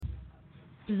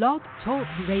Blog Talk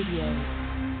Radio.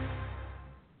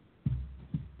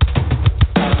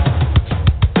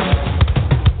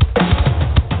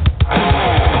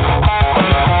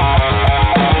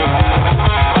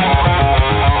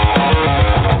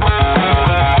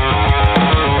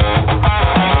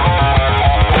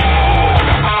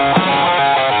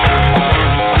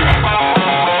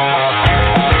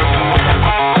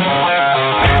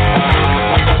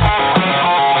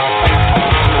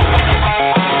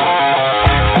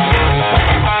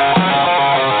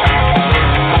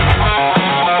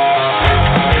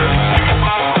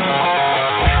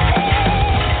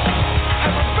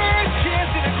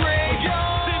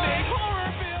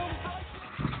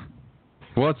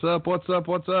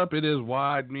 What's up? It is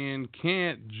Wide Men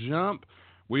Can't Jump.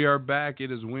 We are back.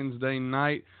 It is Wednesday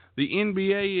night. The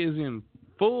NBA is in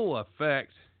full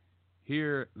effect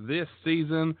here this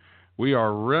season. We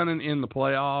are running in the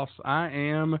playoffs. I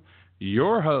am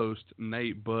your host,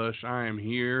 Nate Bush. I am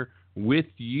here with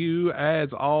you as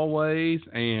always,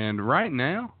 and right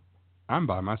now, I'm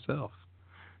by myself.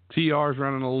 TR's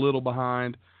running a little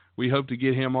behind. We hope to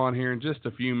get him on here in just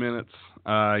a few minutes.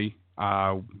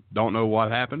 I don't know what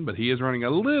happened, but he is running a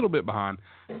little bit behind.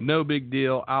 No big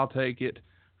deal. I'll take it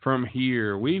from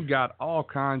here. We've got all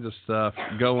kinds of stuff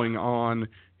going on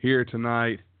here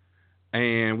tonight,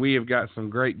 and we have got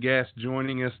some great guests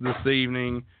joining us this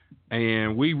evening,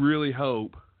 and we really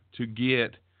hope to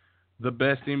get the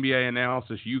best NBA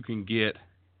analysis you can get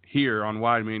here on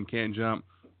Wide Men Can't Jump.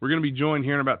 We're going to be joined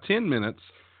here in about 10 minutes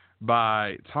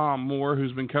by Tom Moore,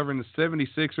 who's been covering the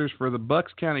 76ers for the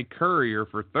Bucks County Courier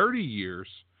for 30 years.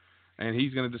 And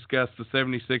he's going to discuss the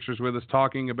 76ers with us,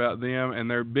 talking about them and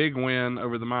their big win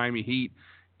over the Miami Heat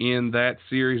in that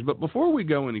series. But before we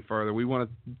go any further, we want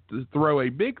to throw a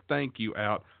big thank you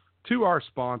out to our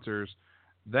sponsors.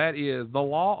 That is the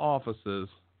law offices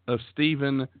of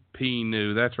Stephen P.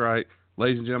 New. That's right,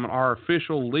 ladies and gentlemen, our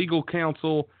official legal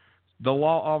counsel, the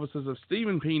law offices of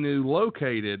Stephen P. New,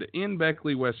 located in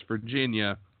Beckley, West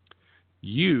Virginia.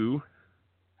 You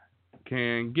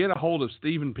can get a hold of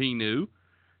Stephen P. New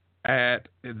at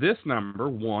this number,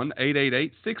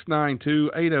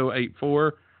 1-888-692-8084,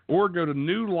 or go to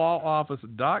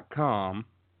newlawoffice.com.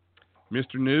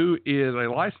 Mr. New is a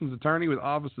licensed attorney with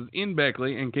offices in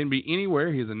Beckley and can be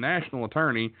anywhere. He's a national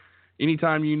attorney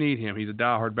anytime you need him. He's a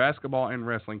diehard basketball and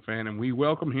wrestling fan, and we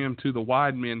welcome him to the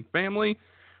Wide Men family.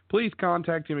 Please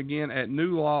contact him again at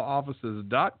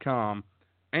newlawoffices.com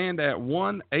and at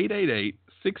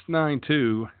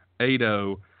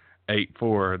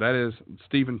 1-888-692-8084. That is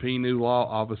Stephen P. New Law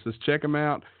Offices. Check him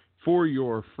out for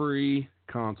your free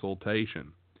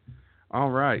consultation.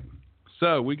 All right.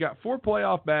 So we got 4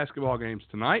 playoff basketball games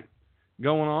tonight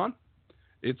going on.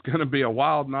 It's going to be a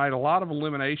wild night. A lot of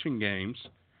elimination games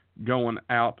going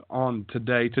out on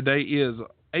today. Today is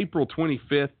April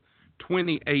 25th,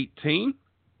 2018.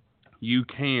 You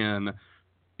can,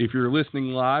 if you're listening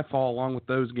live, follow along with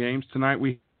those games. Tonight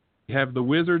we have the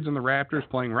Wizards and the Raptors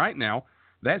playing right now.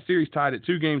 That series tied at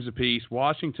 2 games apiece.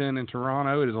 Washington and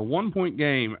Toronto. It is a 1-point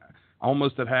game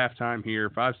almost at halftime here.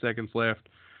 5 seconds left.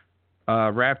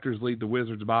 Raptors lead the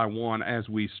Wizards by 1 as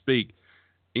we speak.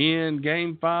 In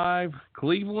Game 5,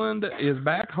 Cleveland is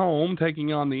back home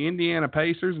taking on the Indiana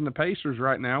Pacers. And the Pacers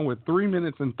right now, with 3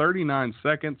 minutes and 39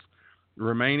 seconds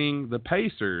remaining, the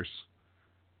Pacers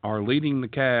are leading the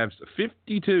Cavs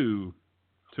 52-43.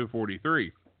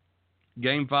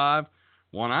 Game 5,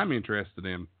 one I'm interested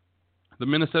in. The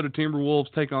Minnesota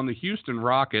Timberwolves take on the Houston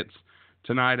Rockets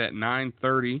tonight at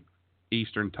 9:30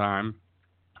 Eastern Time.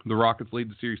 The Rockets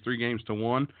lead the series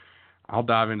 3-1. I'll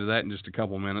dive into that in just a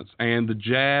couple minutes. And the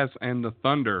Jazz and the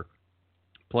Thunder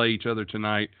play each other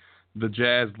tonight. The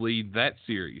Jazz lead that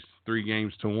series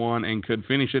 3-1 and could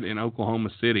finish it in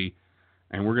Oklahoma City.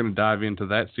 And we're going to dive into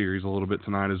that series a little bit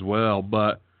tonight as well.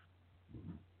 But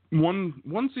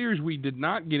one series we did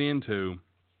not get into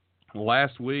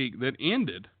last week that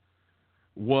ended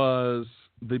was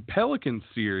the Pelicans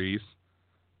series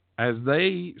as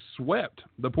they swept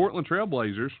the Portland Trail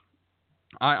Blazers.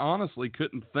 I honestly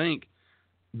couldn't think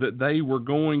that they were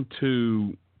going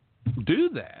to do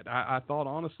that. I thought,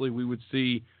 honestly, we would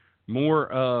see more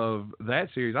of that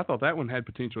series. I thought that one had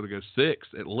potential to go 6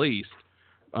 at least.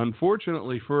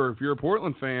 Unfortunately, if you're a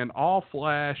Portland fan, all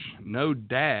flash, no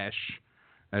dash,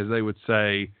 as they would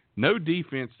say, no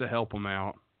defense to help them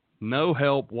out, no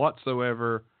help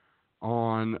whatsoever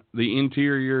on the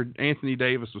interior. Anthony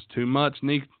Davis was too much.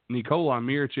 Nikola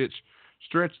Mirotic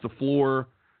stretched the floor.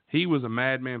 He was a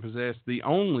madman possessed. The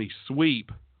only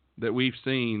sweep that we've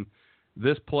seen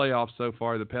this playoff so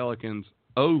far, the Pelicans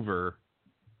over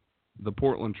the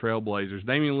Portland Trail Blazers.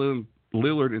 Damian Lillard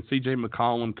Lillard and C.J.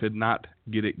 McCollum could not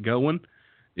get it going.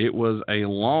 It was a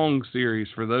long series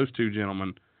for those two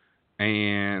gentlemen,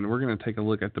 and we're going to take a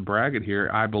look at the bracket here.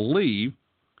 I believe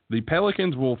the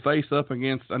Pelicans will face up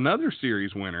against another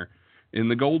series winner in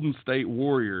the Golden State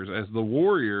Warriors, as the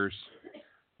Warriors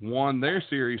won their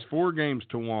series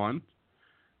 4-1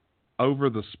 over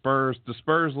the Spurs. The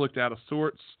Spurs looked out of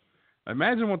sorts.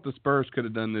 Imagine what the Spurs could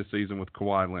have done this season with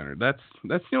Kawhi Leonard. That's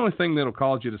the only thing that'll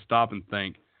cause you to stop and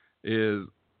think is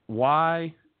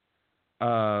why is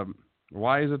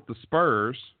it the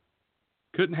Spurs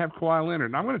couldn't have Kawhi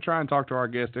Leonard? And I'm going to try and talk to our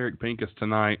guest Eric Pincus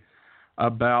tonight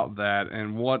about that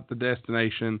and what the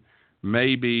destination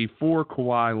may be for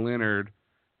Kawhi Leonard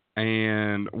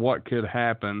and what could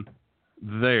happen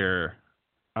there.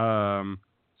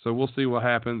 So we'll see what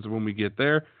happens when we get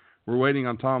there. We're waiting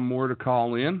on Tom Moore to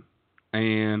call in.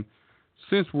 And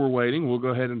since we're waiting, we'll go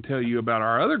ahead and tell you about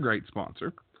our other great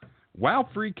sponsor,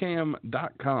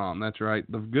 WowFreeCam.com. That's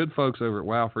right. The good folks over at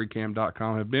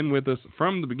WowFreeCam.com have been with us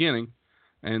from the beginning,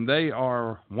 and they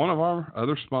are one of our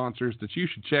other sponsors that you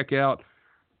should check out.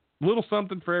 Little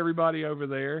something for everybody over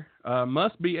there.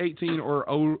 Must be 18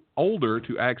 or older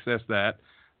to access that.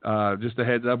 Just a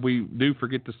heads up, we do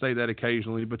forget to say that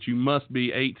occasionally, but you must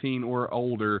be 18 or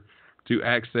older to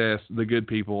access the good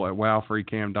people at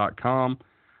WowFreeCam.com.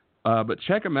 But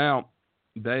check them out.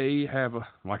 They have,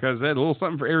 like I said, a little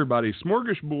something for everybody.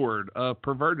 Smorgasbord of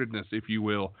pervertedness, if you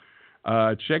will.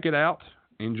 Check it out.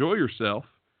 Enjoy yourself.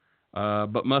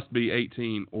 But must be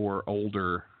 18 or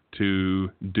older to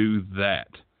do that.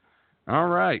 All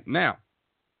right. Now,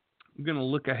 I'm going to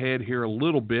look ahead here a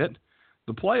little bit.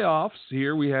 The playoffs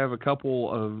here, we've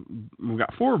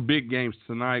got 4 big games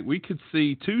tonight. We could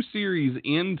see 2 series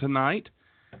in tonight,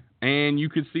 and you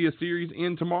could see a series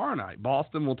in tomorrow night.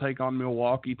 Boston will take on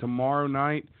Milwaukee tomorrow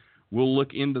night. We'll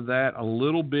look into that a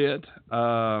little bit.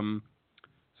 So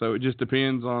it just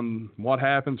depends on what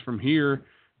happens from here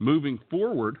moving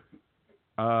forward.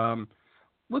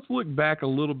 Let's look back a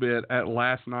little bit at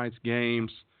last night's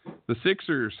games. The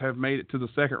Sixers have made it to the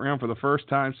second round for the first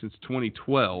time since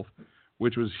 2012,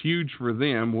 which was huge for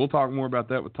them. We'll talk more about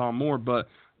that with Tom Moore. But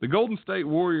the Golden State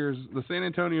Warriors, the San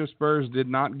Antonio Spurs did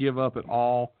not give up at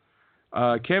all.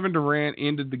 Kevin Durant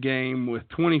ended the game with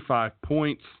 25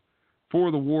 points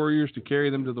for the Warriors to carry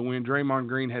them to the win. Draymond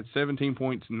Green had 17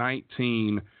 points,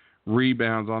 19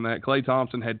 rebounds on that. Klay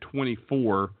Thompson had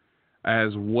 24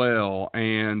 as well.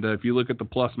 And if you look at the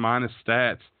plus-minus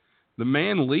stats, the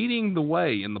man leading the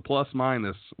way in the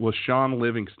plus-minus was Sean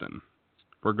Livingston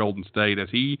for Golden State, as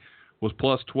he was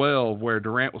plus 12, where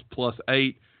Durant was plus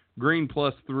 8, Green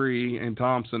plus 3, and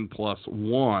Thompson plus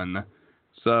 1.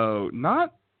 So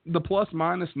not the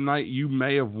plus-minus night you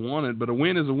may have wanted, but a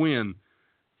win is a win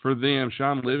for them.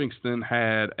 Sean Livingston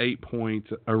had 8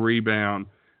 points, a rebound,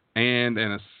 and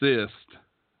an assist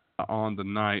on the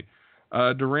night.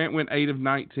 Durant went 8 of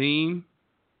 19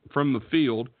 from the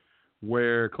field,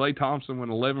 where Klay Thompson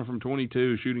went 11 from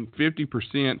 22, shooting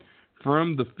 50%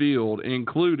 from the field,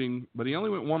 but he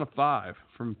only went 1 of 5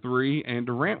 from 3, and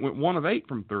Durant went 1 of 8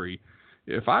 from 3.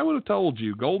 If I would have told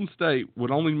you Golden State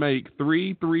would only make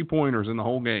 3 3-pointers in the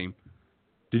whole game,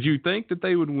 did you think that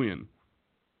they would win?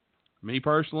 Me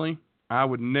personally, I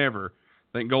would never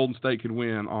think Golden State could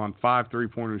win on 5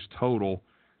 3-pointers total.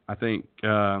 I think,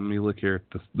 let me look here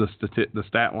at the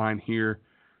stat line here.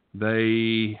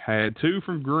 They had 2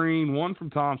 from Green, 1 from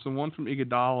Thompson, 1 from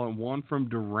Iguodala, and 1 from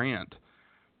Durant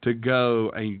to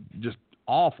go a just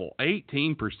awful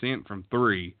 18% from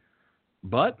 3.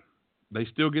 But they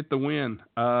still get the win.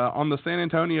 On the San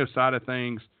Antonio side of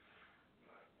things,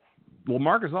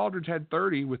 LaMarcus Aldridge had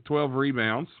 30 with 12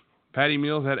 rebounds. Patty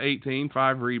Mills had 18,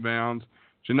 5 rebounds.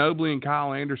 Ginobili and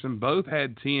Kyle Anderson both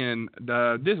had 10.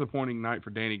 Disappointing night for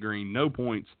Danny Green. No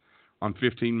points on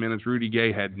 15 minutes. Rudy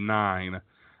Gay had 9.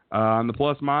 On the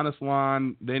plus-minus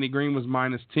line, Danny Green was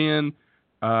minus 10.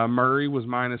 Murray was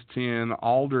minus 10.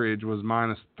 Aldridge was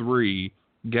minus 3.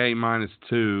 Gay minus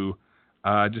 2.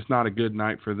 Just not a good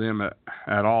night for them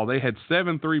at all. They had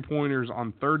 7 3-pointers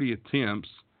on 30 attempts.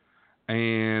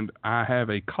 And I have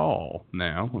a call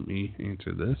now. Let me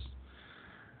answer this.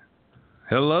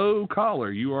 Hello,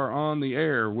 caller. You are on the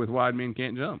air with Wide Men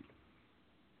Can't Jump.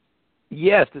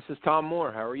 Yes, this is Tom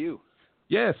Moore. How are you?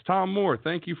 Yes, Tom Moore.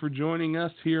 Thank you for joining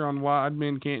us here on Wide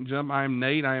Men Can't Jump. I am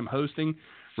Nate. I am hosting.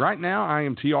 Right now, I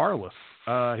am T. Arliss.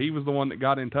 He was the one that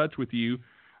got in touch with you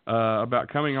about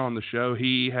coming on the show.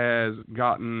 He has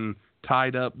gotten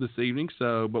tied up this evening,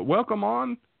 but welcome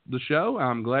on the show.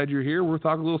 I'm glad you're here. We're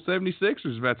talking a little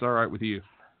 76ers, if that's all right with you.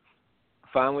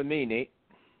 Fine with me, Nate.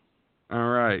 All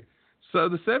right. So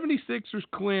the 76ers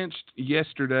clinched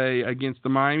yesterday against the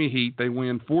Miami Heat. They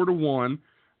win 4-1.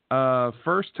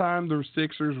 First time the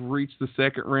Sixers reached the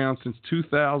second round since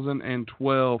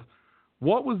 2012.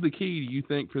 What was the key, do you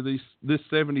think, for this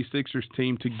 76ers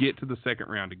team to get to the second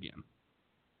round again?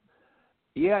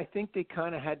 Yeah, I think they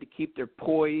kind of had to keep their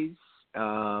poise.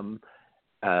 The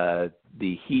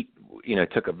Heat,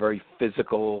 took a very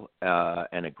physical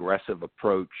and aggressive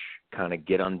approach, kind of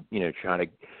trying to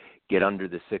get under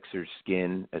the Sixers'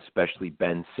 skin, especially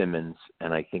Ben Simmons.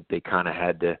 And I think they kind of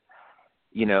had to,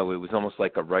 it was almost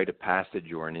like a rite of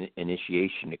passage or an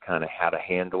initiation to kind of how to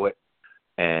handle it.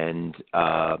 And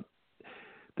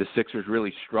the Sixers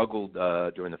really struggled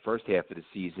during the first half of the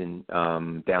season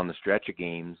down the stretch of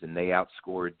games, and they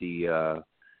outscored the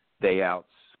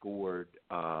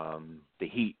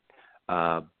Heat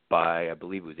by, I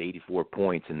believe it was 84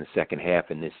 points in the second half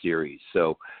in this series.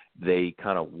 So they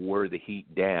kind of wore the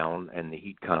Heat down, and the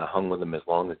Heat kind of hung with them as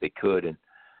long as they could, and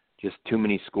just too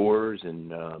many scores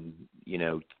and,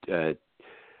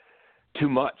 too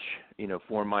much,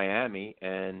 for Miami.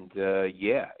 And,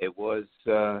 it was,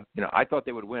 I thought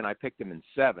they would win. I picked them in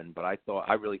 7, but I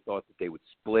really thought that they would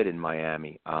split in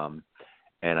Miami.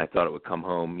 And I thought it would come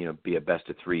home, be a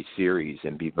best-of-3 series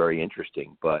and be very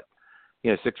interesting. But,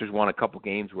 Sixers won a couple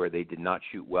games where they did not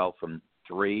shoot well from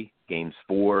 3, games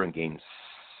 4 and games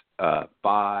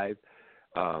 5.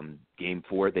 Game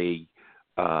 4, they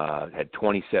had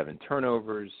 27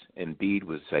 turnovers. Embiid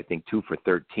was, I think, 2 for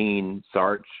 13.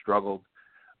 Sarge struggled.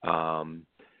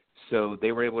 So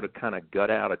they were able to kind of gut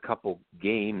out a couple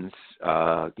games,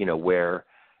 where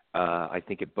I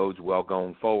think it bodes well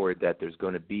going forward that there's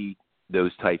going to be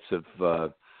those types of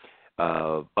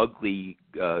ugly,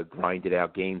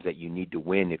 grinded-out games that you need to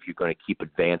win if you're going to keep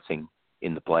advancing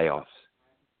in the playoffs.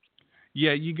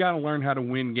 Yeah, you got to learn how to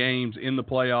win games in the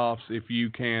playoffs if you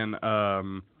can.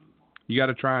 You got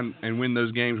to try and win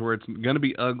those games where it's going to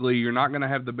be ugly. You're not going to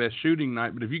have the best shooting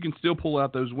night, but if you can still pull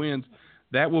out those wins,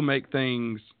 that will make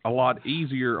things a lot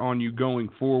easier on you going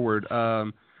forward.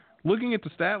 Looking at the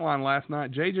stat line last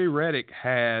night, J.J. Redick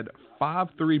had 5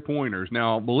 3-pointers.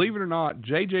 Now, believe it or not,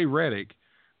 J.J. Redick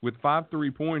with 5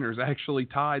 3-pointers actually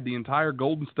tied the entire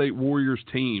Golden State Warriors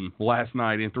team last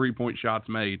night in 3-point shots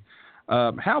made.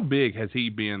 How big has he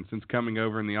been since coming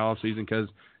over in the offseason? Because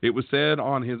it was said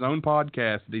on his own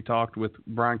podcast that he talked with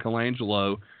Brian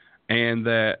Colangelo and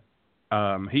that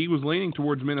he was leaning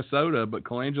towards Minnesota, but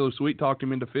Colangelo sweet talked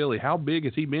him into Philly. How big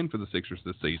has he been for the Sixers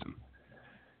this season?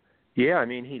 Yeah, I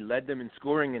mean, he led them in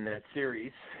scoring in that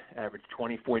series, averaged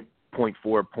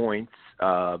 20.4 points,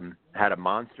 had a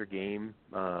monster game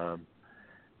in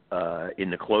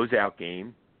the closeout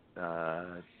game.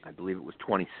 I believe it was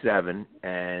 27,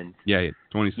 and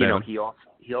 27.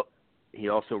 He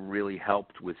also really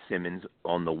helped with Simmons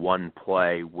on the one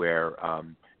play where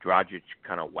Dragic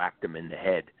kind of whacked him in the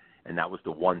head, and that was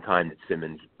the one time that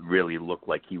Simmons really looked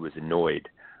like he was annoyed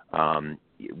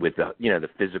with the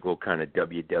physical kind of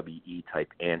WWE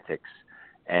type antics,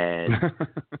 and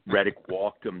Redick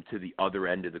walked him to the other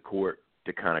end of the court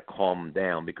to kind of calm him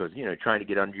down because, trying to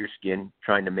get under your skin,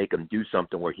 trying to make him do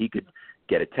something where he could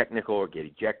get a technical or get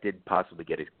ejected, possibly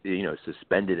get,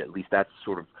 suspended. At least that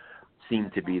sort of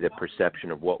seemed to be the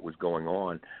perception of what was going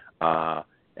on.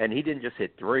 And he didn't just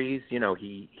hit threes. He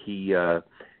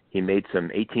made some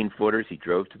 18-footers. He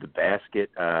drove to the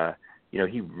basket.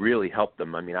 He really helped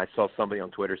them. I mean, I saw somebody on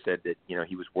Twitter said that,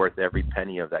 he was worth every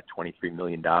penny of that $23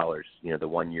 million, the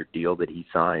one-year deal that he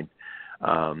signed.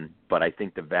 But I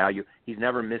think the value, he's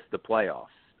never missed the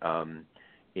playoffs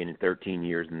in 13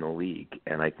 years in the league.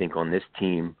 And I think on this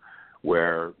team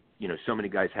where, so many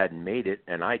guys hadn't made it,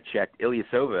 and I checked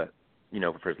Ilyasova,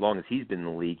 for as long as he's been in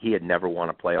the league, he had never won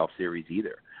a playoff series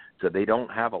either. So they don't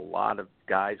have a lot of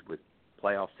guys with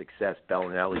playoff success.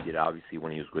 Bellinelli did, obviously,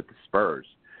 when he was with the Spurs.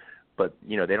 But,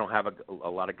 they don't have a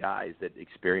lot of guys that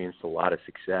experienced a lot of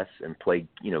success and played,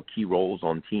 key roles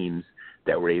on teams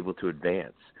that were able to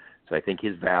advance. So I think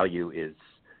his value is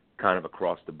kind of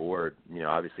across the board,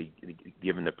 obviously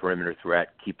given the perimeter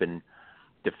threat, keeping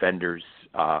defenders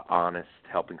honest,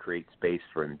 helping create space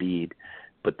for Embiid,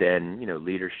 but then,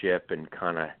 leadership and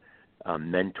kind of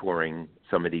mentoring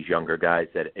some of these younger guys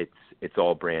that it's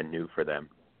all brand new for them.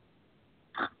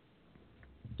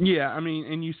 Yeah, I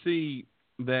mean, and you see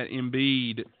that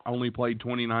Embiid only played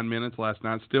 29 minutes last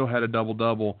night, still had a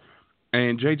double-double,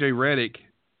 and J.J. Redick,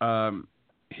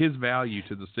 his value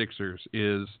to the Sixers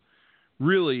is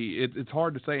really, it's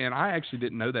hard to say, and I actually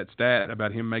didn't know that stat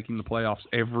about him making the playoffs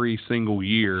every single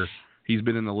year he's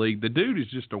been in the league. The dude is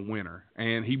just a winner,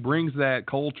 and he brings that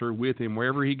culture with him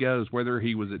wherever he goes, whether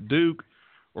he was at Duke,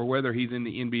 or whether he's in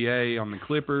the NBA on the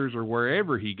Clippers or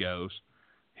wherever he goes,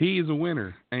 he is a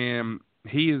winner, and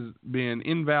he has been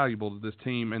invaluable to this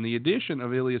team. And the addition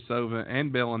of Ilyasova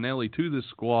and Bellinelli to this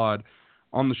squad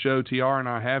on the show, TR and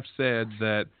I have said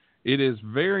that it is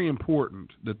very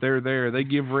important that they're there. They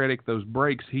give Redick those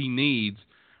breaks he needs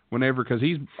whenever, because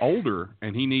he's older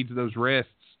and he needs those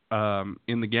rests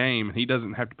in the game, and he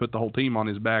doesn't have to put the whole team on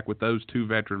his back with those two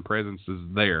veteran presences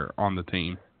there on the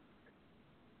team.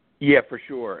 Yeah, for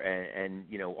sure. And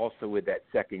you know, also with that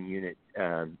second unit,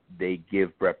 they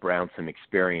give Brett Brown some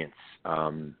experience.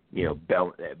 You know,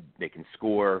 they can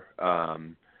score.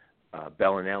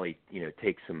 Bellinelli, you know,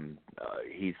 takes some.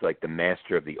 He's like the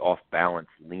master of the off-balance,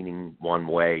 leaning one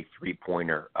way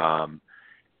three-pointer.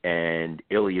 And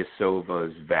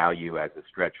Ilyasova's value as a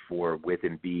stretch four with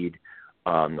Embiid.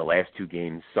 The last two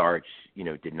games, Saric, you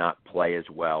know, did not play as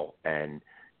well, and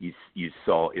you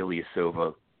saw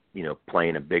Ilyasova, you know,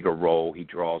 playing a bigger role. He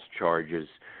draws charges,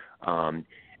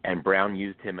 and Brown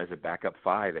used him as a backup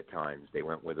five at times. They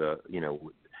went with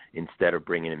instead of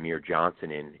bringing Amir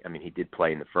Johnson in. I mean, he did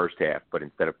play in the first half, but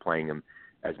instead of playing him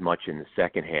as much in the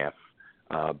second half,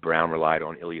 Brown relied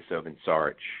on Ilyasova and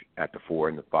Saric at the 4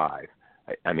 and the 5.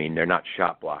 I mean, they're not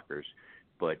shot blockers,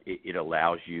 but it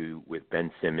allows you with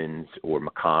Ben Simmons or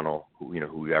McConnell,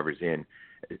 whoever's in,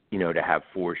 you know, to have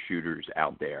 4 shooters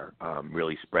out there,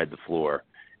 really spread the floor,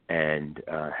 and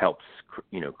helps,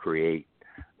 create,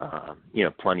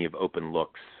 plenty of open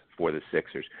looks for the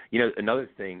Sixers. You know, another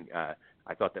thing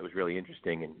I thought that was really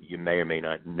interesting, and you may or may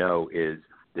not know, is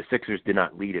the Sixers did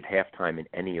not lead at halftime in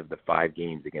any of the 5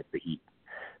 games against the Heat.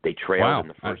 They trailed in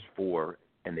the first 4,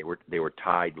 and they were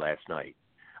tied last night.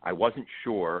 I wasn't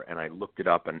sure, and I looked it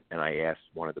up, and I asked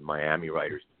one of the Miami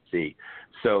writers to see.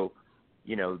 So,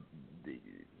 you know,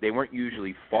 they weren't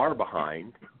usually far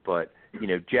behind, but, you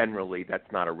know, generally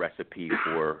that's not a recipe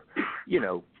for,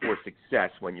 for success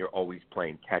when you're always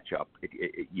playing catch-up.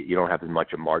 You don't have as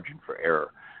much a margin for error.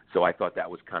 So I thought that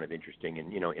was kind of interesting.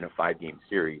 And, in a 5-game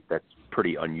series, that's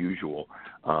pretty unusual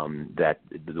that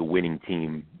the winning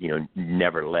team,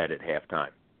 never led at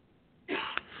halftime.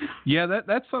 Yeah,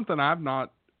 that's something I've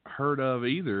not heard of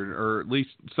either, or at least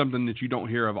something that you don't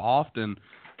hear of often.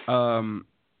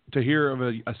 To hear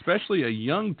of especially a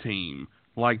young team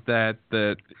like that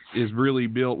is really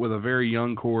built with a very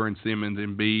young core in Simmons,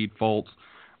 Embiid, Fultz,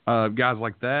 guys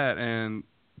like that, and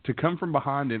to come from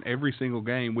behind in every single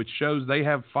game, which shows they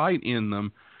have fight in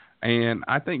them. And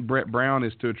I think Brett Brown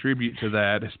is to attribute to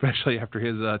that, especially after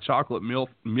his chocolate milk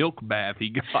bath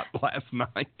he got last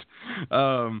night.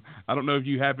 I don't know if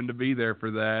you happened to be there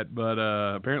for that, but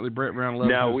apparently Brett Brown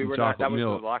loves chocolate not. That was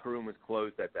milk. The locker room was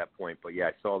closed at that point, but yeah,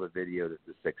 I saw the video that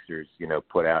the Sixers,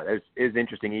 put out. It was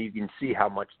interesting. You can see how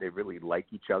much they really like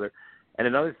each other. And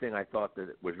another thing I thought that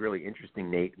was really interesting,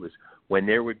 Nate, was when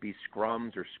there would be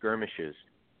scrums or skirmishes,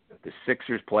 the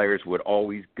Sixers players would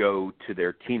always go to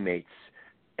their teammates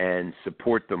and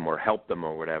support them or help them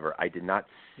or whatever. I did not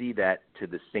see that to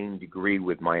the same degree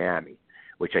with Miami,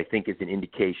 which I think is an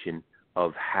indication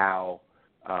of how,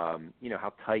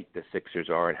 how tight the Sixers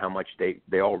are and how much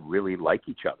they all really like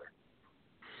each other.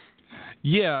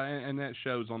 Yeah, and that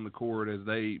shows on the court as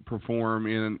they perform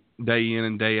in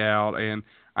and day out. And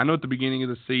I know at the beginning of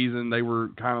the season they were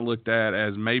kind of looked at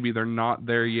as maybe they're not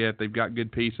there yet. They've got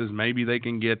good pieces. Maybe they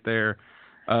can get there.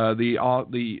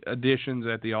 The additions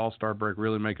at the All-Star break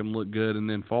really make them look good, and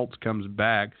then Fultz comes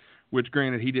back, which,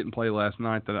 granted, he didn't play last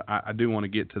night. That I do want to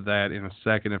get to that in a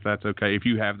second, if that's okay, if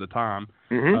you have the time.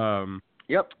 Mm-hmm.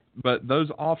 Yep. But those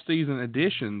off-season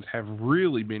additions have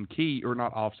really been key, or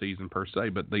not off-season per se,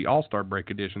 but the All-Star break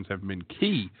additions have been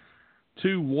key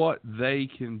to what they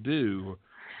can do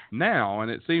now.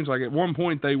 And it seems like at one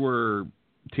point they were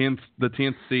the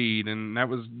 10th seed, and that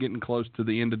was getting close to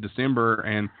the end of December.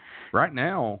 And right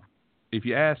now, if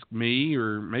you ask me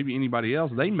or maybe anybody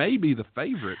else, they may be the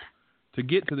favorite to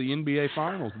get to the NBA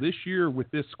Finals this year with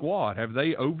this squad. Have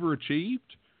they overachieved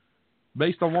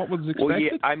based on what was expected? Well,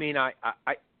 yeah, I mean,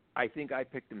 I think I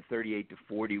picked them 38 to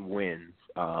 40 wins.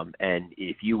 And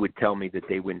if you would tell me that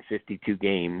they win 52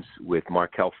 games with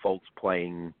Markelle Fultz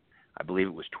playing, I believe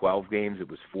it was 12 games. It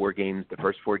was 4 games, the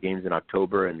first 4 games in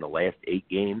October and the last 8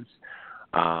 games.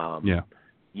 Yeah.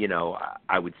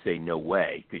 I would say no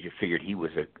way, because you figured he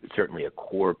was certainly a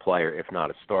core player, if not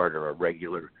a starter, a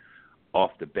regular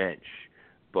off the bench.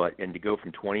 And to go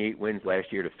from 28 wins last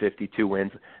year to 52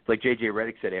 wins, like J.J.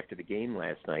 Redick said after the game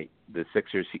last night, the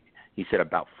Sixers, he said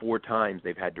about 4 times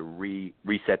they've had to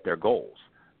reset their goals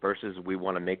versus we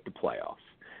want to make the playoffs.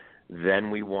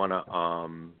 Then we want to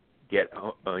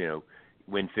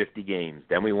win 50 games.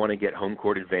 Then we want to get home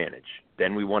court advantage.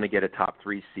 Then we want to get a top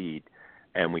 3 seed.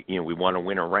 and we want to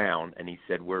win a round. And he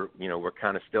said, we're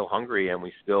kind of still hungry, and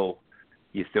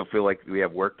you still feel like we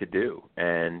have work to do.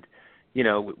 And,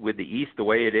 with the East the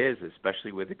way it is,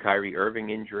 especially with the Kyrie Irving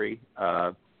injury,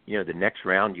 the next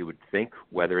round you would think,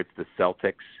 whether it's the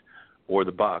Celtics or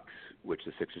the Bucks, which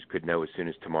the Sixers could know as soon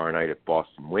as tomorrow night if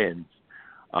Boston wins,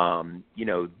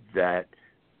 that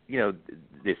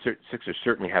the Sixers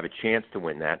certainly have a chance to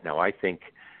win that. Now, I think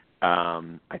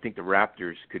the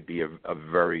Raptors could be a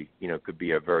very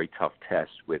tough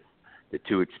test with the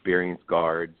two experienced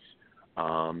guards.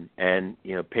 And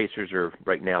Pacers are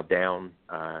right now down.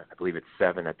 I believe it's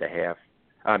 7 at the half.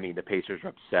 The Pacers are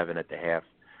up 7 at the half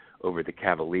over the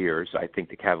Cavaliers. I think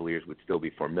the Cavaliers would still be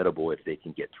formidable if they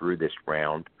can get through this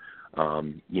round,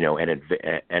 and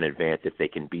advance if they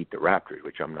can beat the Raptors,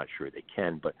 which I'm not sure they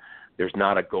can. But there's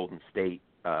not a Golden State,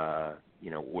 or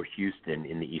Houston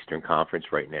in the Eastern Conference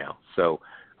right now. So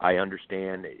I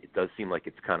understand it does seem like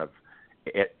it's kind of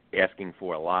asking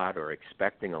for a lot or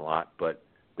expecting a lot, but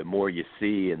the more you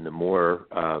see and the more,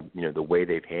 the way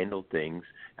they've handled things,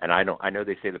 and I know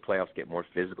they say the playoffs get more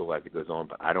physical as it goes on,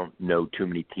 but I don't know too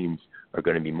many teams are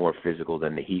going to be more physical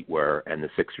than the Heat were, and the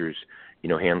Sixers,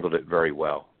 handled it very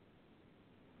well.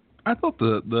 I thought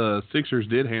the Sixers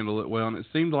did handle it well, and it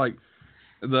seemed like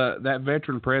that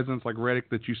veteran presence like Redick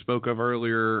that you spoke of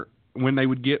earlier, when they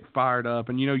would get fired up,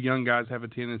 and young guys have a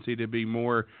tendency to be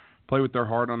more play with their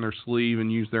heart on their sleeve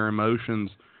and use their emotions.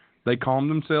 They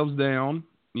calmed themselves down.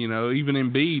 Even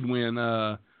Embiid, when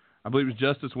I believe it was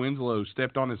Justice Winslow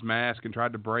stepped on his mask and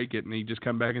tried to break it, and he just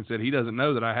come back and said he doesn't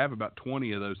know that I have about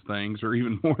 20 of those things, or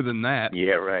even more than that.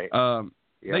 Yeah, right.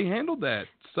 They handled that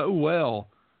so well,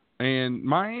 and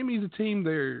Miami's a team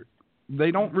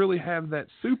they don't really have that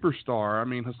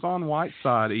superstar. Hassan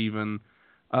Whiteside even,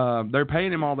 they're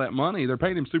paying him all that money. They're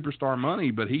paying him superstar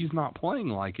money, but he's not playing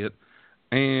like it.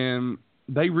 And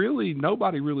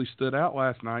nobody really stood out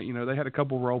last night. They had a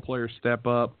couple role players step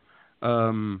up.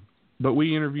 But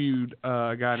we interviewed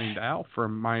a guy named Al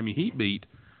from Miami Heat Beat.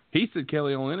 He said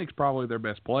Kelly Olynyk's probably their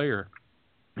best player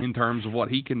in terms of what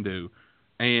he can do.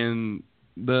 And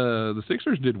the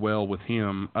Sixers did well with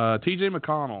him. T.J.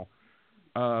 McConnell,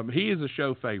 he is a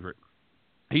show favorite.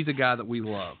 He's a guy that we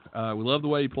love. We love the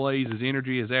way he plays, his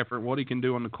energy, his effort, what he can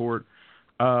do on the court.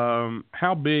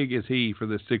 How big is he for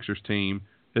this Sixers team,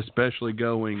 especially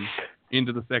going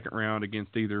into the second round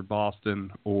against either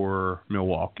Boston or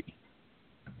Milwaukee?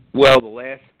 Well, the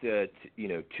last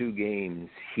 2 games,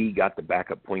 he got the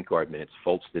backup point guard minutes.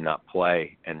 Fultz did not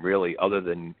play, and really, other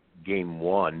than game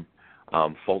 1,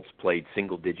 Fultz played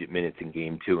single-digit minutes in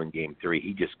game 2 and game 3.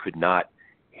 He just could not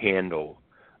handle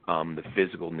the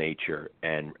physical nature,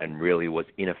 and really was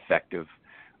ineffective.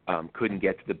 Couldn't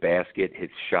get to the basket. His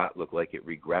shot looked like it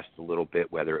regressed a little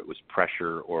bit, whether it was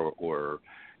pressure or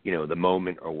the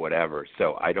moment or whatever.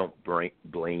 So I don't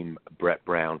blame Brett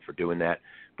Brown for doing that.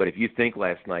 But if you think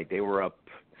last night, they were up,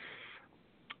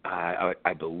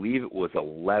 I believe it was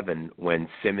 11 when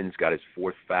Simmons got his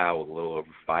 4th foul with a little over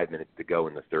 5 minutes to go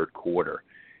in the third quarter.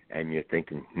 And you're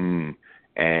thinking,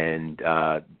 and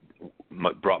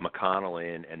brought McConnell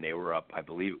in, and they were up, I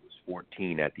believe it was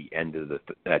 14 at the end of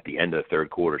the third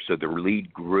quarter. So the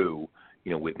lead grew,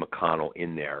 with McConnell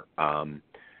in there,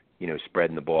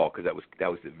 spreading the ball, because that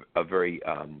was a very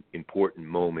important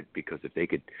moment, because if they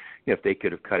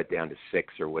could have cut it down to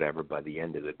 6 or whatever by the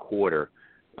end of the quarter,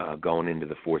 going into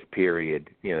the fourth period,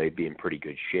 they'd be in pretty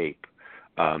good shape.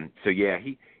 So yeah,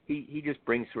 he just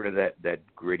brings sort of that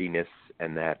grittiness,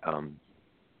 and that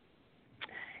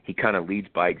he kind of leads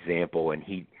by example, and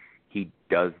he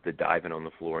does the diving on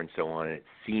the floor and so on, and it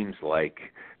seems like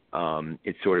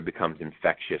it sort of becomes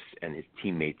infectious, and his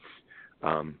teammates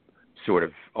sort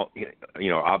of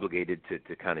are obligated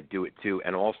to kind of do it too,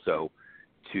 and also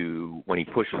to, when he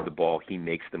pushes the ball, he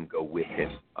makes them go with him.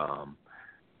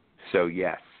 So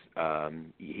yes, I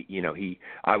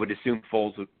would assume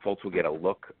Fultz will get a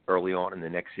look early on in the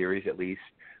next series at least.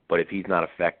 But if he's not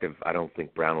effective, I don't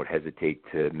think Brown would hesitate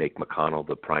to make McConnell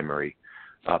the primary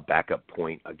backup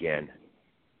point again.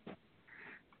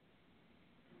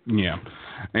 Yeah,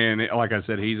 and like I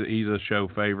said, he's a show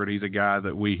favorite. He's a guy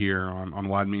that we hear on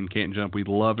Wide Men Can't Jump. We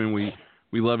love him. We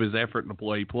love his effort in the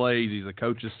play he plays. He's a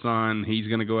coach's son. He's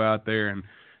going to go out there, and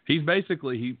he's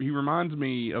basically he reminds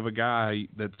me of a guy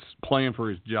that's playing for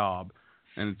his job.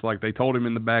 And it's like they told him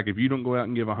in the back, if you don't go out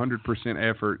and give 100%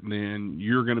 effort, then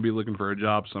you're going to be looking for a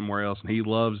job somewhere else. And he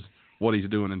loves what he's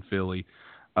doing in Philly.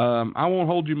 I won't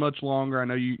hold you much longer. I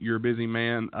know you're a busy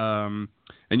man.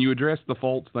 And you addressed the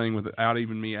Fultz thing without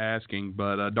even me asking.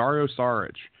 But Dario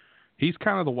Saric, he's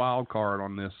kind of the wild card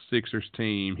on this Sixers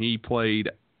team. He played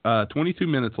 22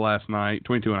 minutes last night,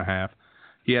 22 and a half.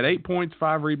 He had 8 points,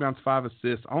 5 rebounds, 5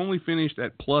 assists, only finished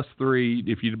at +3,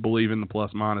 if you believe in the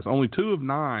plus-minus. Only 2 of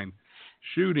 9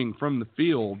 shooting from the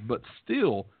field, but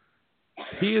still,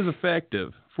 he is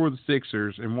effective for the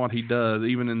Sixers and what he does,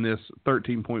 even in this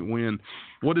 13-point win.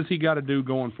 What does he got to do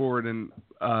going forward in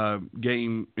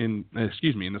in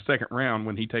the second round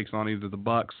when he takes on either the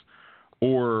Bucks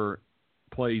or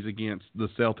plays against the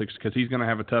Celtics? Because he's going to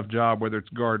have a tough job, whether it's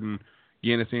guarding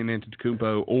Giannis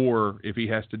Antetokounmpo or if he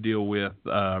has to deal with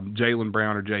Jaylen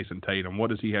Brown or Jason Tatum.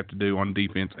 What does he have to do on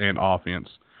defense and offense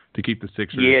to keep the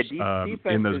Sixers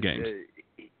in those games?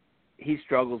 He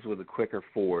struggles with the quicker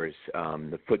fours.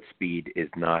 The foot speed is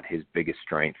not his biggest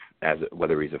strength,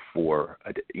 whether he's a 4,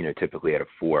 typically at a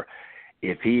 4.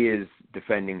 If he is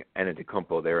defending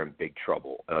Antetokounmpo, they're in big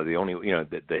trouble.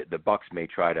 The Bucks may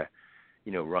try to,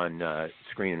 run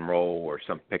screen and roll or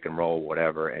some pick and roll,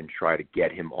 whatever, and try to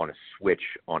get him on a switch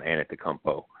on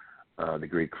Antetokounmpo, the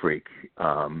Greek Freak,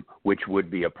 which would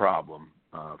be a problem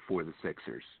for the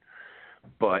Sixers.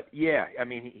 But, yeah, I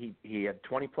mean, he had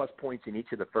 20-plus points in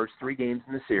each of the first 3 games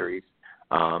in the series.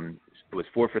 Was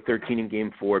 4 for 13 in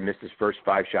Game 4, missed his first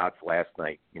 5 shots last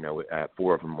night.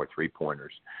 4 of them were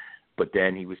three-pointers. But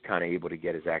then he was kind of able to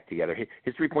get his act together.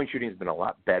 His three-point shooting has been a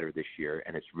lot better this year,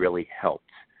 and it's really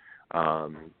helped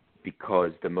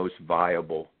because the most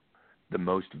viable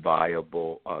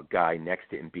guy next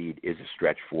to Embiid is a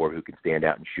stretch 4 who can stand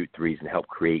out and shoot threes and help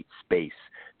create space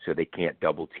so they can't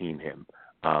double-team him.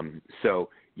 So,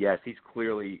 yes, he's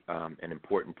clearly an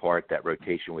important part. That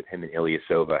rotation with him and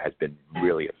Ilyasova has been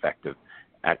really effective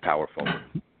at power forward.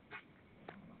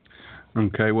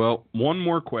 Okay, well, one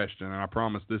more question, and I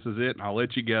promise this is it, and I'll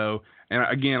let you go. And,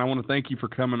 again, I want to thank you for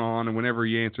coming on, and whenever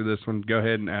you answer this one, go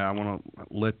ahead and I want to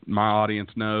let my audience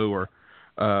know or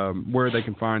where they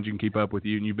can find you and keep up with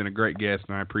you, and you've been a great guest,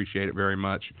 and I appreciate it very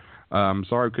much.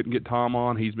 Sorry we couldn't get Tom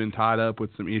on. He's been tied up with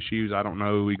some issues. I don't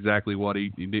know exactly what he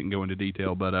didn't go into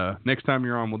detail, but next time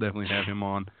you're on, we'll definitely have him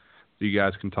on so you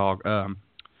guys can talk.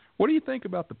 What do you think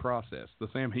about the process, the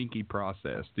Sam Hinkie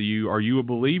process? Are you a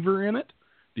believer in it?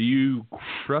 Do you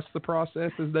trust the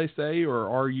process, as they say, or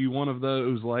are you one of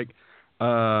those like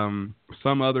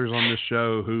some others on this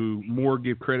show who more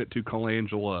give credit to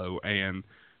Colangelo and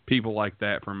people like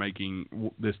that for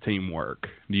making this team work?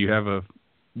 Do you have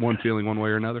one feeling one way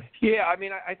or another? Yeah, I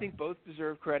mean, I think both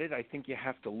deserve credit. I think you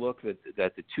have to look that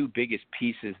the 2 biggest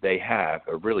pieces they have,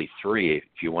 or really 3 if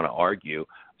you want to argue,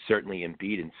 certainly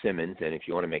Embiid and Simmons, and if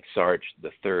you want to make Sarge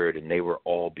the third, and they were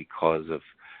all because of,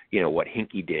 what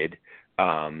Hinkie did.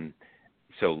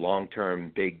 So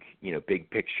long-term, big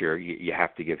picture, you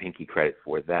have to give Hinkie credit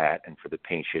for that and for the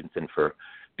patience and for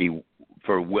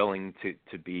willing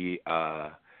to be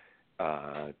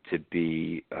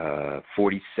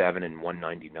 47 and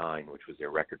 199, which was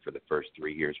their record for the first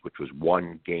 3 years, which was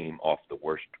 1 game off the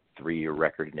worst 3-year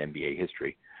record in NBA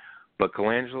history. But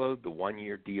Colangelo, the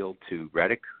 1-year deal to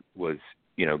Redick was,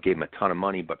 gave him a ton of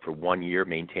money, but for 1 year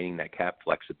maintaining that cap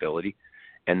flexibility.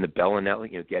 And the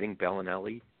Bellinelli, getting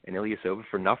Bellinelli and Ilyasova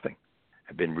for nothing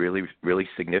have been really, really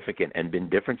significant and been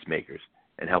difference makers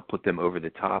and helped put them over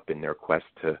the top in their quest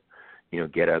to,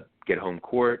 get home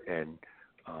court and,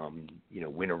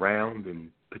 win around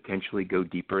and potentially go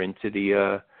deeper into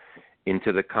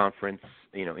the conference,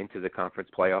 into the conference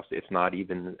playoffs, if not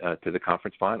even to the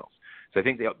conference finals. So I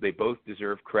think they both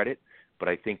deserve credit, but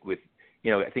I think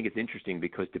I think it's interesting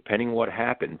because depending what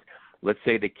happens, let's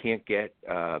say they can't get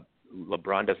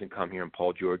LeBron doesn't come here and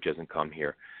Paul George doesn't come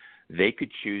here, they could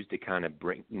choose to kind of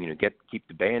keep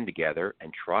the band together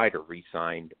and try to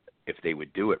re-sign, if they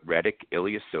would do it, Redick,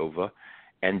 Ilyasova,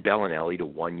 and Bellinelli to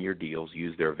 1-year deals,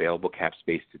 use their available cap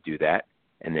space to do that,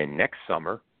 and then next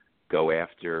summer they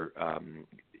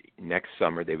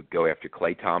would go after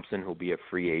Klay Thompson, who'll be a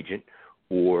free agent,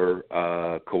 or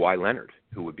Kawhi Leonard,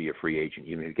 who would be a free agent,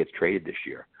 even if he gets traded this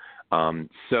year.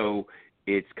 So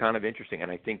it's kind of interesting,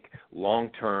 and I think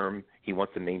long-term he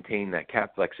wants to maintain that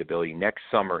cap flexibility. Next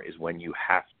summer is when you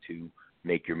have to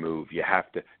make your move. You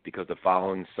have to, because the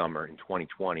following summer in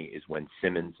 2020 is when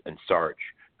Simmons and Sarge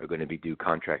are going to be due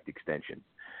contract extensions,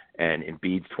 and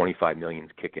Embiid's $25 million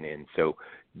is kicking in. So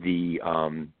the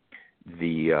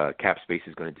cap space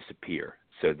is going to disappear.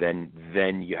 So then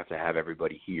you have to have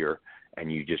everybody here,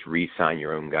 and you just re-sign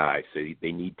your own guys. So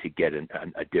they need to get a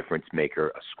difference maker,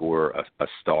 a scorer, a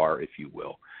star, if you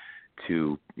will,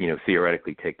 to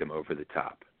theoretically take them over the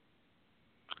top.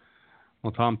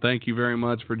 Well, Tom, thank you very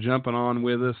much for jumping on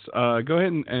with us. Go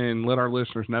ahead and let our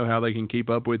listeners know how they can keep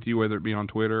up with you, whether it be on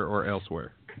Twitter or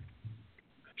elsewhere.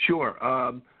 Sure.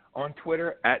 On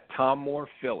Twitter,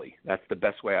 @TomMoorePhilly. That's the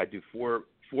best way. I do four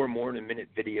more-than-a-minute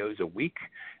videos a week,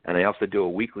 and I also do a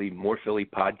weekly More Philly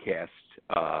podcast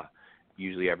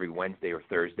usually every Wednesday or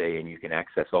Thursday, and you can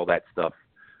access all that stuff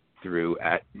through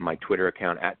at my Twitter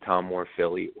account at Tom Moore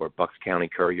Philly or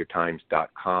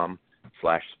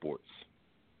BucksCountyCourierTimes.com/sports.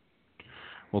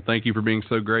 Well, thank you for being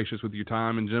so gracious with your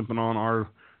time and jumping on our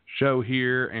show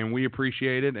here, and we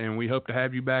appreciate it, and we hope to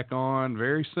have you back on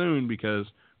very soon because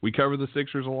we cover the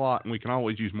Sixers a lot, and we can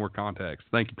always use more context.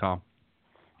 Thank you, Tom.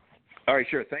 All right,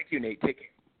 sure. Thank you, Nate. Take care.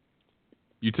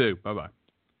 You too. Bye-bye.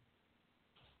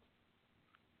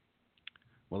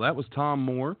 Well, that was Tom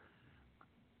Moore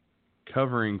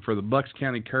covering for the Bucks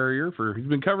County Courier. He's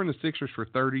been covering the Sixers for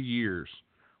 30 years.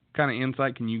 What kind of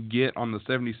insight can you get on the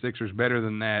 76ers better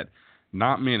than that?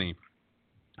 Not many.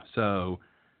 So,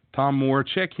 Tom Moore,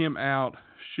 check him out.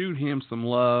 Shoot him some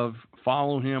love.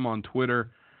 Follow him on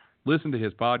Twitter. Listen to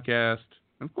his podcast.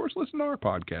 And, of course, listen to our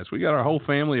podcast. We got our whole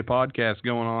family of podcasts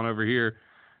going on over here.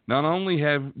 Not only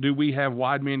do we have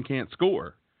Wide Men Can't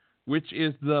Score, which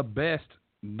is the best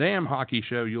damn hockey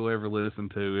show you'll ever listen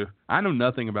to. I know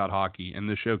nothing about hockey, and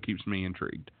this show keeps me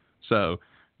intrigued. So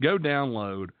go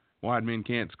download Wide Men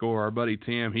Can't Score. Our buddy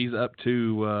Tim, he's up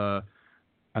to,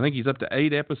 I think he's up to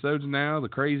 8 episodes now, the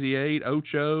Crazy 8,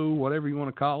 Ocho, whatever you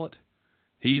want to call it.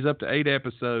 He's up to 8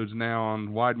 episodes now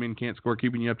on Wide Men Can't Score,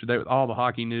 keeping you up to date with all the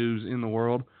hockey news in the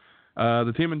world.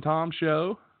 The Tim and Tom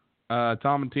show,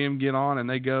 Tom and Tim get on, and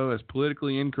they go as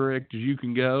politically incorrect as you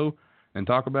can go and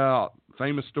talk about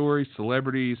famous stories,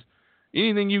 celebrities,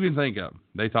 anything you can think of.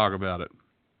 They talk about it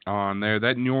on there.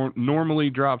 That normally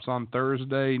drops on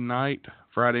Thursday night,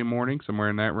 Friday morning, somewhere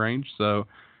in that range. So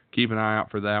keep an eye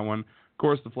out for that one. Of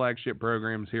course, the flagship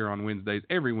program is here on Wednesdays,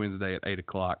 every Wednesday at 8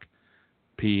 o'clock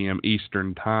p.m.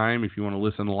 Eastern Time if you want to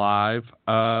listen live.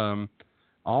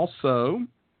 Also,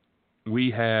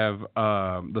 we have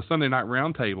the Sunday Night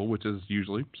Roundtable, which is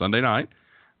usually Sunday night,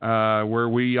 where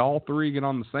we all three get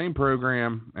on the same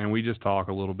program and we just talk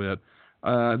a little bit.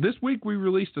 This week we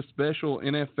released a special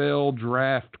NFL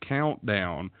draft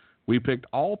countdown. We picked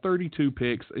all 32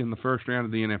 picks in the first round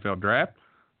of the NFL draft.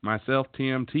 Myself,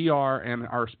 Tim, TR, and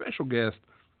our special guest,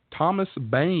 Thomas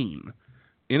Bain,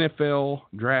 NFL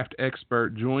draft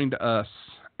expert, joined us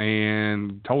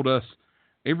and told us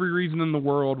every reason in the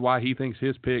world why he thinks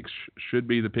his picks should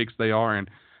be the picks they are. And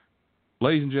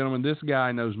ladies and gentlemen, this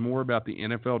guy knows more about the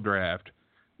NFL draft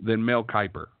than Mel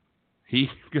Kiper. He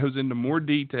goes into more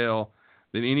detail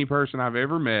than any person I've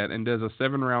ever met and does a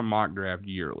 7-round mock draft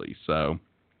yearly. So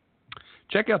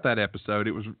check out that episode.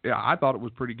 I thought it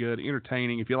was pretty good,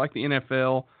 entertaining. If you like the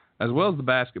NFL as well as the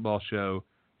basketball show,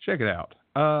 check it out.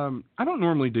 I don't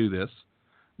normally do this,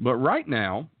 but right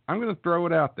now I'm going to throw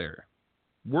it out there.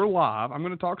 We're live. I'm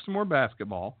going to talk some more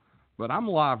basketball, but I'm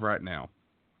live right now.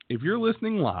 If you're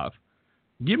listening live,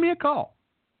 give me a call,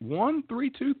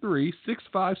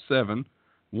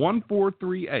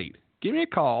 1-323-657-1438. Give me a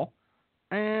call,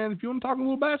 and if you want to talk a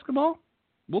little basketball,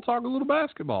 we'll talk a little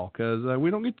basketball because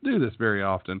we don't get to do this very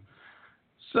often.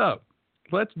 So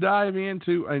let's dive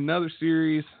into another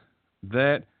series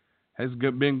that has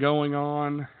been going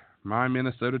on. My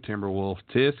Minnesota Timberwolves.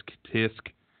 Tisk,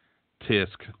 tisk,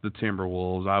 tisk, the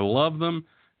Timberwolves. I love them,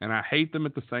 and I hate them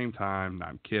at the same time. No,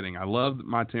 I'm kidding. I love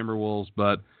my Timberwolves,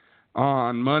 but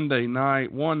on Monday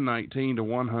night,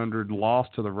 119-100,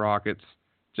 lost to the Rockets.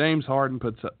 James Harden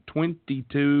puts up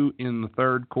 22 in the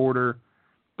third quarter,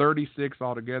 36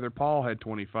 altogether. Paul had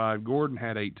 25. Gordon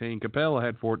had 18. Capella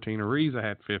had 14. Ariza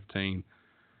had 15.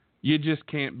 You just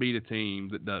can't beat a team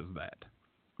that does that.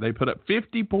 They put up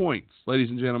 50 points, ladies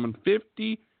and gentlemen,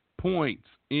 50 points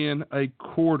in a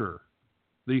quarter.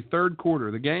 The third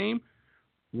quarter. The game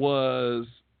was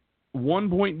 1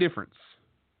 point difference.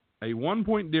 A 1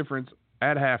 point difference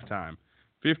at halftime,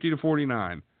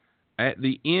 50-49. At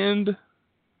the end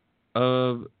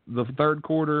of the third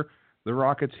quarter, the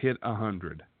Rockets hit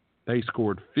 100. They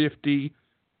scored 50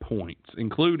 points,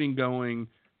 including going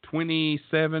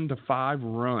 27-5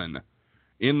 run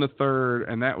in the third,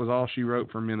 and that was all she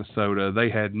wrote for Minnesota. They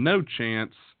had no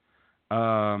chance.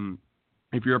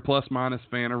 If you're a plus-minus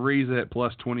fan, Ariza at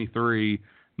plus 23,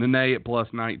 Nene at plus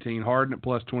 19, Harden at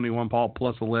plus 21, Paul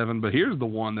plus 11. But here's the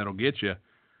one that'll get you.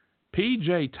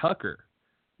 P.J. Tucker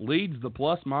leads the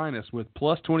plus-minus with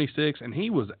plus 26, and he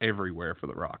was everywhere for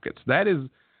the Rockets.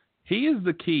 He is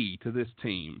the key to this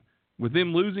team. With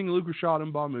them losing Luke Rashad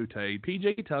and Mbamute,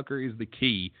 P.J. Tucker is the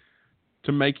key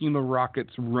to making the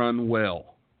Rockets run well.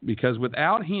 Because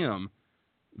without him,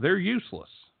 they're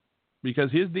useless.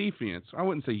 Because his defense, I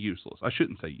wouldn't say useless. I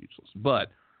shouldn't say useless.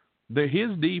 But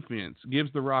his defense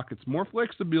gives the Rockets more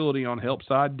flexibility on help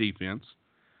side defense.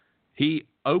 He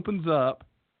opens up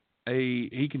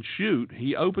he can shoot.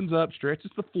 He opens up,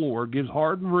 stretches the floor, gives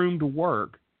Harden room to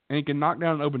work, and can knock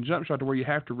down an open jump shot to where you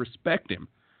have to respect him.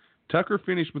 Tucker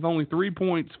finished with only 3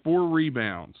 points, 4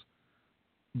 rebounds.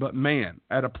 But, man,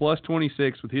 at a plus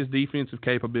 26 with his defensive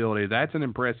capability, that's an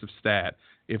impressive stat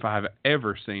if I've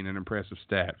ever seen an impressive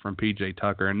stat from P.J.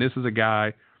 Tucker. And this is a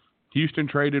guy Houston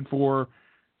traded for.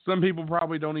 Some people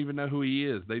probably don't even know who he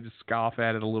is. They just scoff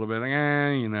at it a little bit. Like,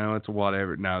 it's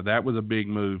whatever. No, that was a big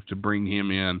move to bring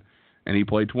him in. And he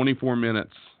played 24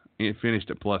 minutes and finished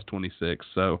at plus 26.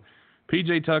 So,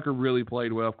 P.J. Tucker really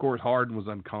played well. Of course, Harden was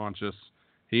unconscious.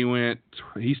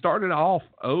 He started off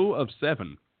 0 of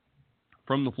 7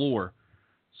 from the floor.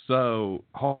 So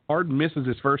Harden misses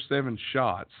his first 7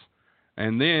 shots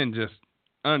and then just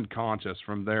unconscious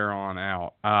from there on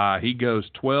out. He goes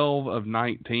 12 of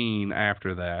 19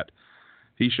 after that.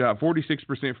 He shot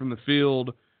 46% from the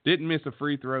field, didn't miss a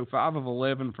free throw, 5 of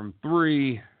 11 from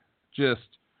 3. Just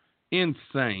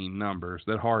insane numbers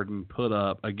that Harden put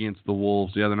up against the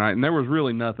Wolves the other night. And there was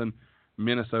really nothing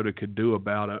Minnesota could do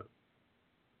about it,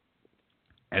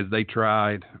 as they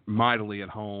tried mightily at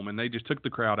home, and they just took the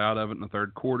crowd out of it in the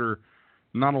third quarter.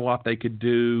 Not a lot they could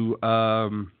do.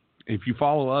 If you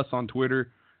follow us on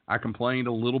Twitter, I complained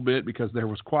a little bit because there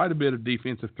was quite a bit of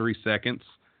defensive 3 seconds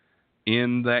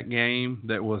in that game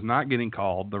that was not getting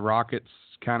called. The Rockets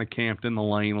kind of camped in the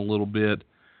lane a little bit,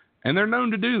 and they're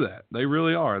known to do that. They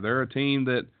really are. They're a team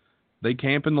that they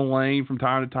camp in the lane from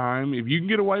time to time. If you can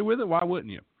get away with it, why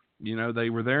wouldn't you? They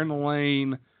were there in the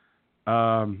lane.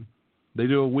 They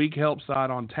do a weak help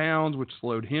side on Towns, which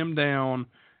slowed him down.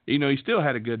 He still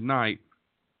had a good night.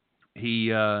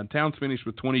 Towns finished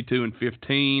with 22 and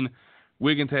 15.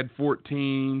 Wiggins had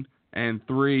 14 and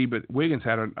 3, but Wiggins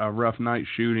had a rough night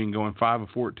shooting, going 5 of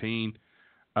 14.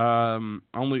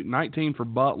 Only 19 for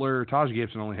Butler. Taj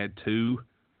Gibson only had 2.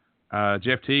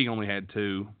 Jeff Teague only had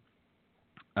 2.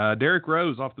 Derrick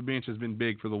Rose off the bench has been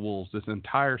big for the Wolves this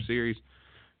entire series.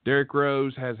 Derrick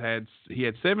Rose had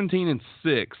 17 and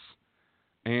 6.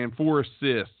 And 4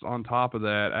 assists on top of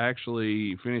that.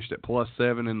 Actually finished at plus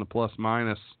 7 in the plus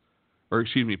 6.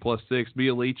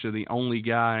 Bjelica, the only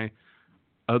guy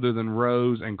other than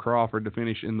Rose and Crawford to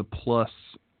finish in the plus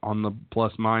on the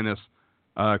plus minus.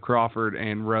 Crawford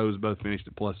and Rose both finished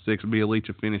at plus 6.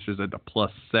 Bjelica finishes at the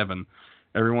plus 7.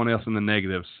 Everyone else in the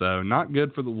negative. So not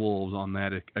good for the Wolves on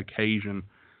that occasion.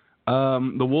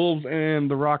 The Wolves and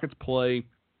the Rockets play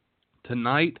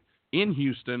tonight in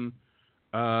Houston.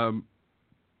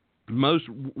 Most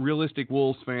realistic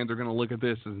Wolves fans are going to look at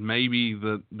this as maybe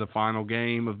the final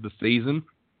game of the season.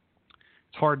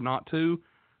 It's hard not to.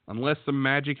 Unless some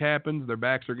magic happens, their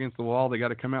backs are against the wall, they got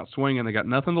to come out swinging. They got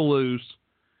nothing to lose.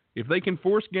 If they can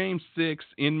force Game 6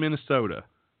 in Minnesota,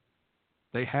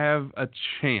 they have a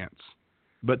chance.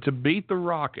 But to beat the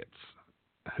Rockets,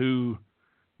 who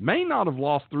may not have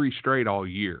lost 3 straight all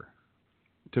year,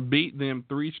 to beat them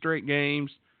 3 straight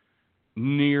games,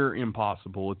 near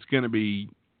impossible. It's going to be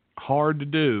hard to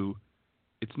do.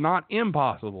 It's not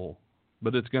impossible,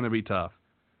 but it's going to be tough.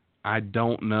 I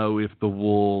don't know if the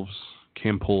Wolves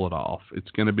can pull it off. It's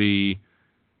going to be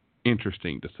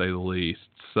interesting, to say the least.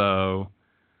 So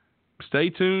stay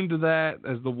tuned to that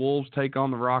as the Wolves take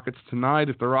on the Rockets tonight.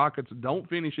 If the Rockets don't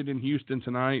finish it in Houston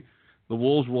tonight, the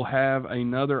Wolves will have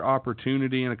another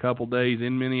opportunity in a couple days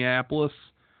in Minneapolis.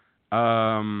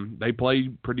 They play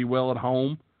pretty well at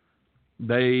home.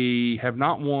 They have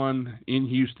not won in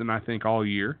Houston, I think, all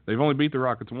year. They've only beat the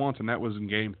Rockets once, and that was in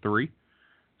Game 3.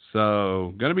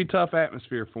 So, going to be tough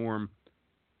atmosphere for them.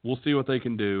 We'll see what they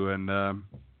can do. And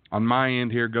on my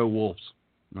end here, go Wolves.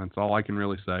 That's all I can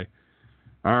really say.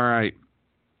 All right,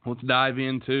 let's dive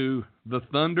into the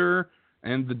Thunder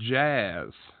and the Jazz.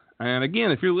 And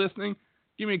again, if you're listening,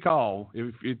 give me a call.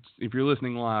 If you're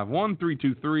listening live,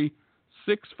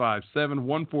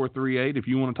 1-323-657-1438 if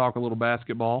you want to talk a little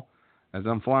basketball. As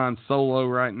I'm flying solo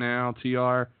right now,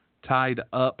 TR tied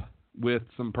up with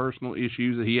some personal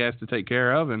issues that he has to take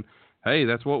care of. And, hey,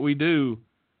 that's what we do.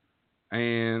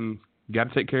 And got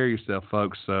to take care of yourself,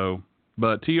 folks.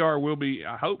 But TR will be,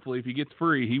 hopefully, if he gets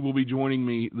free, he will be joining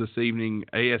me this evening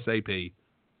ASAP.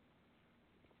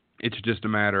 It's just a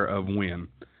matter of when.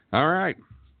 All right.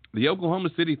 The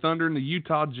Oklahoma City Thunder and the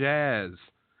Utah Jazz.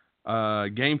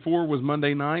 Game 4 was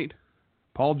Monday night.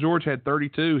 Paul George had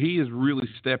 32. He has really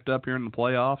stepped up here in the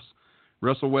playoffs.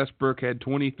 Russell Westbrook had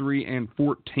 23 and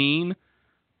 14.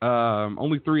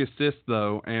 Only 3 assists,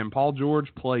 though. And Paul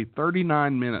George played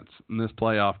 39 minutes in this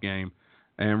playoff game.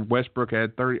 And Westbrook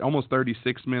had almost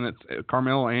 36 minutes.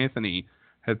 Carmelo Anthony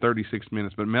had 36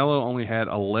 minutes. But Melo only had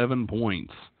 11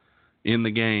 points in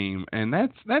the game. And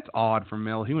that's odd for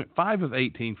Melo. He went 5 of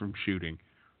 18 from shooting.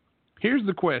 Here's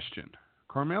the question.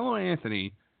 Carmelo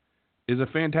Anthony is a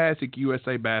fantastic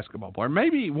USA basketball player.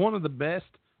 Maybe one of the best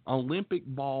Olympic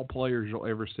ball players you'll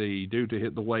ever see due to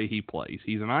the way he plays.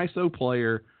 He's an ISO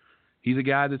player. He's a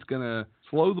guy that's going to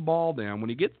slow the ball down. When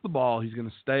he gets the ball, he's going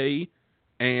to stay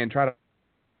and try to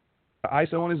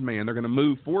ISO on his man. They're going to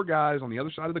move 4 guys on the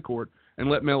other side of the court and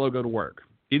let Melo go to work.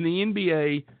 In the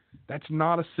NBA, that's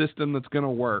not a system that's going to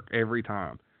work every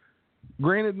time.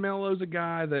 Granted, Melo's a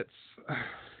guy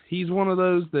he's one of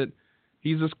those that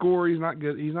he's a scorer. He's not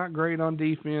good. He's not great on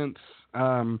defense.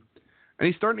 And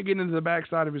he's starting to get into the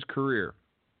backside of his career.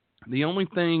 The only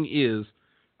thing is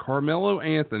Carmelo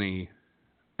Anthony,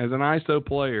 as an ISO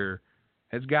player,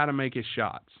 has got to make his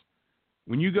shots.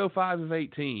 When you go 5 of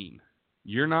 18,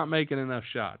 you're not making enough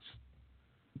shots.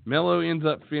 Melo ends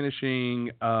up finishing,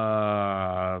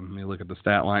 let me look at the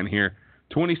stat line here,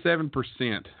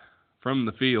 27% from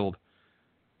the field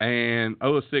and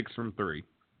 0 of 6 from 3.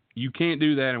 You can't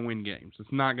do that and win games.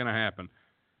 It's not going to happen.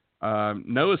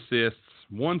 No assists,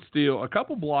 1 steal, a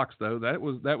couple blocks though. That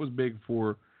was big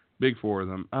for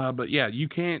them. But yeah, you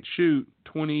can't shoot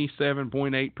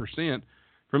 27.8%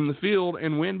 from the field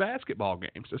and win basketball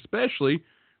games, especially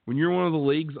when you're one of the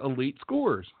league's elite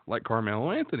scorers like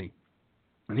Carmelo Anthony.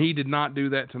 And he did not do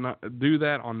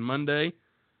that on Monday,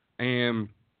 and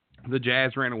the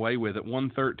Jazz ran away with it,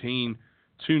 113-296.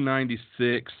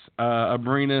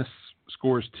 Abrines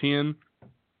scores 10,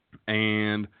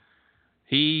 and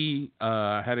he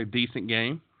had a decent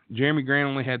game. Jeremy Grant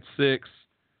only had 6.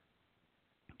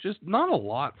 Just not a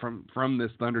lot from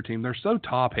this Thunder team. They're so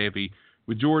top-heavy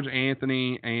with George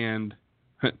Anthony and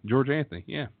George Anthony.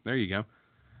 Yeah, there you go.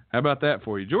 How about that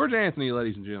for you? George Anthony,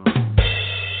 ladies and gentlemen.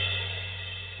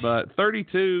 But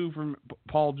 32 from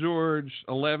Paul George,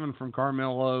 11 from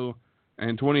Carmelo,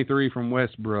 and 23 from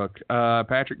Westbrook.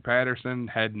 Patrick Patterson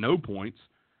had no points.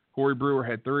 Corey Brewer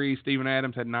had 3. Steven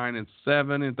Adams had 9 and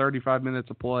 7 in 35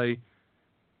 minutes of play.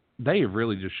 They have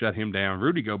really just shut him down.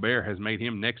 Rudy Gobert has made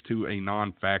him next to a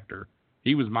non-factor.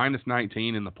 He was minus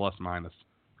 19 in the plus-minus.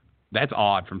 That's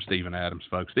odd from Steven Adams,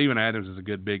 folks. Steven Adams is a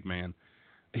good big man.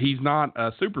 He's not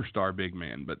a superstar big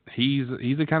man, but he's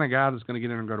the kind of guy that's going to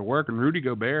get in and go to work, and Rudy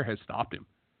Gobert has stopped him.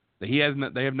 They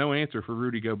have no answer for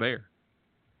Rudy Gobert.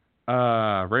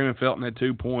 Raymond Felton had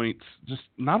 2 points. Just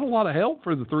not a lot of help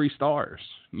for the 3 stars.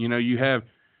 You know, you have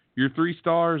your 3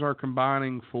 stars are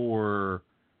combining for,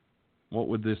 what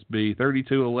would this be,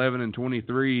 32, 11, and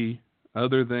 23,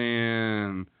 other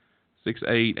than 6,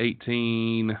 8,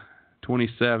 18,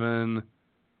 27,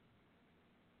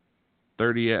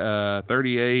 30,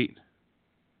 38,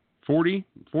 40,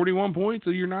 41 points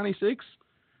of your 96.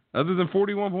 Other than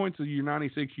 41 points of your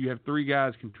 96, you have 3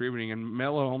 guys contributing, and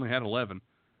Melo only had 11.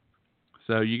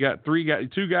 So you got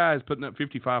 2 guys putting up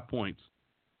 55 points.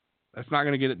 That's not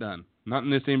going to get it done. Not in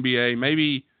this NBA.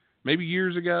 Maybe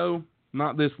years ago,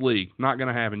 not this league. Not going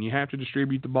to happen. You have to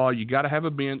distribute the ball. You got to have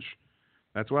a bench.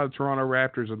 That's why the Toronto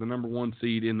Raptors are the number 1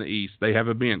 seed in the East. They have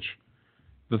a bench.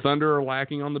 The Thunder are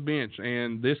lacking on the bench,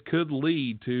 and this could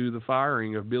lead to the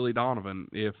firing of Billy Donovan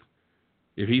if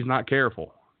he's not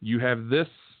careful. You have this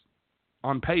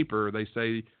on paper, they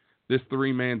say, this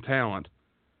 3-man talent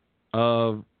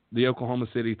of the Oklahoma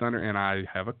City Thunder, and I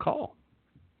have a call.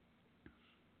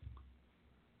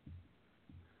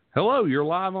 Hello, you're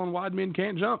live on Wide Men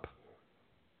Can't Jump.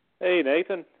 Hey,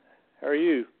 Nathan. How are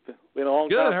you? Been a long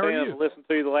Good, time how are fan. you? Listened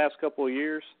to you the last couple of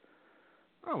years.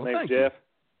 Oh, well, Name's thank Jeff. you.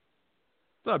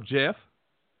 What's up, Jeff?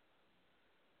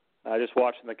 I just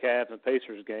watching the Cavs and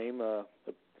Pacers game. The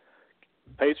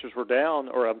Pacers were down,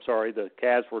 the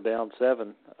Cavs were down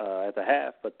 7 at the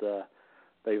half, but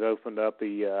they've opened up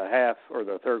the half or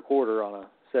the third quarter on a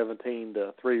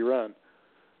 17-3 run.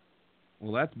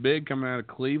 Well, that's big coming out of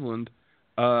Cleveland,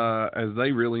 as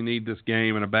they really need this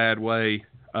game in a bad way.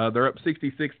 They're up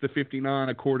 66-59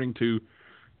 according to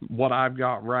what I've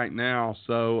got right now.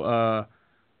 So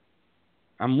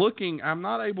I'm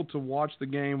not able to watch the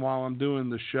game while I'm doing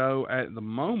the show at the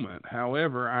moment.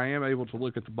 However, I am able to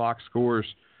look at the box scores,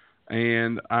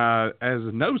 and as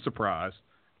no surprise,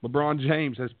 LeBron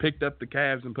James has picked up the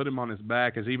Cavs and put him on his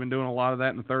back. Has he been doing a lot of that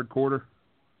in the third quarter?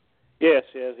 Yes.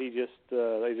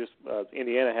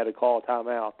 Indiana had to call a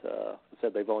timeout.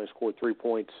 Said they've only scored 3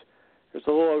 points. There's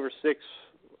a little over 6.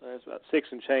 There's about 6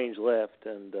 and change left,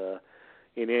 and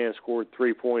Indiana scored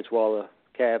 3 points while the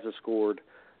Cavs have scored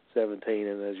 17.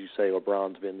 And as you say,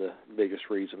 LeBron's been the biggest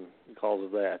reason because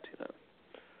of that. You know.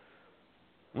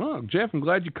 Well, Jeff, I'm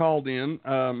glad you called in.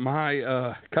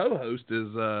 My co-host is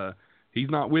he's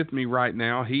not with me right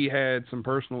now. He had some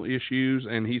personal issues,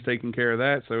 and he's taking care of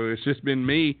that. So it's just been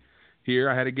me here.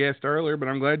 I had a guest earlier, but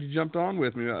I'm glad you jumped on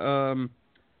with me.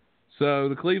 So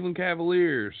the Cleveland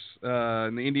Cavaliers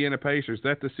and the Indiana Pacers, is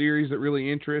that the series that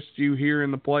really interests you here in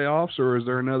the playoffs, or is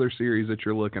there another series that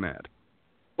you're looking at?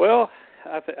 Well,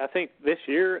 I think this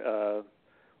year,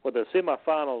 the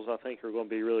semifinals I think are going to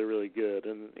be really, really good.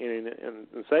 And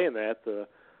saying that, the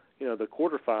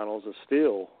quarterfinals is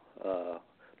still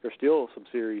there's still some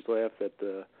series left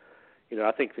that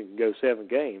I think they can go 7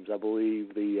 games. I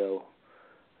believe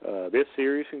this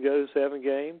series can go 7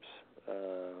 games.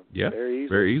 Very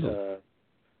easily.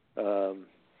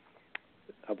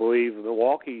 I believe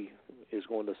Milwaukee is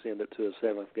going to send it to a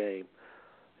 7th game,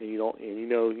 and you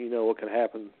know what can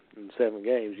happen in 7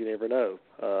 games. You never know.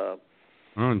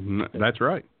 That's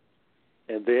right.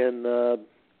 And then the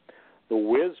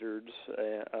Wizards,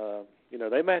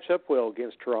 they match up well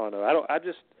against Toronto.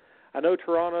 I know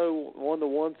Toronto won the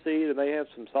 1 seed and they have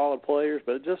some solid players,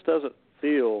 but it just doesn't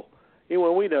feel.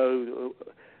 When we know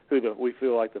who we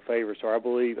feel like the favorites are, I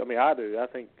believe. I mean, I do.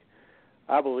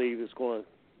 I believe the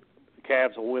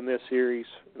Cavs will win this series,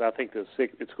 and I think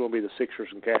it's going to be the Sixers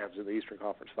and Cavs in the Eastern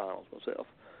Conference Finals myself.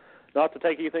 Not to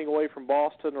take anything away from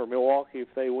Boston or Milwaukee if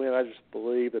they win. I just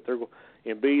believe that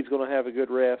Embiid's going to have a good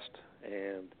rest,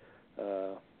 and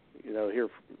here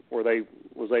where they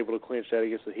was able to clinch that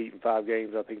against the Heat in 5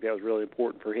 games, I think that was really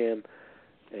important for him.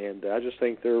 And I just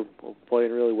think they're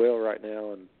playing really well right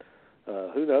now, and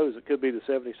who knows? It could be the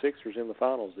 76ers in the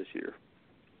finals this year.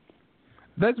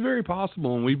 That's very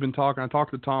possible, and we've been talking. I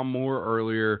talked to Tom Moore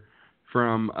earlier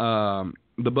from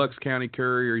the Bucks County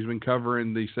Courier. He's been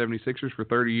covering the 76ers for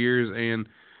 30 years, and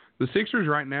the Sixers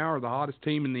right now are the hottest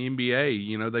team in the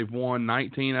NBA. They've won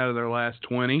 19 out of their last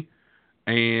 20,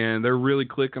 and they're really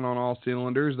clicking on all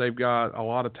cylinders. They've got a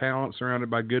lot of talent surrounded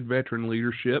by good veteran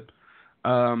leadership.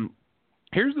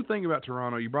 Here's the thing about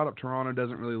Toronto. You brought up Toronto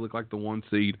doesn't really look like the 1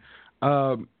 seed.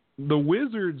 The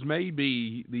Wizards may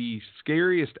be the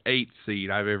scariest 8th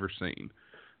seed I've ever seen,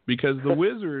 because the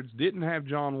Wizards didn't have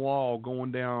John Wall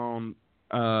going down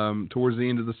towards the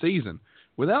end of the season.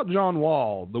 Without John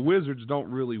Wall, the Wizards don't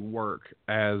really work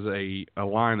as a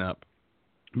lineup,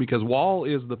 because Wall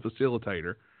is the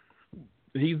facilitator.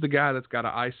 He's the guy that's got to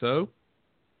ISO.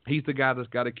 He's the guy that's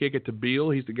got to kick it to Beal.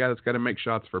 He's the guy that's got to make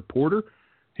shots for Porter.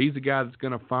 He's the guy that's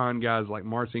going to find guys like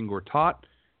Marcin Gortat.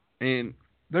 And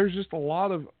there's just a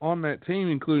lot on that team,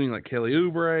 including like Kelly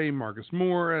Oubre, Marcus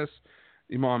Morris,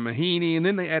 Iman Mahinmi, and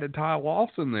then they added Ty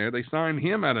Lawson there. They signed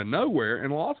him out of nowhere,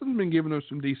 and Lawson's been giving them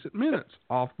some decent minutes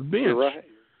off the bench. You're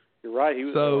right. He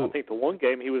was. I think the 1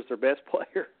 game he was their best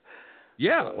player.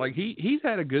 Yeah, he's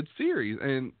had a good series,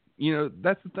 and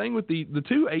that's the thing with the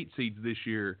 2 8 seeds this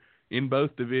year in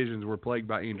both divisions were plagued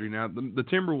by injury. Now the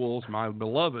Timberwolves, my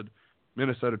beloved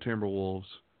Minnesota Timberwolves,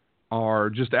 are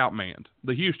just outmanned.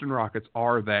 The Houston Rockets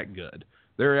are that good.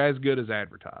 They're as good as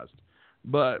advertised.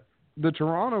 But the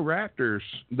Toronto Raptors,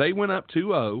 they went up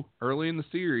 2-0 early in the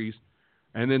series,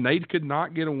 and then they could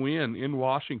not get a win in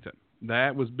Washington.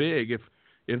 That was big.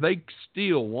 If they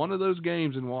steal one of those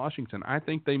games in Washington, I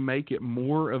think they make it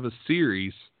more of a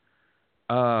series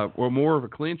or more of a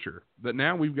clincher. But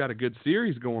now we've got a good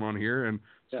series going on here, and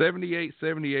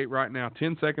 78-78 right now,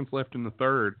 10 seconds left in the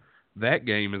third. That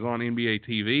game is on NBA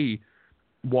TV.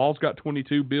 Wall's got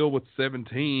 22, Beal with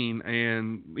 17,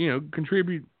 and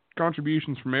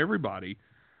contributions from everybody.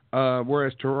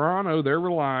 Whereas Toronto, they're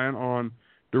relying on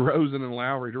DeRozan and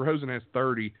Lowry. DeRozan has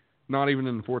 30, not even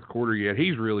in the fourth quarter yet.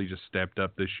 He's really just stepped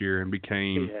up this year and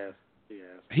became.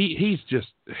 He has.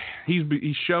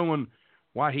 He's showing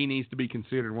why he needs to be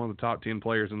considered one of the top 10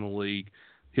 players in the league.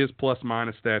 His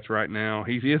plus-minus stats right now,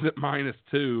 he is at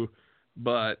 -2,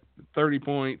 but 30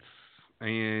 points.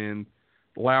 And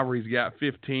Lowry's got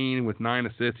 15 with 9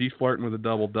 assists. He's flirting with a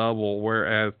double-double,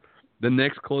 whereas the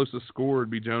next closest scorer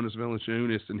would be Jonas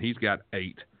Valanciunas, and he's got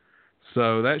 8.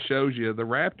 So that shows you the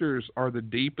Raptors are the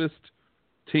deepest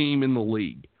team in the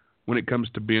league when it comes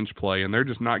to bench play, and they're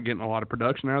just not getting a lot of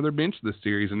production out of their bench this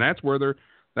series, and that's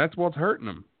what's hurting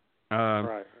them.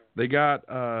 Right. They got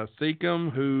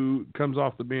Siakam, who comes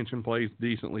off the bench and plays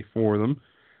decently for them.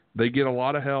 They get a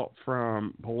lot of help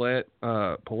from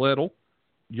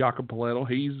Jakob Poeltl.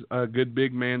 He's a good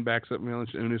big man, backs up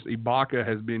Valanciunas. Ibaka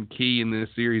has been key in this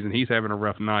series, and he's having a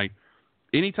rough night.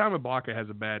 Anytime Ibaka has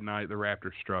a bad night, the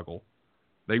Raptors struggle.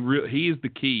 He is the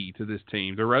key to this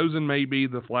team. DeRozan may be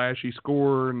the flashy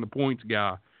scorer and the points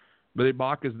guy, but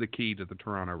Ibaka is the key to the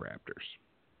Toronto Raptors.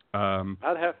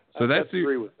 I'd have to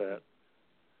agree with that.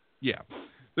 Yeah.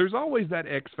 There's always that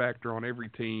X factor on every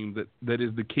team that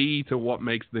is the key to what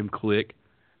makes them click.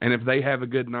 And if they have a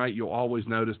good night, you'll always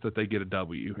notice that they get a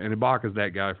W. And Ibaka's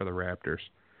that guy for the Raptors.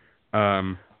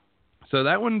 So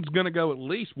that one's going to go at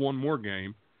least one more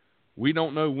game. We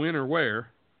don't know when or where.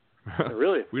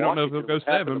 Really, we don't know if they'll go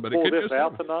 7, but it could go 7.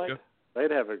 Out tonight,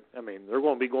 they'd have they're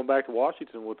going to be going back to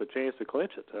Washington with a chance to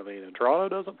clinch it. And Toronto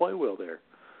doesn't play well there.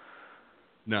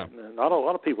 No. Not a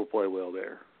lot of people play well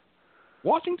there.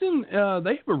 Washington,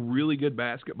 they have a really good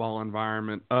basketball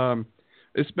environment,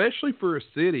 especially for a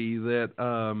city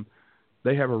that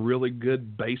they have a really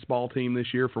good baseball team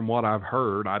this year from what I've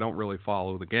heard. I don't really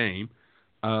follow the game.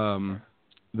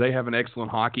 They have an excellent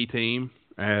hockey team,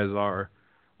 as our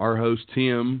host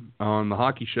Tim on the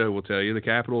hockey show will tell you. The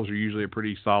Capitals are usually a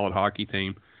pretty solid hockey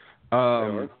team.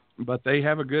 But they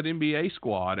have a good NBA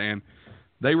squad, and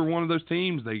they were one of those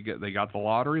teams. They got the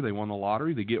lottery. They won the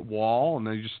lottery. They get Wall, and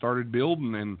they just started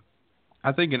building. And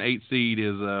I think an 8 seed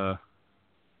is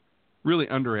really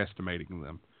underestimating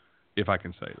them, if I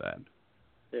can say that.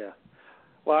 Yeah.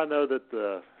 Well, I know that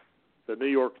the New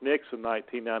York Knicks in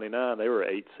 1999, they were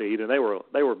 8 seed, and they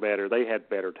were better. They had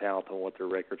better talent than what their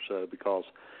record showed, because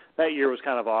that year was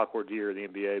kind of an awkward year in the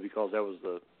NBA, because that was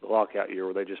the lockout year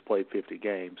where they just played 50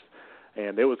 games.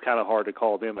 And it was kind of hard to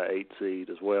call them an 8 seed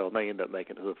as well. And they ended up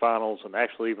making it to the finals and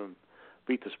actually even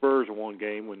beat the Spurs in one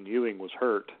game when Ewing was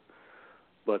hurt.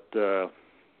 But,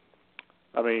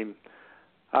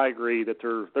 I agree that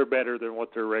they're better than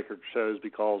what their record shows,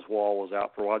 because Wall was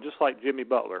out for a while, just like Jimmy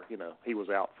Butler. He was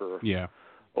out for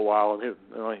a while, and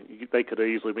they could have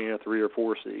easily been a 3 or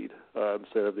 4 seed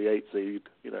instead of the 8 seed.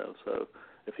 So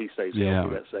if he stays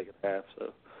healthy that second half.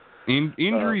 So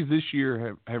injuries this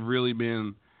year have really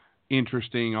been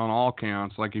interesting on all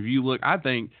counts. Like if you look, I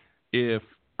think if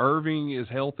Irving is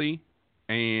healthy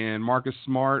and Marcus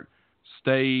Smart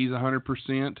stays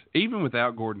 100%, even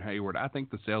without Gordon Hayward, I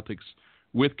think the Celtics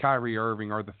with Kyrie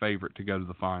Irving are the favorite to go to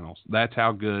the finals. That's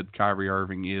how good Kyrie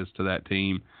Irving is to that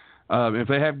team. If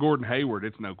they have Gordon Hayward,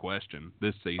 it's no question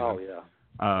this season. Oh,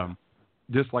 yeah.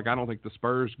 Just like I don't think the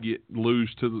Spurs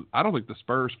I don't think the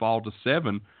Spurs fall to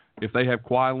 7 if they have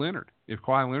Kawhi Leonard. If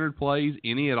Kawhi Leonard plays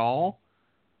any at all,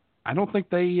 I don't think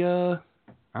they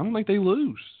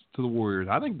lose to the Warriors.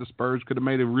 I think the Spurs could have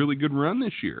made a really good run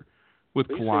this year with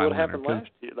Kawhi Leonard. What happened last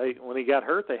year? When he got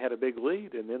hurt, they had a big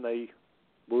lead, and then they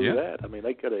blew that.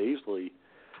 They could have easily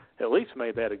at least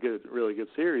made that a really good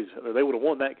series. They would have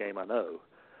won that game, I know.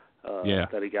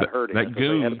 That he got hurt in. They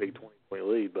had a big 20-point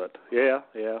lead, but yeah.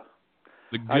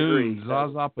 The Goon,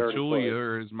 Zaza Pachulia,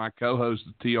 or as my co-host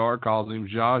TR calls him,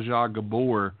 Zsa Zsa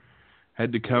Gabor,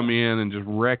 had to come in and just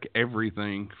wreck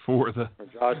everything for the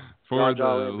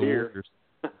Warriors.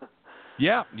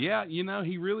 Yeah,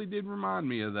 he really did remind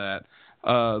me of that,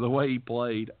 the way he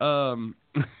played.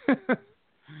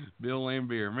 Bill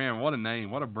Laimbeer, man, what a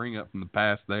name, what a bring up from the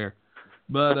past there.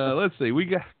 But let's see, we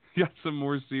got some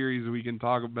more series we can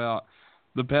talk about.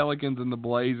 The Pelicans and the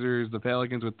Blazers, the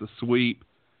Pelicans with the sweep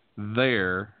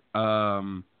there. I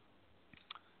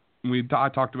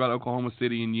talked about Oklahoma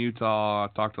City and Utah. I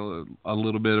talked a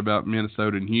little bit about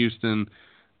Minnesota and Houston.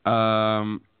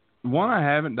 One I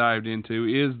haven't dived into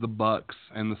is the Bucks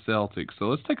and the Celtics. So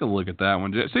let's take a look at that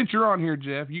one. Since you're on here,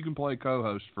 Jeff, you can play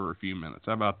co-host for a few minutes.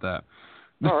 How about that?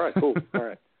 All right, cool. All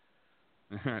right.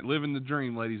 All right, living the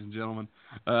dream, ladies and gentlemen.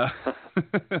 So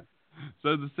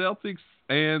the Celtics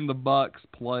and the Bucks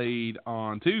played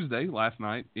on Tuesday, last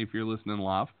night, if you're listening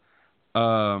live.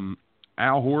 Al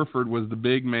Horford was the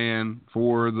big man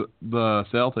for the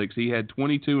Celtics. He had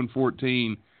 22 and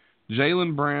 14.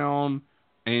 Jaylen Brown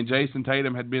and Jason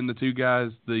Tatum had been the two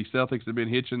guys the Celtics had been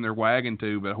hitching their wagon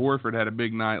to, but Horford had a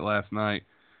big night last night.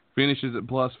 Finishes at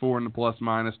 +4 in the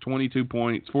plus-minus, 22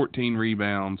 points, 14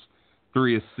 rebounds,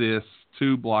 3 assists,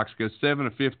 2 blocks, goes 7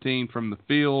 of 15 from the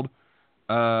field,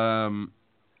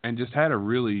 and just had a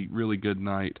really, really good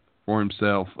night for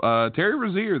himself. Terry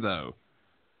Rozier, though,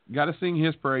 got to sing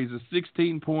his praises.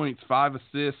 16 points, 5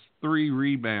 assists, 3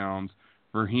 rebounds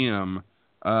for him.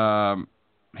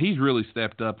 He's really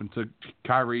stepped up and took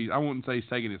Kyrie. I wouldn't say he's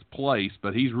taken his place,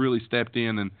 but he's really stepped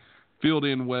in and filled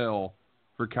in well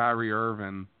for Kyrie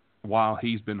Irving while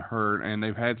he's been hurt. And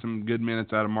they've had some good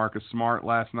minutes out of Marcus Smart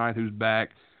last night, who's back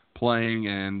playing,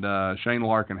 and Shane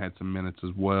Larkin had some minutes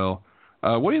as well.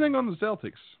 What do you think on the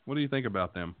Celtics? What do you think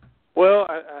about them? Well,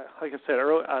 like I said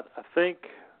earlier, I think,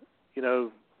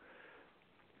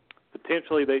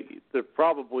 potentially they're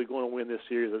probably going to win this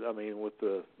series. With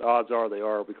the odds are they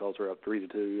are, because they're up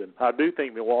 3-2, and I do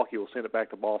think Milwaukee will send it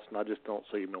back to Boston. I just don't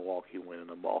see Milwaukee winning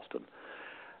in Boston.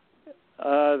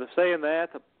 Saying that,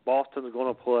 Boston is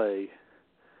going to play.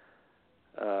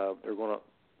 They're going to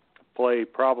play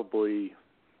probably.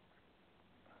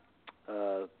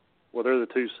 They're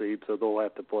the 2 seed, so they'll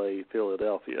have to play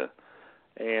Philadelphia.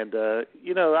 And,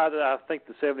 I think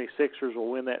the 76ers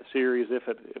will win that series if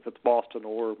it's Boston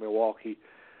or Milwaukee.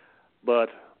 But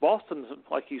Boston,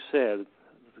 like you said,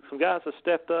 some guys that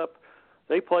stepped up,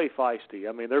 they play feisty.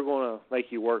 I mean, they're going to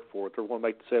make you work for it. They're going to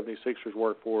make the 76ers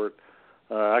work for it.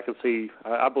 I believe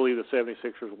the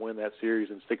 76ers will win that series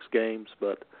in 6 games,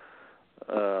 but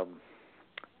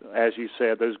as you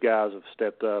said, those guys have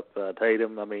stepped up.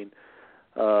 Tatum, I mean,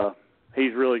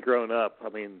 he's really grown up. I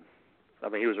mean,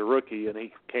 he was a rookie, and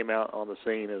he came out on the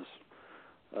scene as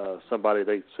somebody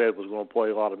they said was going to play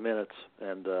a lot of minutes,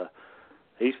 and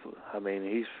he's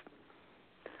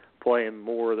playing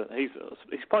more than he's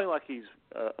playing like he's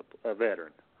a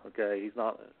veteran. Okay, he's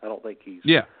not. I don't think he's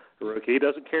a rookie. He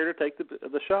doesn't care to take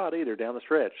the shot either down the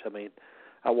stretch. I mean,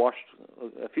 I watched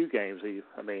a few games. He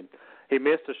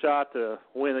missed a shot to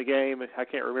win a game. I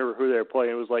can't remember who they were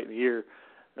playing. It was late in the year.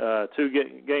 2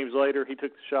 games later, he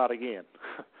took the shot again.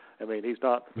 I mean, he's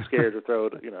not scared to throw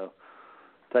it,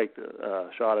 take the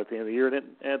shot at the end of the year and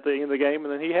at the end of the game,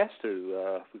 and then he has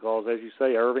to because, as you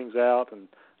say, Irving's out and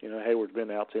Hayward's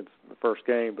been out since the first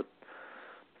game. But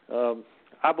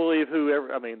I believe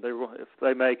if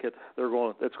they make it,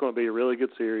 it's going to be a really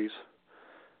good series,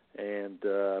 and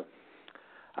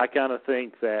I kind of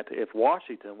think that if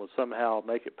Washington would somehow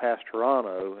make it past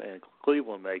Toronto and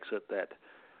Cleveland makes it, that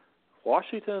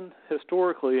Washington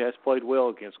historically has played well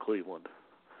against Cleveland,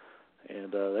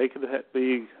 and they could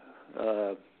be.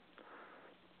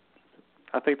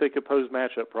 I think they could pose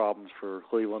matchup problems for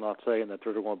Cleveland. Not saying that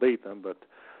they're going to beat them, but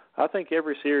I think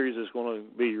every series is going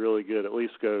to be really good. At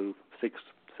least go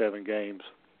 6-7 games.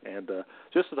 And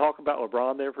just to talk about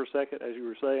LeBron there for a second, as you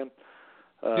were saying,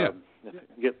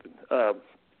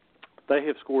 they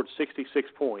have scored 66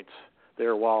 points there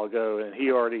a while ago, and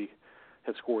he already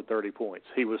had scored 30 points.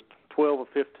 He was 12 of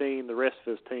 15. The rest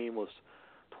of his team was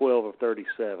 12 of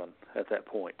 37 at that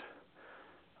point.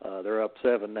 They're up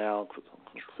 7 now,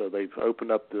 so they've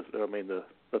opened up the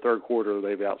third quarter.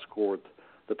 They've outscored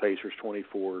the Pacers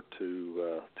 24-10.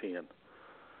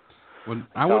 Well,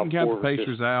 I wouldn't count the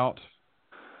Pacers out.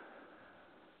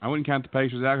 I wouldn't count the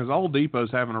Pacers out because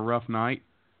Oladipo's having a rough night.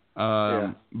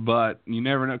 But you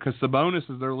never know because Sabonis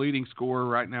is their leading scorer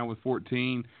right now with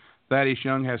 14. Thaddeus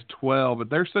Young has 12. But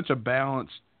they're such a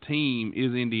balanced team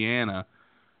is Indiana.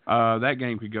 That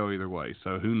game could go either way,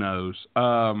 so who knows.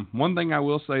 One thing I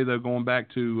will say, though, going back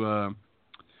to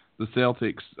the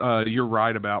Celtics, you're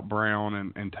right about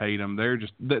Brown and Tatum. They're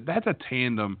just that's a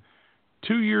tandem.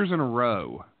 2 years in a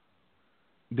row,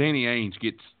 Danny Ainge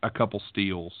gets a couple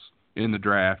steals in the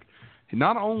draft.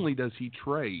 Not only does he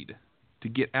trade to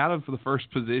get out of the first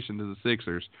position to the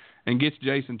Sixers and gets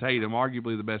Jason Tatum,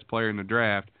 arguably the best player in the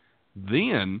draft,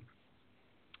 then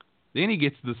he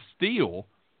gets the steal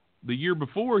the year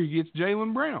before he gets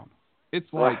Jaylen Brown.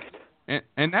 It's like,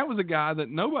 and that was a guy that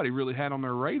nobody really had on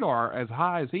their radar as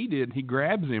high as he did. He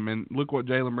grabs him, and look what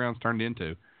Jaylen Brown's turned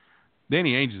into.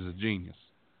 Danny Ainge is a genius.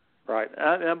 Right.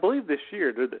 I believe this year,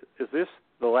 is this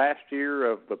the last year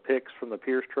of the picks from the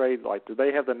Pierce trade? Like, did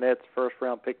they have the Nets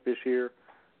first-round pick this year,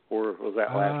 or was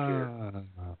that last year?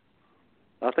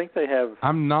 I think they have.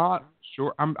 I'm not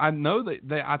sure. I know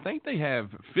that I think they have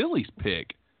Philly's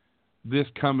pick this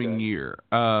coming year.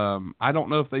 I don't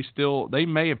know if they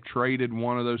may have traded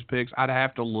one of those picks. I'd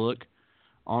have to look.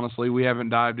 Honestly, we haven't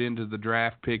dived into the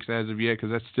draft picks as of yet because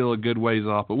that's still a good ways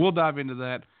off. But we'll dive into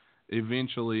that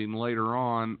eventually and later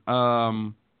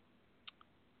on.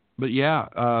 But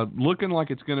yeah, looking like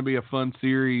it's going to be a fun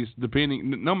series,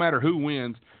 no matter who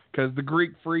wins, because the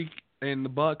Greek Freak and the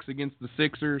Bucks against the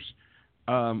Sixers.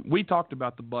 We talked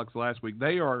about the Bucks last week.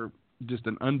 They are just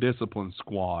an undisciplined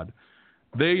squad.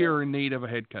 They are in need of a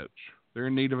head coach. They're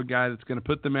in need of a guy that's going to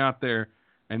put them out there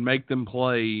and make them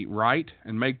play right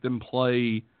and make them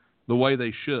play the way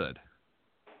they should.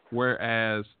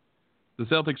 Whereas the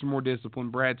Celtics are more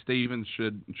disciplined. Brad Stevens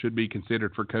should be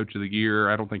considered for Coach of the Year.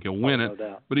 I don't think he'll win it,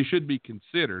 but he should be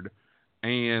considered.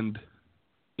 And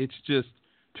it's just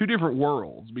two different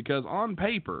worlds because on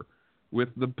paper, with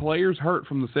the players hurt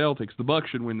from the Celtics, the Bucks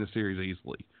should win the series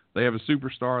easily. They have a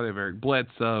superstar. They have Eric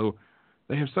Bledsoe.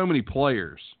 They have so many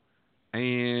players,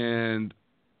 and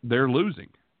they're losing,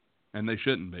 and they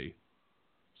shouldn't be.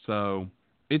 So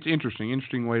it's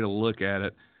interesting way to look at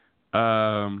it.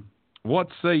 What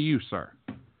say you, sir?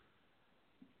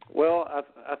 Well,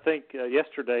 I think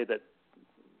yesterday that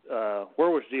where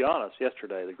was Giannis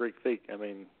yesterday, the Greek Freak? I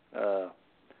mean,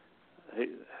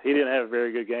 he didn't have a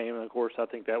very good game, and of course, I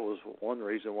think that was one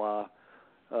reason why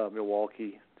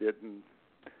Milwaukee didn't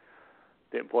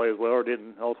play as well, or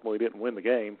ultimately didn't win the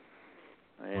game.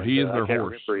 And, well, he is their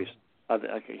horse. I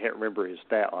can't remember his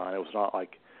stat line. It was not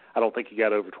like I don't think he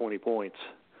got over 20 points.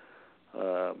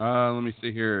 Let me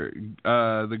see here.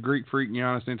 The Greek Freak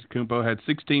Giannis Antetokounmpo had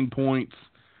 16 points,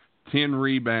 10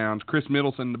 rebounds. Chris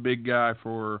Middleton, the big guy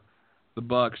for the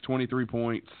Bucks, 23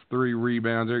 points, 3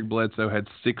 rebounds. Eric Bledsoe had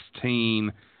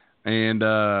 16, and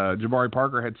Jabari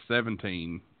Parker had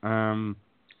 17.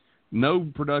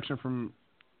 No production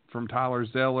from Tyler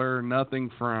Zeller, nothing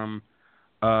from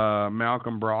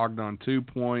Malcolm Brogdon, 2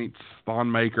 points. Thon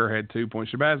Maker had 2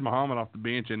 points. Shabazz Muhammad off the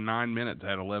bench in 9 minutes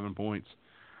had 11 points.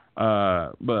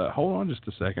 But hold on just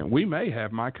a second. We may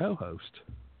have my co-host.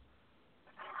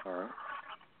 All right.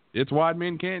 It's Wide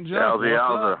Men Can't Jump.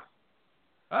 Yowza.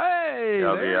 Hey,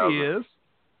 there he is.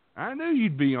 I knew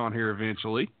you'd be on here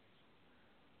eventually.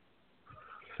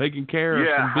 Taking care of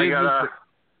some business.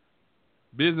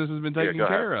 Business has been taken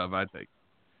care of, I think.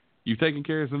 You've taken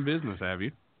care of some business, have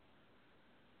you?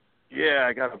 Yeah,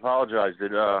 I got to apologize.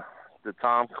 Did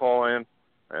Tom call in?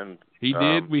 And he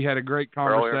did. We had a great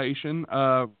conversation.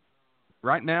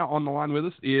 Right now on the line with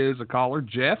us is a caller,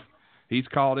 Jeff. He's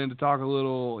called in to talk a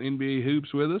little NBA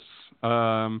hoops with us.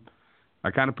 I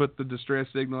kind of put the distress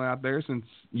signal out there since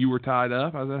you were tied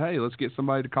up. I said, hey, let's get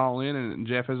somebody to call in, and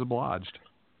Jeff has obliged.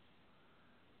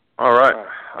 All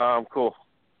right. Cool.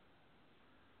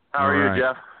 How are you,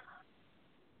 Jeff?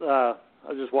 I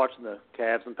was just watching the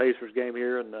Cavs and Pacers game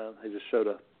here, and they just showed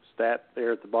a stat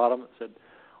there at the bottom. It said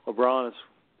LeBron has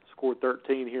scored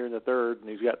 13 here in the third, and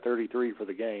he's got 33 for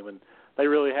the game. And they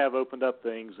really have opened up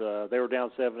things. They were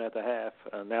down 7 at the half,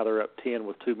 and now they're up 10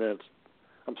 with 2 minutes.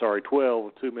 12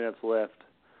 with 2 minutes left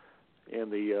in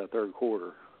the third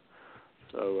quarter.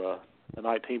 So a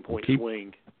 19-point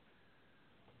swing.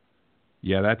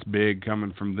 Yeah, that's big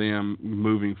coming from them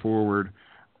moving forward.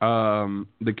 The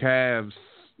Cavs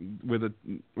with a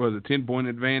 10-point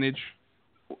advantage.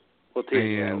 Well, 10,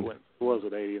 it was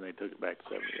at 80, and they took it back to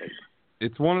 78.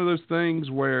 It's one of those things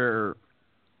where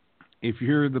if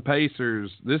you're the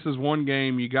Pacers, this is one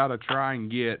game you got to try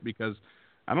and get because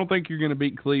I don't think you're going to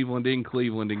beat Cleveland in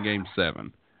Game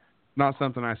 7. Not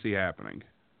something I see happening.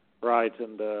 Right,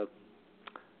 and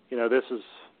this is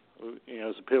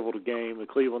it's a pivotal game. The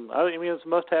Cleveland, it's a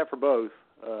must-have for both.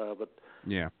 But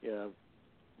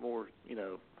more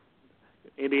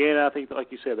Indiana. I think,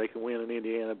 like you said, they can win in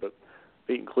Indiana, but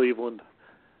beating Cleveland,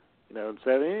 in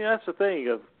 7. That's the thing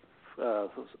of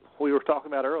we were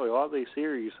talking about earlier. A lot of these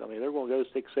series, they're going to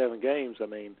go 6-7 games.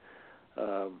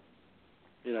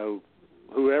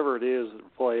 Whoever it is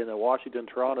playing, Washington,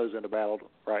 Toronto's in a battle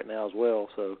right now as well.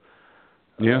 So,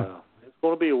 it's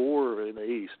going to be a war in the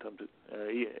East.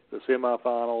 The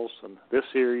semifinals and this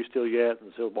series still yet,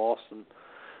 and still Boston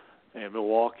and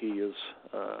Milwaukee is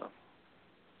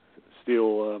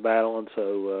still battling.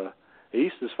 So,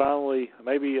 East is finally,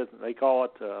 maybe they call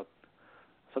it.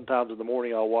 Sometimes in the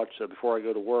morning I'll watch, before I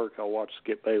go to work, I'll watch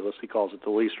Skip Bayless. He calls it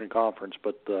the Eastern Conference.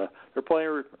 But they're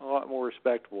playing a lot more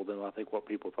respectable than I think what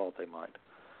people thought they might.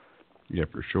 Yeah,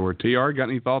 for sure. TR, got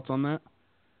any thoughts on that?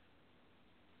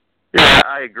 Yeah,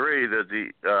 I agree that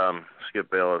the Skip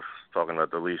Bayless talking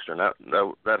about the Eastern.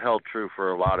 That held true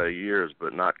for a lot of years,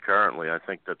 but not currently. I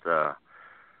think that the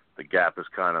gap has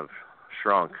kind of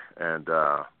shrunk. And,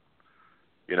 the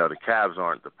Cavs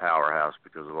aren't the powerhouse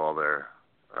because of all their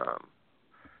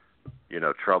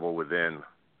trouble within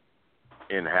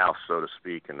in-house, so to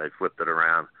speak, and they flipped it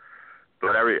around.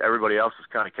 But everybody else is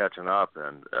kind of catching up,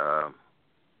 and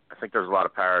I think there's a lot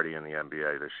of parity in the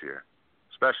NBA this year,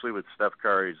 especially with Steph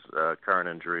Curry's current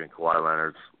injury and Kawhi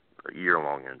Leonard's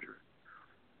year-long injury.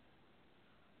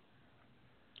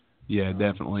 Yeah,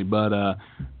 definitely. But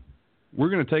we're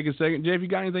going to take a second. Jeff, you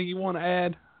got anything you want to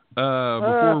add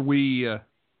before we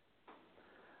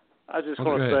I just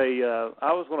want to say,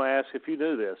 I was going to ask if you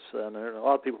knew this, and a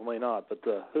lot of people may not, but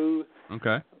who?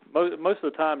 Okay. Most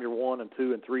of the time, your 1 and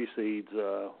 2 and 3 seeds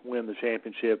win the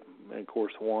championship, and of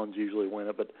course, the ones usually win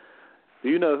it. But do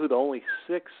you know who the only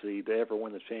 6th seed to ever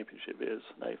win the championship is,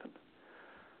 Nathan?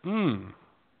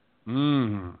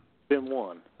 Been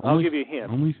one. I'll give you a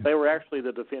hint. They were actually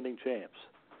the defending champs.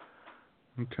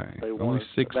 Okay. They only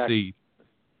 6 seed.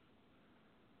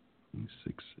 Only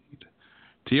 6 seed.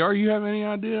 TR, you have any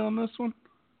idea on this one?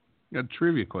 Got a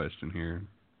trivia question here.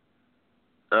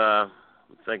 I'm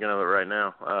thinking of it right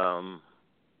now.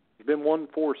 It's been 1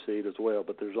 4 seed as well,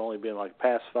 but there's only been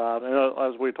past 5. And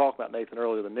as we talked about, Nathan,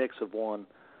 earlier, the Knicks have won,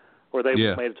 where they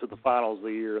made it to the finals of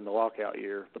the year in the lockout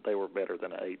year, but they were better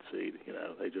than an 8 seed.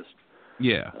 They just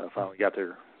finally got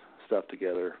their stuff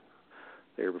together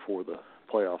there before the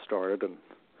playoffs started, and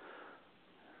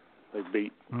they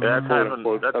beat. That's happened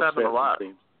a lot.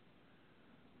 Teams.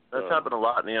 That's happened a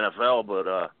lot in the NFL, but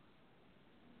off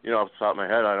the top of my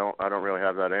head, I don't really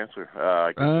have that answer.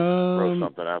 I can throw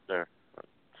something out there.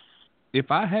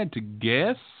 If I had to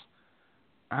guess,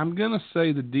 I'm gonna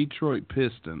say the Detroit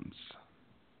Pistons.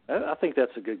 I think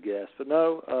that's a good guess, but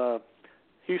no.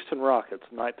 Houston Rockets,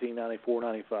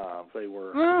 1994-95. They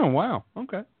were. Oh wow!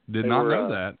 Okay, did not know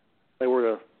that.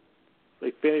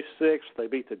 They finished sixth. They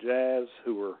beat the Jazz,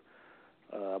 who were,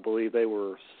 I believe, they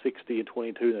were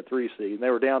 60-22 in the 3 seed, and they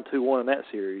were down 2-1 in that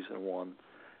series and won.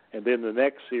 And then the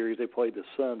next series, they played the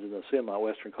Suns in the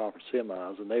Western Conference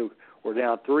semis, and they were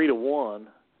down 3-1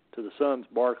 to the Suns,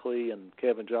 Barkley and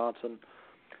Kevin Johnson,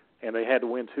 and they had to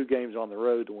win 2 games on the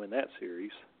road to win that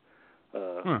series,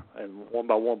 and won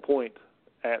by 1 point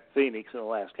at Phoenix in the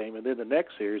last game. And then the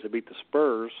next series, they beat the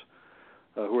Spurs,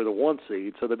 who were the 1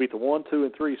 seed. So they beat the 1, 2,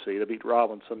 and 3 seed. They beat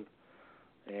Robinson,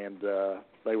 and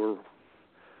they were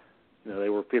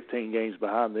 15 games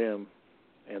behind them.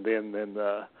 And then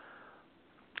the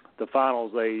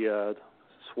finals, they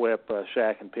swept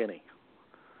Shaq and Penny.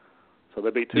 So they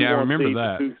beat 2 1 seeds,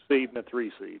 a 2 seed, and a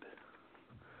 3 seed.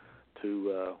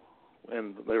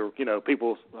 And they were,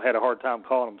 people had a hard time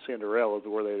calling them Cinderellas,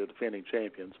 where they were the defending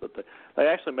champions. But they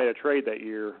actually made a trade that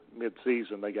year,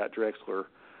 mid-season. They got Drexler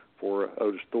for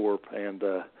Otis Thorpe, and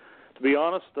to be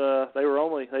honest, they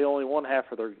only won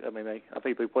half of their. I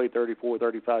think they played 34,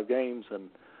 35 games,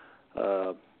 and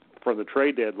from the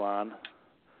trade deadline,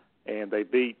 and they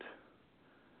beat.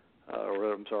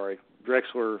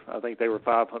 Drexler. I think they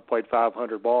played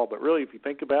 500 ball, but really, if you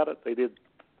think about it, they did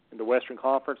in the Western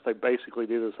Conference. They basically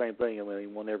did the same thing. They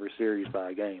won every series by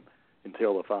a game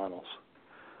until the finals.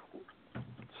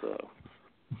 So,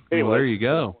 anyway, well, there you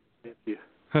go.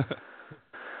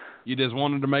 You just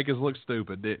wanted to make us look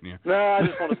stupid, didn't you? No, I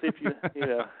just want to see if you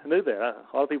knew that. A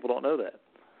lot of people don't know that.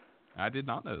 I did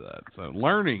not know that. So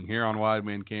learning here on Wide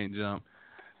Men Can't Jump.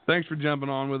 Thanks for jumping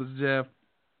on with us, Jeff.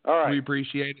 All right. We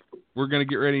appreciate it. We're going to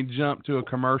get ready to jump to a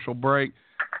commercial break.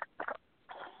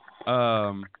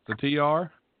 The TR,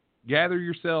 gather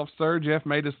yourself, sir. Jeff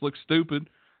made us look stupid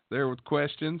there with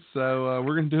questions. So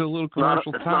we're going to do a little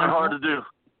commercial time. It's not hard to do.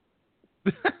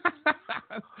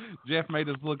 Jeff made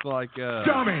us look like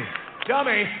dummy,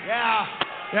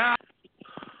 yeah.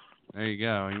 There you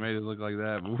go. He made us look like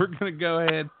that. But we're going to go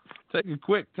ahead, take a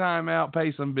quick time out,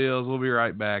 pay some bills. We'll be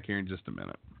right back here in just a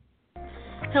minute.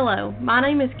 Hello, my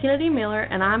name is Kennedy Miller,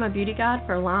 and I'm a beauty guide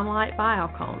for Limelight by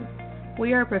Alcone.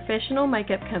 We are a professional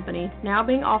makeup company now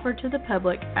being offered to the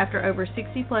public after over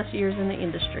 60-plus years in the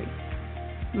industry.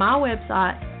 My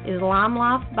website is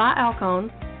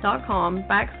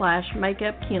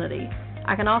limelifebyalcone.com/makeupkennedy.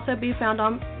 I can also be found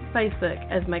on Facebook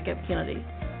as Makeup Kennedy.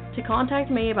 To contact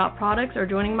me about products or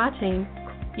joining my team,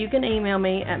 you can email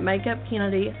me at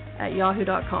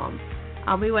makeupkennedy@yahoo.com.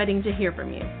 I'll be waiting to hear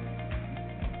from you.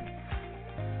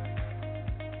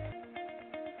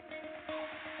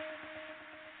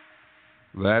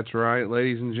 That's right,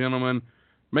 ladies and gentlemen.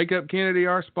 Makeup Kennedy,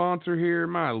 our sponsor here,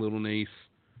 my little niece,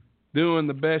 doing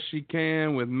the best she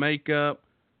can with makeup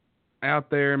out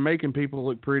there, making people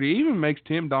look pretty. Even makes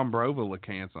Tim Dombrova look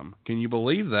handsome. Can you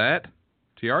believe that?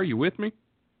 TR, you with me?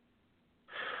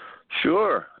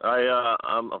 Sure.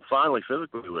 I'm finally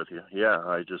physically with you. Yeah,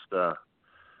 I just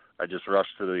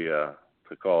rushed to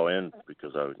call in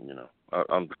because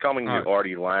I'm becoming the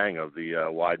Artie Lang of the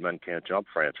Wide Men Can't Jump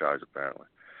franchise, apparently.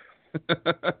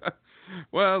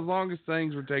 Well, as long as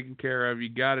things were taken care of, you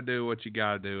got to do what you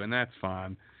got to do, and that's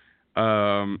fine.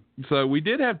 So we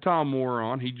did have Tom Moore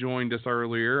on. He joined us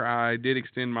earlier. I did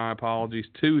extend my apologies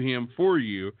to him for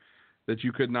you that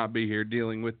you could not be here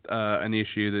dealing with an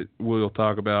issue that we'll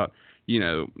talk about,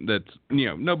 that's,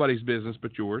 nobody's business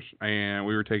but yours, and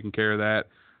we were taking care of that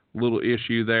little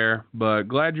issue there. But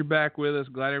glad you're back with us.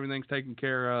 Glad everything's taken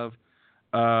care of.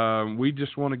 We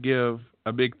just want to give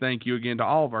a big thank you again to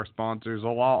all of our sponsors, the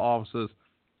law offices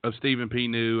of Stephen P.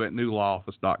 New at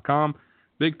newlawoffice.com.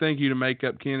 Big thank you to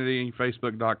Makeup Kennedy,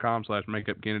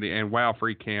 facebook.com/makeupkennedy, and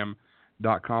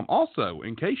wowfreecam.com. Also,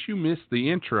 in case you missed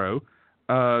the intro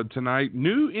tonight,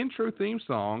 new intro theme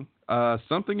song,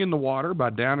 Something in the Water by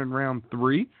Down in Round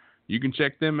 3. You can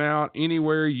check them out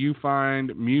anywhere you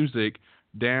find music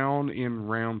down in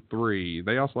Round 3.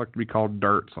 They also like to be called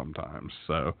Dirt sometimes,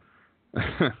 so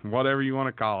whatever you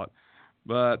want to call it.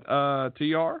 But,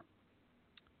 TR,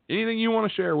 anything you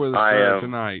want to share with us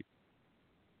tonight?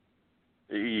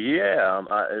 Yeah,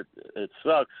 it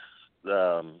sucks.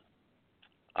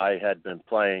 I had been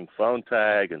playing phone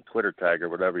tag and Twitter tag, or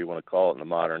whatever you want to call it in the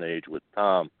modern age, with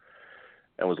Tom,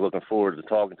 and was looking forward to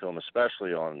talking to him,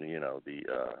 especially on the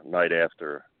night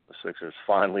after the Sixers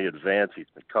finally advanced. He's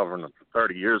been covering them for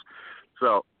 30 years.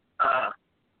 So I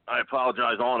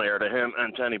apologize on air to him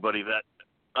and to anybody that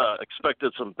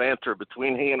expected some banter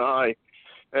between he and I.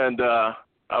 And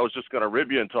I was just going to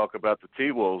rib you and talk about the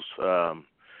T-Wolves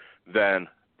then.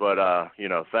 But,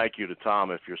 thank you to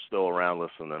Tom if you're still around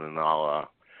listening, and I'll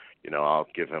I'll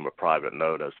give him a private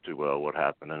note as to what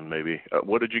happened, and maybe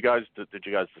what did you guys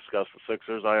discuss the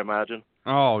Sixers? I imagine.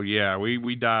 Oh yeah,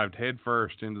 we dived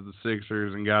headfirst into the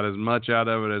Sixers and got as much out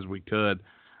of it as we could.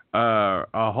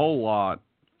 A whole lot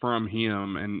from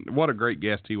him, and what a great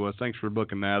guest he was. Thanks for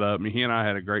booking that up. He and I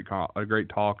had a great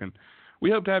talk, and we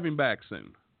hope to have him back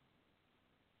soon.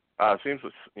 It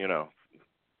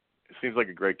seems like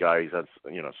a great guy. He's had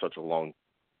such a long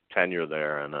tenure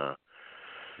there, and a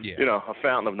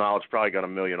fountain of knowledge. Probably got a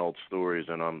million old stories,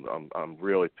 and I'm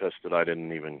really pissed that I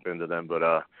didn't even get into them. But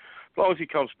as long as he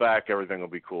comes back, everything will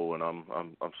be cool. And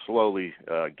I'm slowly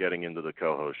getting into the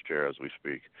co-host chair as we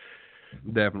speak.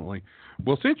 Definitely.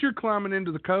 Well, since you're climbing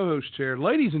into the co-host chair,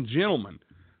 ladies and gentlemen,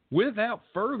 without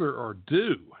further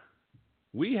ado,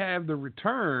 we have the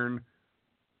return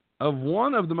of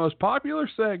one of the most popular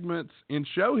segments in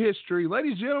show history.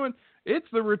 Ladies and gentlemen, it's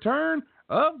the return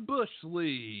of Bush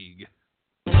League.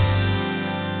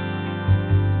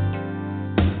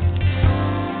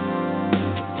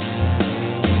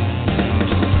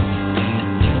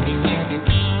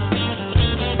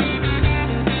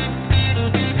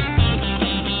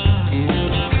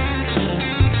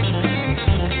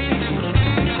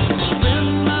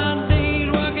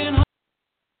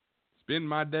 Spend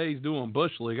my days doing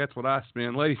Bush League. That's what I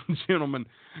spend. Ladies and gentlemen,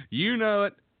 you know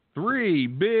it. 3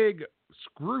 big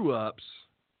screw-ups,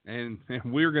 and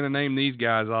we're going to name these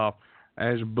guys off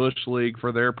as Bush League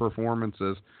for their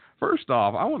performances. First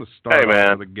off, I want to start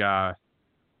off with a guy.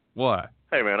 What?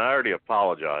 Hey, man, I already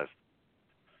apologized.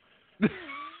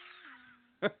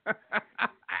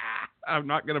 I'm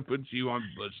not going to put you on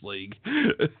Bush League.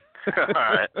 All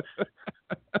right.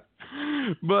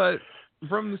 But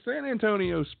from the San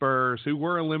Antonio Spurs, who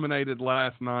were eliminated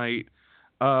last night,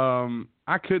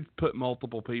 I could put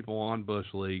multiple people on Bush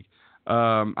League.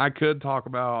 I could talk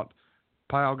about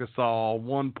Pau Gasol,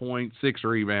 1 point, 6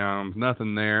 rebounds,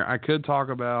 nothing there. I could talk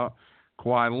about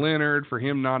Kawhi Leonard for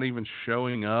him not even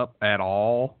showing up at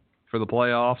all for the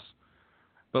playoffs.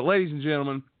 But ladies and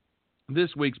gentlemen,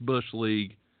 this week's Bush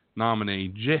League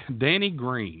nominee, Danny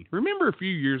Green. Remember a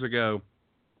few years ago,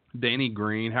 Danny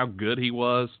Green, how good he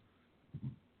was?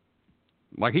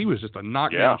 Like he was just a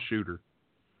knockdown shooter.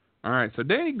 All right, so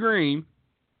Danny Green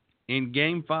in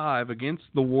Game 5 against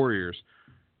the Warriors,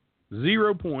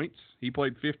 0 points. He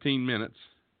played 15 minutes.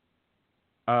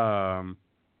 0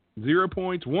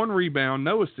 points, 1 rebound,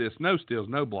 no assists, no steals,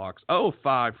 no blocks.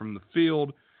 0-5 from the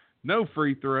field, no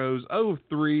free throws. 0-4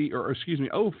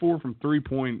 from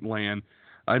three-point land.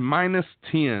 A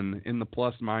 -10 in the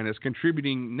plus-minus,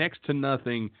 contributing next to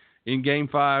nothing in Game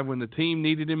 5 when the team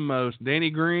needed him most. Danny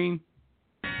Green.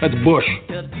 That's Bush.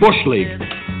 Bush League.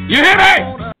 You hear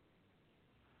me?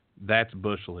 That's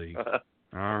Bush League.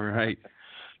 All right.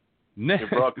 You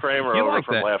brought Kramer you over like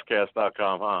from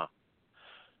laughcast.com, huh?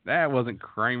 That wasn't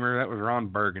Kramer. That was Ron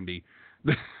Burgundy.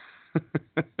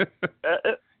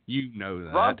 You know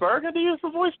that. Ron Burgundy is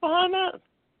the voice behind that?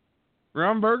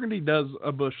 Ron Burgundy does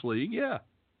a Bush League, yeah.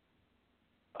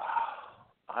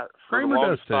 Kramer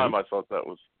does too. I thought that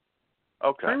was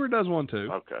okay. Kramer does one too.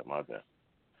 Okay, my bad.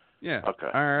 Yeah. Okay.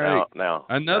 All right. Now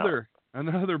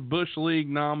another Bush League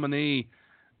nominee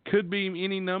could be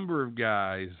any number of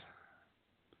guys,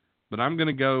 but I'm going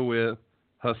to go with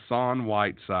Hassan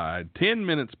Whiteside. 10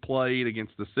 minutes played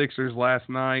against the Sixers last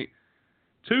night.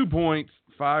 2 points,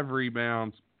 5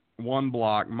 rebounds, 1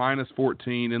 block,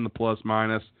 -14 in the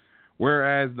plus-minus.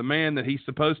 Whereas the man that he's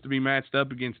supposed to be matched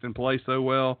up against and play so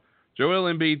well,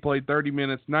 Joel Embiid, played 30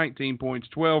 minutes, 19 points,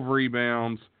 12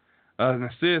 rebounds, an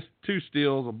assist, 2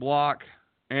 steals, a block,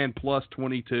 and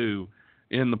 +22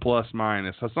 in the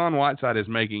plus-minus. Hassan Whiteside is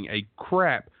making a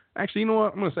crap. Actually, you know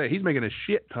what? I'm going to say he's making a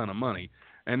shit ton of money,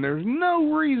 and there's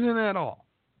no reason at all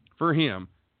for him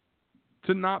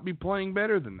to not be playing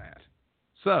better than that.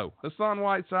 So, Hassan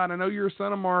Whiteside, I know you're a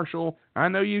son of Marshall. I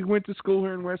know you went to school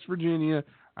here in West Virginia.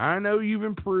 I know you've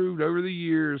improved over the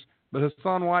years, but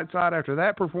Hassan Whiteside, after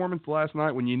that performance last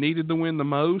night when you needed to win the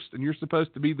most and you're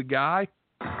supposed to be the guy.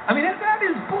 I mean, that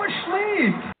is Bush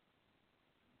League.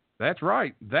 That's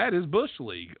right. That is Bush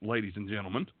League, ladies and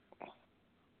gentlemen.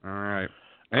 All right.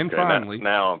 And okay, finally.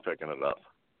 Now I'm picking it up.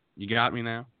 You got me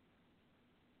now?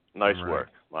 Nice right. work.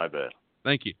 My bad.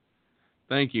 Thank you.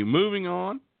 Thank you. Moving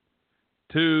on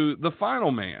to the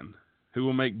final man who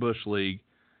will make Bush League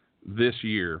this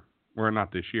year. Or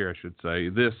not this year, I should say.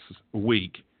 This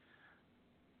week.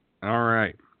 All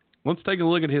right. Let's take a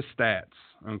look at his stats,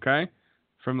 okay?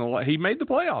 He made the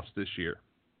playoffs this year.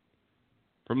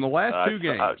 From the last 2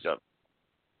 games.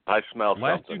 I smell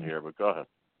something here, but go ahead.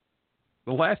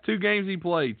 The last 2 games he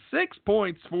played, 6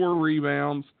 points, 4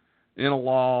 rebounds in a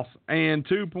loss, and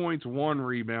 2 points, 1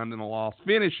 rebound in a loss,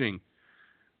 finishing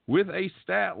with a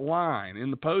stat line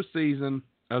in the postseason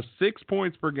of 6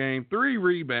 points per game, 3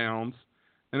 rebounds,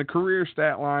 and a career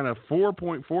stat line of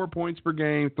 4.4 points per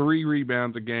game, 3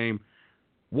 rebounds a game.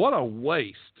 What a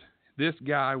waste this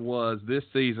guy was this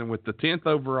season with the 10th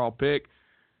overall pick.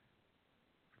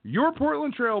 Your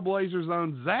Portland Trail Blazers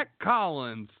own Zach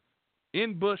Collins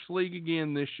in Bush League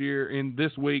again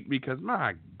this week, because,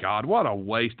 my God, what a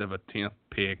waste of a 10th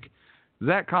pick.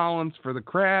 Zach Collins for the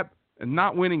crap and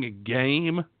not winning a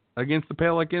game against the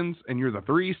Pelicans, and you're the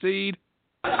 3 seed.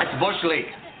 That's Bush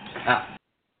League.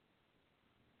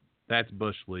 That's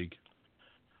Bush League.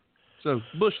 So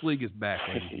Bush League is back,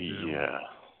 ladies and gentlemen. Yeah.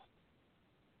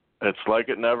 It's like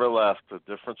it never left. A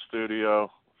different studio,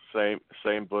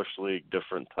 same Bush League,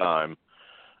 different time.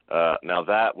 Now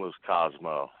that was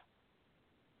Cosmo.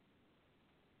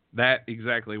 That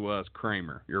exactly was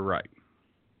Kramer. You're right.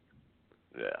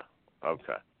 Yeah.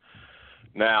 Okay.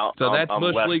 Now, so that's I'm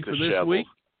Bush left League for this disheveled. week.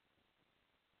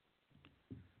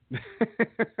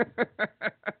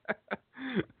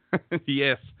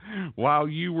 Yes. While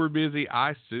you were busy,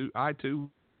 I too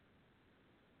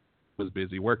was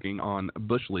busy working on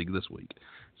Bush League this week.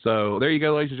 So there you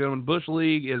go, ladies and gentlemen. Bush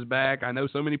League is back. I know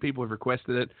so many people have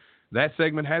requested it. That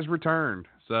segment has returned.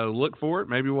 So look for it.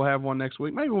 Maybe we'll have one next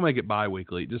week. Maybe we'll make it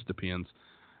bi-weekly. It just depends.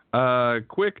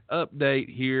 Quick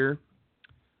update here.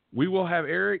 We will have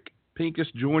Eric Pincus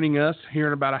joining us here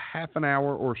in about a half an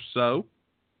hour or so.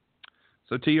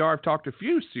 So, TR, I've talked a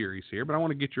few series here, but I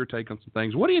want to get your take on some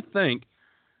things. What do you think?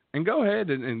 And go ahead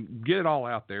and get it all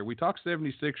out there. We talked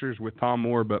 76ers with Tom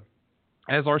Moore, but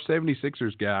as our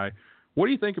 76ers guy, what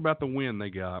do you think about the win they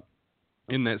got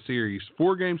in that series?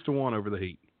 4-1 over the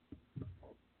Heat.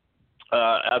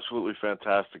 Absolutely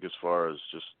fantastic as far as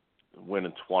just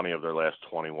winning 20 of their last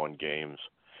 21 games.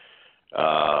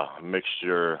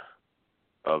 Mixture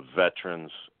of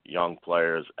veterans, young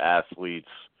players, athletes,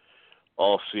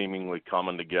 all seemingly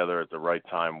coming together at the right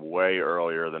time way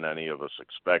earlier than any of us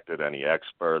expected, any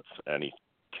experts, any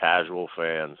casual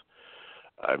fans.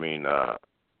 I mean,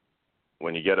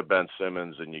 when you get a Ben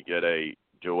Simmons and you get a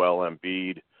Joel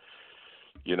Embiid,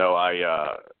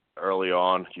 early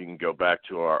on, you can go back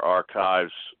to our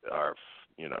archives, our,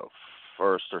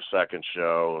 first or second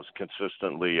show.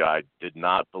 Consistently, I did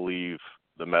not believe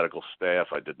the medical staff.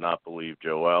 I did not believe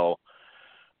Joel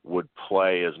would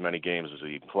play as many games as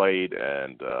he played,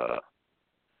 and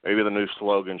maybe the new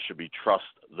slogan should be "Trust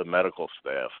the medical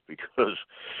staff," because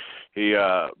he,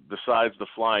 besides the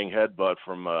flying headbutt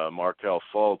from Markelle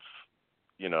Fultz,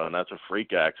 and that's a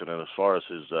freak accident. As far as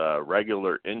his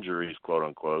regular injuries, quote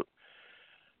unquote,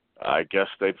 I guess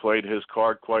they played his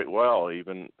card quite well,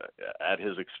 even at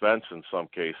his expense in some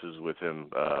cases, with him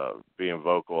being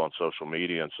vocal on social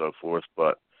media and so forth.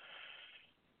 But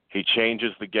he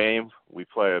changes the game. We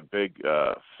play a big,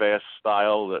 fast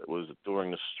style that was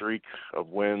during the streak of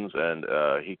wins, and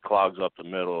he clogs up the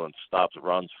middle and stops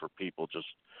runs for people just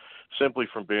simply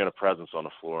from being a presence on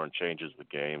the floor, and changes the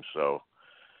game. So,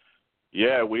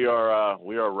 yeah, we are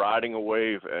riding a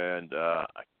wave, and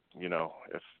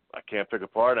if I can't pick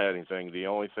apart anything, the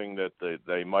only thing that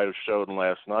they might have showed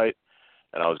last night,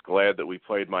 and I was glad that we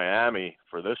played Miami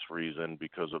for this reason,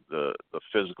 because of the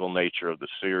physical nature of the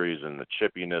series and the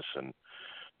chippiness and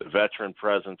the veteran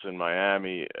presence in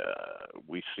Miami.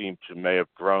 We seem to may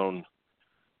have grown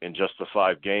in just the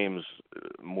 5 games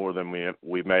more than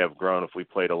we may have grown if we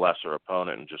played a lesser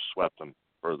opponent and just swept them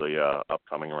for the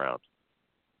upcoming round.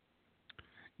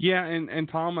 Yeah, and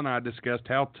Tom and I discussed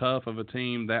how tough of a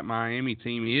team that Miami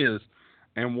team is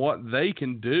and what they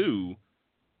can do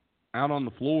out on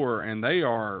the floor, and they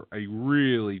are a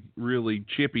really, really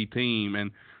chippy team.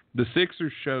 And the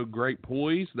Sixers showed great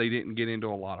poise. They didn't get into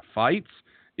a lot of fights,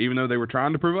 even though they were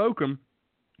trying to provoke them,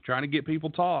 trying to get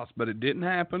people tossed, but it didn't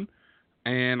happen.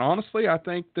 And honestly, I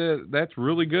think that's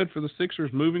really good for the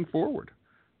Sixers moving forward.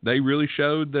 They really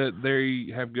showed that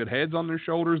they have good heads on their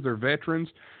shoulders. They're veterans.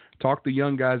 Talked the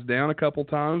young guys down a couple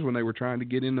times when they were trying to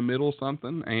get in the middle of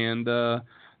something. And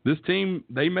this team,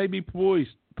 they may be poised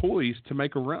to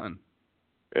make a run.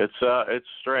 It's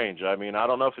strange. I mean, I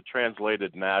don't know if it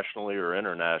translated nationally or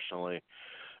internationally,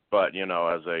 but,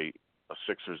 as a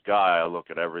Sixers guy, I look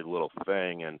at every little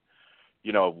thing, and,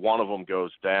 if one of them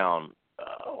goes down,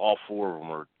 all 4 of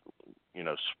them are,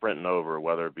 sprinting over,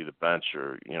 whether it be the bench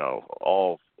or,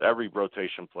 every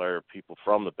rotation player, people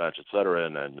from the bench, et cetera,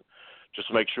 and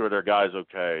just make sure their guy's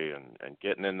okay, and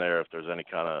getting in there if there's any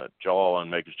kind of jaw,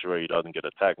 and making sure he doesn't get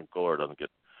a technical or doesn't get,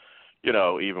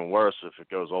 even worse if it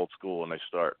goes old school and they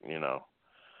start,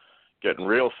 getting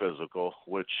real physical,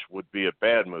 which would be a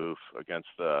bad move against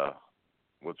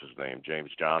what's his name,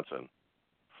 James Johnson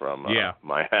from Yeah.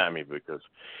 Miami, because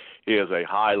he is a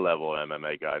high-level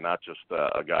MMA guy, not just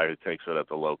a guy who takes it at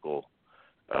the local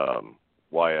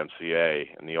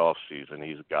YMCA in the off-season.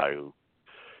 He's a guy who,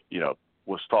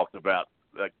 was talked about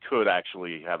that could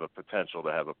actually have a potential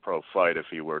to have a pro fight if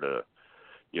he were to,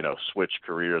 switch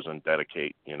careers and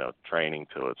dedicate, training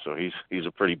to it. So he's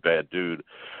a pretty bad dude.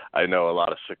 I know a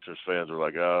lot of Sixers fans are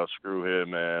like, oh, screw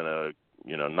him, man.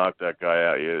 Knock that guy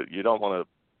out. You don't want to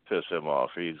piss him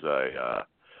off. He's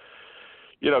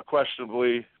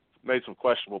questionably made some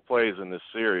questionable plays in this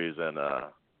series, and I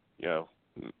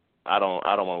don't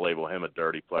want to label him a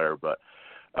dirty player, but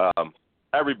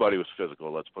everybody was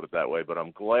physical. Let's put it that way. But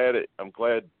I'm glad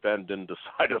Ben didn't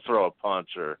decide to throw a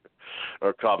punch or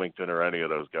Covington or any of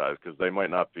those guys, because they might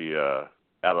not be out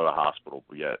of the hospital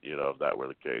yet. If that were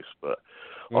the case. But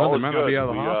they might not be out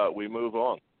of the hospital. We move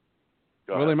on.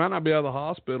 Well, they might not be out of the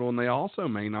hospital, and they also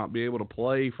may not be able to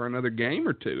play for another game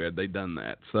or two had they done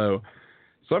that. So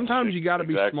sometimes you got to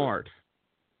be smart.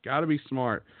 Got to be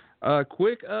smart.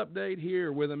 Quick update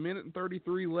here. With 1:33 minutes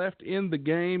left in the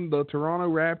game, the Toronto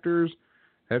Raptors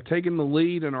have taken the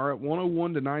lead and are at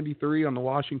 101-93 on the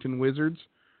Washington Wizards.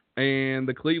 And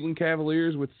the Cleveland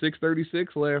Cavaliers, with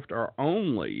 6:36 left, are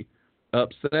only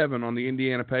up 7 on the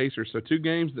Indiana Pacers. So 2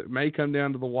 games that may come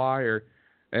down to the wire.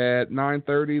 At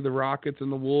 9:30, the Rockets and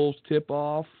the Wolves tip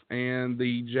off, and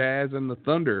the Jazz and the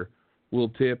Thunder will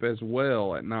tip as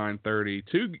well at 9:30.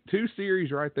 Two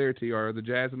series right there, TR, the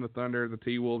Jazz and the Thunder, the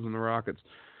T-Wolves and the Rockets,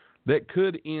 that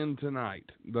could end tonight.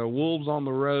 The Wolves on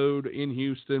the road in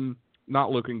Houston,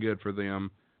 not looking good for them.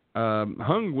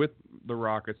 Hung with the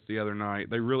Rockets the other night.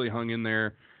 They really hung in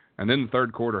there, and then the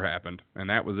third quarter happened, and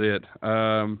that was it.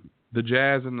 The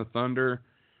Jazz and the Thunder,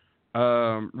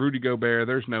 Rudy Gobert,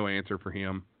 there's no answer for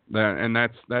him.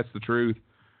 That's the truth.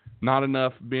 Not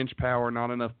enough bench power,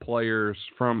 not enough players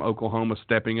from Oklahoma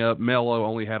stepping up. Melo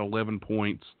only had 11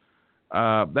 points.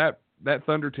 That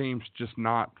Thunder team's just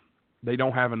not, they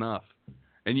don't have enough.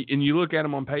 And you look at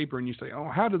them on paper and you say, oh,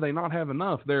 how do they not have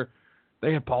enough?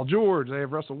 They have Paul George, they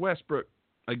have Russell Westbrook.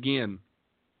 Again,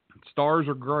 stars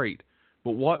are great.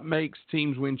 But what makes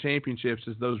teams win championships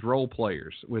is those role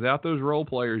players. Without those role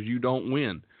players, you don't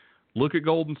win. Look at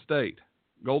Golden State.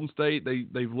 Golden State,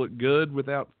 they've looked good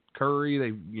without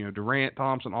Curry, Durant,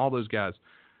 Thompson, all those guys.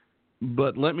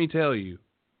 But let me tell you,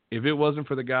 if it wasn't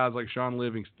for the guys like Sean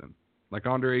Livingston, like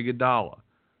Andre Iguodala,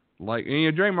 like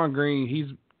Draymond Green, he's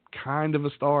kind of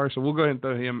a star, so we'll go ahead and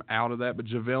throw him out of that. But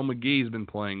JaVale McGee's been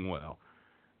playing well.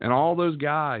 And all those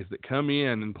guys that come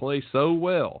in and play so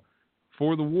well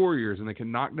for the Warriors, and they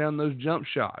can knock down those jump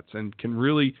shots and can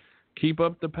really keep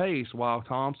up the pace while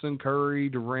Thompson, Curry,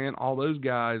 Durant, all those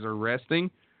guys are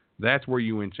resting, that's where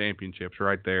you win championships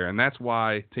right there. And that's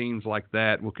why teams like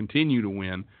that will continue to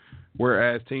win,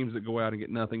 whereas teams that go out and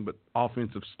get nothing but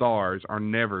offensive stars are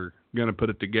never going to put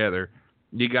it together.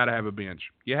 You got to have a bench.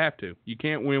 You have to. You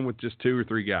can't win with just 2 or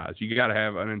 3 guys. You got to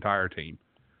have an entire team,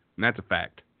 and that's a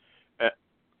fact.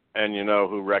 And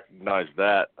who recognized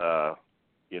that,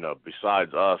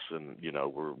 besides us, and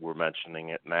we're mentioning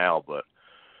it now, but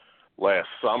last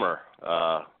summer,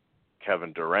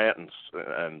 Kevin Durant and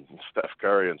Steph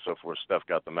Curry and so forth. Steph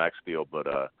got the max deal, but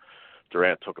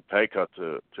Durant took a pay cut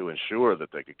to ensure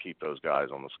that they could keep those guys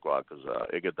on the squad, because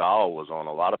Iguodala was on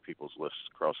a lot of people's lists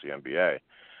across the NBA,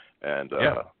 and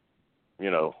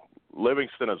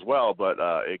Livingston as well. But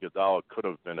Iguodala could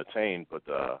have been attained, but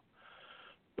the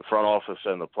front office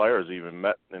and the players even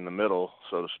met in the middle,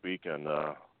 so to speak, and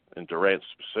Durant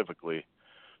specifically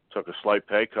took a slight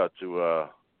pay cut to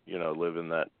live in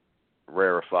that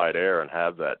rarefied air and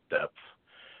have that depth.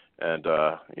 And,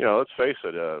 let's face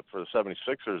it, for the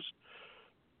 76ers,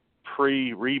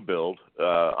 pre-rebuild,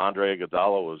 Andre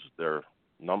Iguodala was their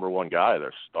number one guy,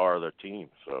 their star of their team.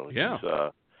 So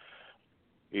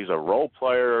he's a role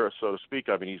player, so to speak.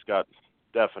 I mean, he's got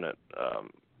definite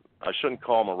I shouldn't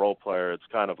call him a role player. It's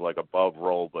kind of like above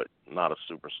role, but not a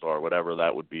superstar, whatever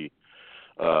that would be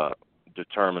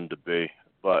determined to be.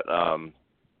 But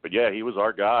yeah, he was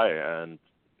our guy, and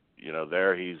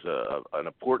there he's an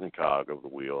important cog of the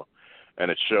wheel, and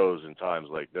it shows in times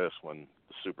like this when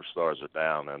the superstars are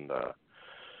down. And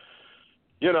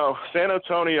San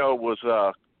Antonio was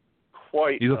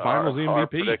quite he's a Finals MVP.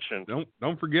 Prediction.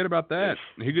 Don't forget about that.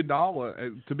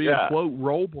 Iguodala, to be a quote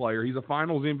role player, he's a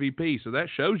Finals MVP. So that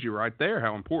shows you right there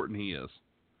how important he is.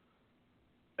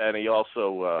 And he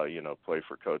also played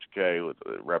for Coach K, with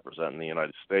representing the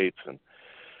United States, and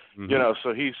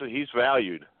so he's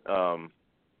valued.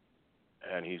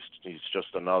 And he's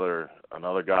just another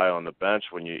guy on the bench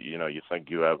when you think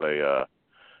you have a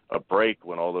a break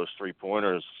when all those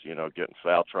 3-pointers, get in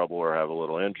foul trouble or have a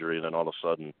little injury, then all of a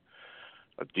sudden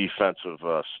a defensive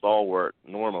stalwart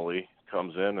normally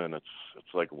comes in, and it's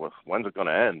like, when's it going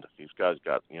to end? These guys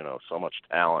got, so much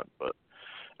talent,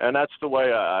 and that's the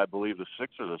way I believe the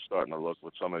Sixers are starting to look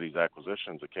with some of these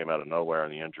acquisitions that came out of nowhere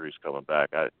and the injuries coming back.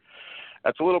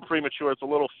 That's a little premature. It's a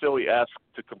little Philly-esque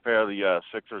to compare the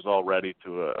Sixers already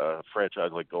to a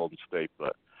franchise like Golden State,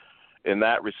 but in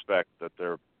that respect, that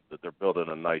they're building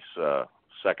a nice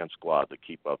second squad to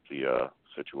keep up the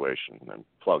situation and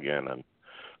plug in and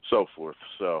so forth.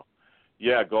 So,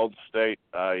 yeah, Golden State,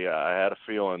 I had a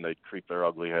feeling they'd creep their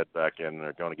ugly head back in, and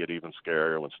they're going to get even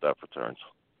scarier when Steph returns.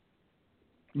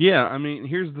 Yeah, I mean,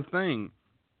 here's the thing,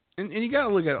 and you got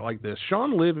to look at it like this.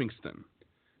 Sean Livingston,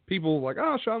 people are like,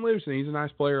 oh, Sean Livingston, he's a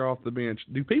nice player off the bench.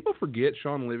 Do people forget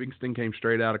Sean Livingston came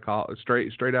straight out of college,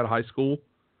 straight out of high school?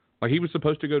 Like, he was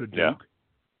supposed to go to Duke. Yeah.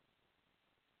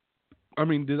 I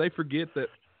mean, do they forget that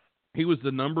he was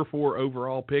the number 4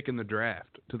 overall pick in the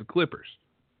draft to the Clippers?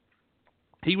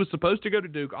 He was supposed to go to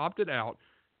Duke, opted out,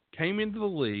 came into the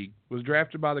league, was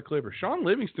drafted by the Clippers. Sean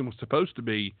Livingston was supposed to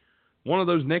be one of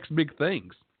those next big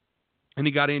things, and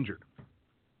he got injured.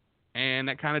 And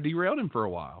that kind of derailed him for a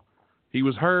while. He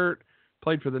was hurt,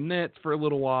 played for the Nets for a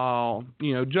little while,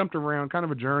 jumped around, kind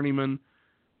of a journeyman.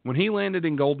 When he landed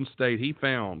in Golden State, he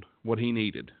found what he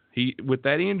needed. With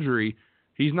that injury,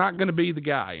 he's not going to be the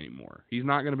guy anymore. He's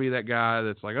not going to be that guy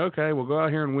that's like, okay, we'll go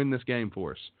out here and win this game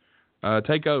for us.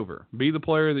 Take over. Be the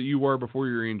player that you were before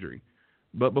your injury.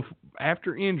 But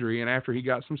after injury and after he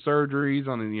got some surgeries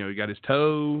on, he got his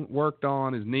toe worked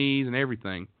on, his knees and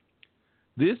everything,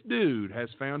 this dude has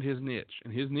found his niche.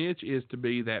 And his niche is to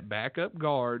be that backup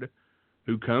guard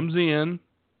who comes in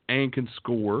and can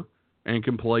score and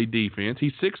can play defense.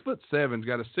 He's 6'7", he's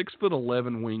got a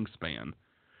 6'11" wingspan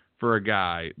for a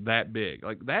guy that big.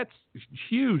 Like, that's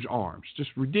huge arms,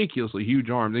 just ridiculously huge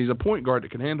arms. And he's a point guard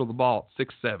that can handle the ball at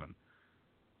 6'7".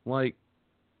 Like,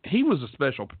 he was a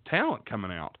special talent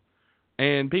coming out.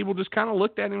 And people just kind of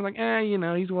looked at him like,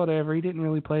 he's whatever. He didn't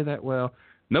really play that well.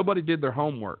 Nobody did their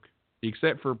homework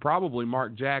except for probably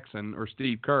Mark Jackson or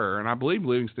Steve Kerr. And I believe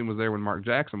Livingston was there when Mark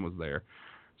Jackson was there.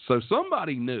 So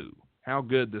somebody knew how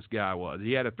good this guy was.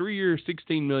 He had a 3-year,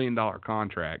 $16 million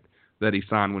contract that he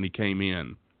signed when he came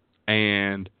in.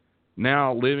 And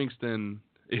now Livingston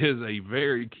is a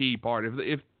very key part.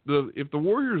 If the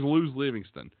Warriors lose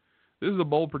Livingston, this is a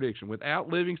bold prediction. Without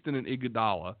Livingston and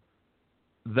Iguodala,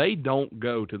 they don't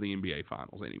go to the NBA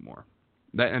Finals anymore.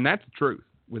 And that's the truth.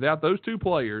 Without those two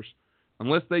players,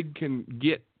 unless they can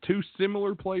get two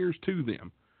similar players to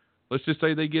them, let's just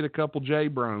say they get a couple J.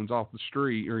 Brones off the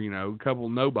street or, a couple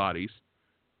nobodies,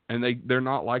 and they're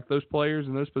not like those players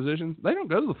in those positions, they don't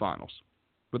go to the finals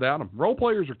without them. Role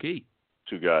players are key.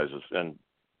 Two guys, and,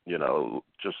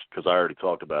 just because I already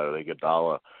talked about it,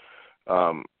 Iguodala,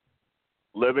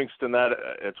 Livingston,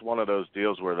 it's one of those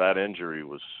deals where that injury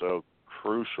was so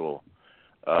crucial,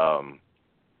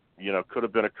 could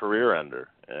have been a career ender.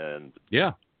 And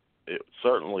yeah, it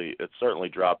certainly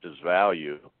dropped his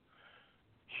value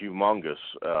humongous.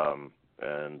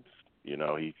 And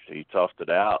he toughed it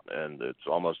out, and it's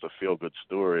almost a feel good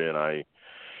story. And I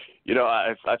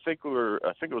think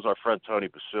it was our friend Tony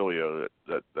Basilio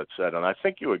that said, and I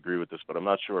think you agree with this, but I'm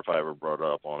not sure if I ever brought it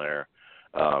up on air.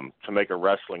 To make a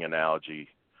wrestling analogy,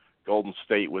 Golden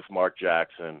State with Mark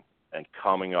Jackson and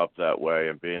coming up that way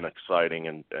and being exciting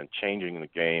and changing the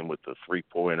game with the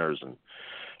 3-pointers and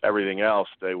everything else,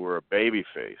 they were a baby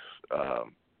face,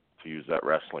 to use that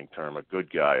wrestling term, a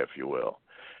good guy, if you will,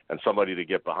 and somebody to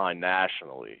get behind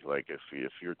nationally. Like if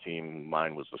your team,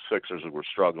 mine was the Sixers, who were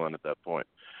struggling at that point,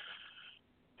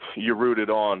 you rooted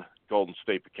on. Golden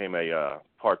State became a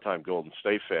part-time Golden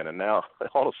State fan, and now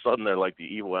all of a sudden they're like the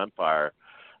evil empire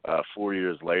 4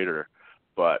 years later.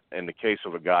 But in the case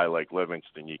of a guy like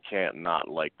Livingston, you can't not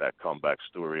like that comeback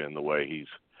story and the way he's,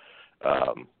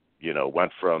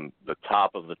 went from the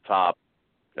top of the top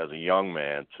as a young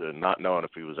man to not knowing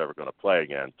if he was ever going to play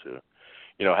again to,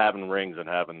 having rings and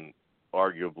having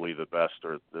arguably the best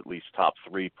or at least top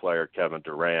 3 player, Kevin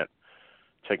Durant,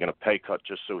 taking a pay cut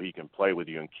just so he can play with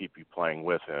you and keep you playing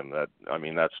with him.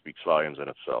 That speaks volumes in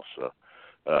itself. So,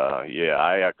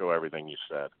 I echo everything you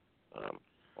said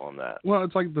on that. Well,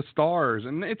 it's like the stars,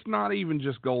 and it's not even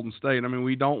just Golden State. I mean,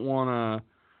 we don't want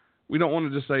to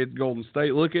just say it's Golden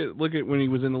State. Look at when he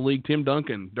was in the league, Tim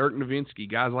Duncan, Dirk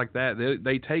Nowitzki, guys like that.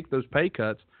 They take those pay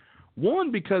cuts,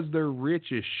 one, because they're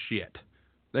rich as shit.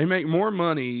 They make more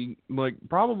money, like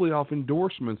probably off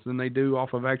endorsements than they do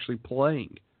off of actually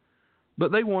playing.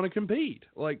 But they want to compete.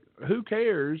 Like, who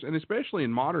cares? And especially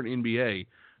in modern NBA,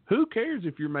 who cares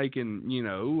if you're making,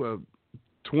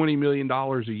 $20 million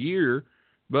a year,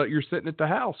 but you're sitting at the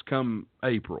house come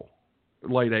April,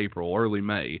 late April, early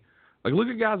May. Like, look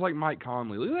at guys like Mike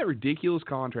Conley. Look at that ridiculous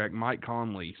contract Mike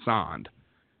Conley signed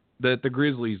that the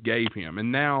Grizzlies gave him.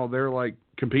 And now they're like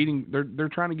competing. They're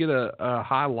trying to get a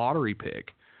high lottery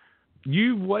pick.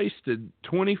 You've wasted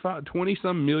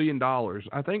 $20-some million.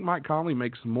 I think Mike Conley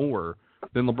makes more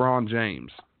than LeBron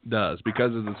James does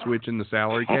because of the switch in the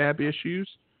salary cap issues.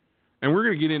 And we're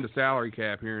going to get into salary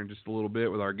cap here in just a little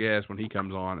bit with our guest when he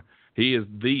comes on. He is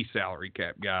the salary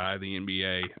cap guy, the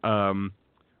NBA.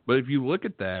 But if you look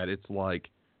at that, it's like,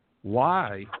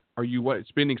 why are you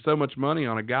spending so much money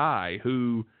on a guy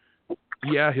who,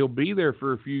 yeah, he'll be there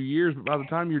for a few years, but by the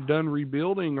time you're done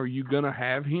rebuilding, are you going to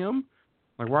have him?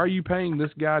 Like, why are you paying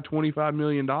this guy $25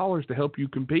 million to help you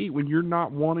compete when you're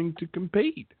not wanting to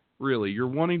compete, really? You're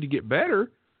wanting to get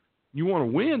better. You want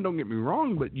to win, don't get me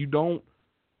wrong, but you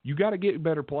got to get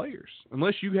better players.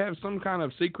 Unless you have some kind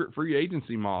of secret free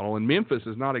agency model, and Memphis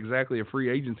is not exactly a free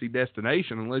agency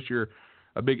destination unless you're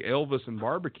a big Elvis and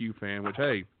barbecue fan, which,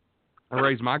 hey, I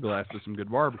raise my glass to some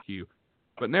good barbecue.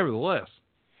 But nevertheless,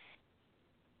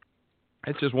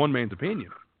 it's just one man's opinion.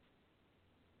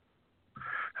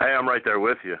 Hey, I'm right there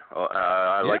with you.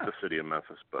 I like the city of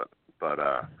Memphis, but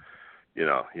you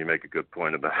know, you make a good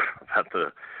point about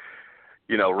the,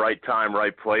 you know, right time,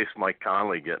 right place. Mike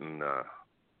Conley getting,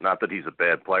 not that he's a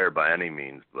bad player by any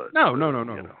means, but no. You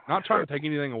know, Not trying to take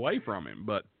anything away from him,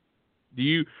 but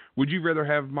would you rather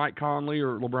have Mike Conley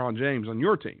or LeBron James on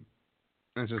your team?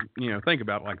 And just, you know, think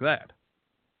about it like that.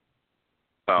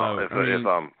 Well, if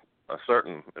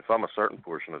I'm a certain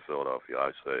portion of Philadelphia,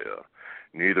 I say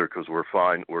neither, because we're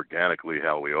fine organically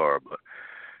how we are. But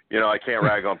you know, I can't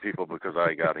rag on people because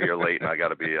I got here late and I got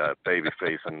to be a baby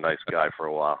face and a nice guy for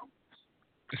a while.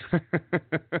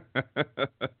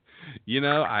 You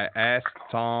know, I asked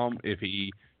Tom if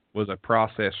he was a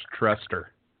process truster.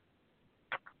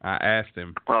 I asked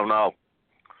him. Oh no,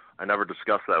 I never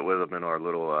discussed that with him in our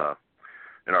little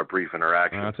in our brief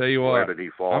interaction. I'll tell you what. Where did he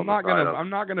fall? I'm not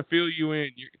gonna fill you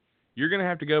in. You're gonna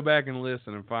have to go back and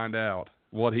listen and find out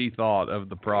what he thought of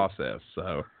the process.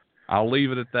 So I'll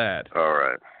leave it at that. All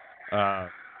right.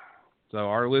 So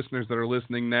our listeners that are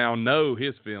listening now know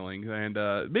his feelings, and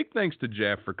big thanks to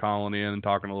Jeff for calling in and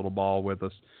talking a little ball with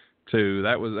us too.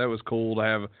 That was cool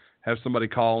to have somebody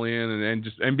call in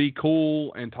and be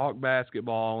cool and talk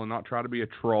basketball and not try to be a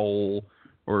troll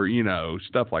or, you know,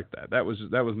 stuff like that. That was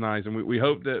nice, and we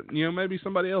hope that, you know, maybe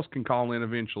somebody else can call in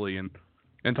eventually and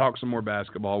talk some more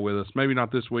basketball with us. Maybe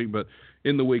not this week, but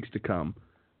in the weeks to come.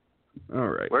 All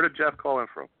right. Where did Jeff call in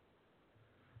from?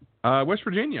 West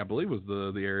Virginia, I believe, was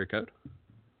the area code.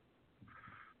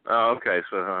 Oh, okay.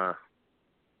 So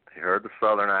he heard the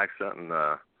Southern accent and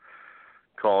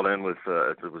called in with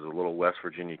it was a little West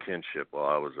Virginia kinship while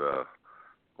I was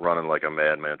running like a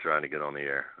madman trying to get on the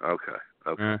air. Okay.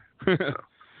 So,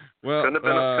 well, couldn't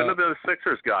have been a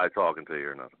Sixers guy talking to you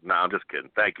or nothing. No, I'm just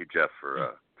kidding. Thank you, Jeff,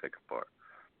 for taking part.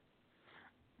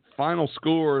 Final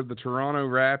score, the Toronto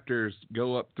Raptors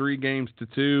go up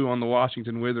 3-2 on the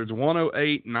Washington Wizards.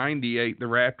 108-98, the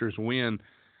Raptors win.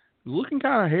 Looking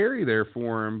kind of hairy there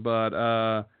for them, but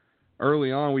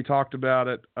early on we talked about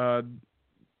it.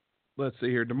 Let's see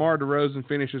here. DeMar DeRozan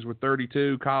finishes with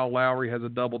 32. Kyle Lowry has a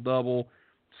double-double,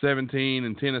 17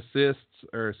 and 10 assists,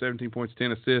 or 17 points,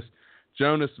 10 assists.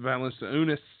 Jonas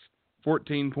Valanciunas,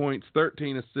 14 points,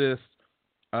 13 assists.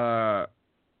 Let's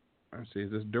see,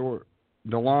 is this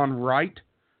DeLon Wright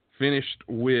finished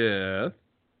with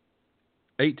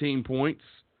 18 points,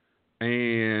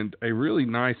 and a really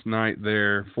nice night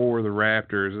there for the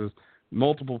Raptors as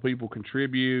multiple people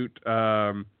contribute.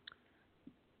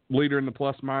 Leader in the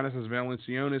plus-minus is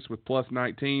Valanciunas with plus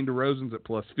 19. DeRozan's at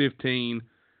plus 15.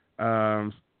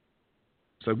 So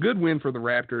good win for the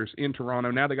Raptors in Toronto.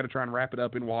 Now they got to try and wrap it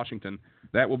up in Washington.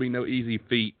 That will be no easy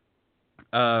feat.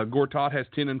 Gortat has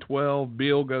 10 and 12.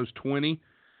 Beal goes 20.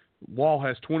 Wall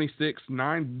has 26,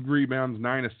 9 rebounds,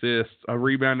 9 assists, a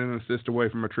rebound and an assist away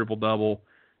from a triple-double.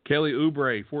 Kelly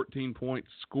Oubre, 14 points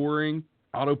scoring.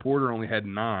 Otto Porter only had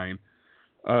 9.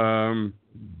 The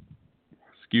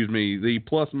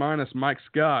plus-minus, Mike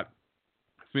Scott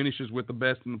finishes with the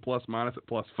best in the plus-minus at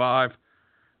plus 5.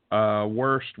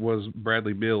 Worst was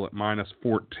Bradley Beal at minus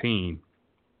 14.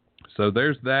 So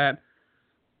there's that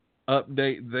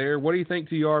update there. What do you think,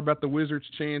 TR, about the Wizards'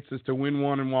 chances to win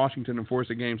one in Washington and force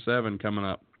a Game 7 coming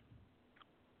up?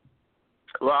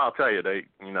 Well, I'll tell you,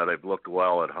 they've looked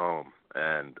well at home,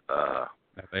 and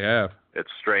they have. It's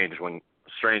strange when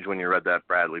you read that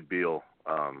Bradley Beal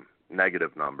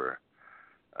negative number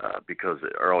because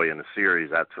early in the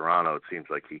series at Toronto, it seems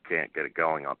like he can't get it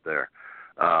going up there.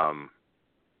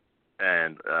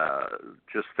 And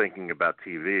just thinking about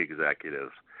TV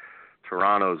executives,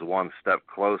 Toronto's one step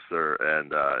closer,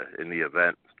 and in the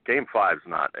event, Game 5's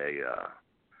not a,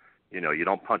 you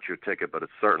don't punch your ticket, but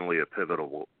it's certainly a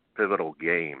pivotal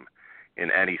game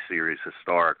in any series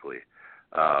historically.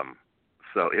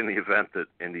 So in the event that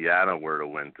Indiana were to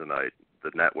win tonight,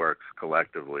 the networks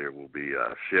collectively will be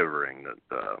shivering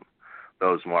that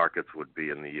those markets would be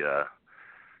in the,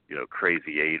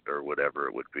 crazy 8 or whatever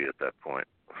it would be at that point.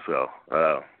 So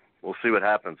we'll see what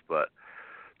happens, but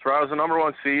Toronto's the number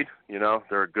 1 seed.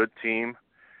 They're a good team.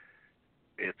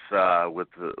 It's with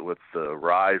the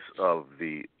rise of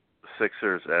the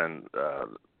Sixers and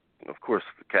of course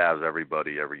the Cavs.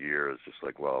 Everybody every year is just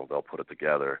like, well, they'll put it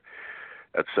together,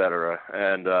 etc.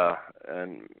 And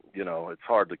it's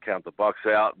hard to count the Bucks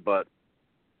out, but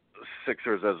the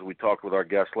Sixers, as we talked with our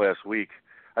guest last week,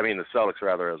 the Celtics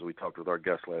rather, as we talked with our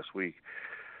guest last week,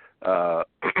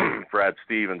 Brad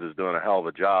Stevens is doing a hell of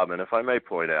a job. And if I may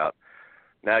point out,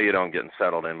 now you know I'm getting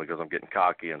settled in because I'm getting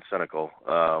cocky and cynical.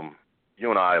 You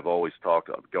and I have always talked,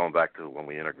 going back to when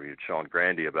we interviewed Sean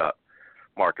Grandy, about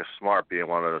Marcus Smart being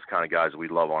one of those kind of guys we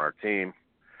love on our team.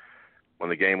 When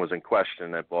the game was in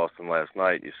question at Boston last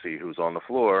night, you see who's on the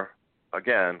floor,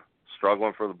 again,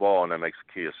 struggling for the ball, and then makes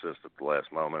a key assist at the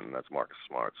last moment, and that's Marcus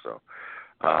Smart. So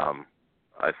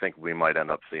I think we might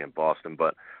end up seeing Boston.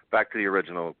 But back to the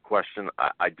original question,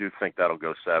 I do think that'll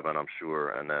go 7, I'm sure,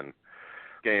 and then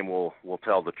game will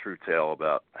tell the true tale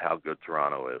about how good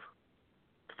Toronto is.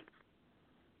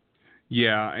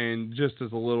 Yeah, and just as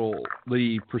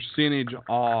the percentage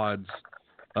odds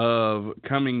of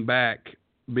coming back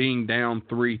being down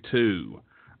 3-2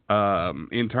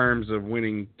 in terms of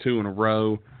winning 2 in a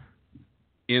row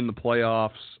in the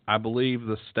playoffs, I believe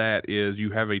the stat is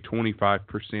you have a 25%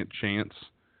 chance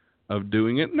of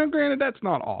doing it. Now, granted, that's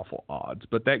not awful odds,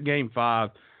 but that Game 5,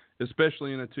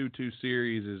 especially in a 2-2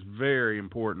 series, is very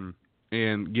important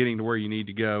in getting to where you need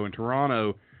to go. And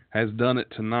Toronto has done it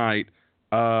tonight.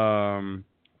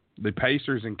 The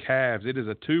Pacers and Cavs, it is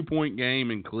a 2-point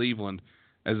game in Cleveland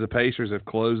as the Pacers have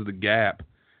closed the gap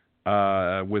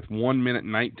with 1 minute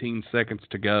and 19 seconds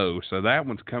to go. So that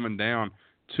one's coming down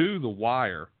to the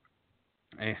wire.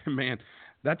 And, man,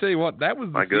 I tell you what, that was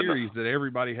the series that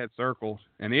everybody had circled,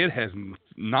 and it has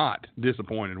not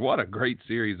disappointed. What a great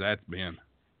series that's been.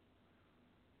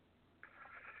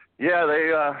 Yeah,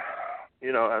 they,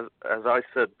 as I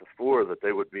said before, that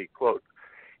they would be, quote,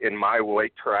 in my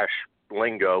white trash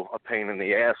lingo, a pain in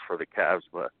the ass for the Cavs,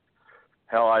 but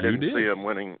hell, I didn't see them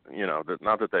winning,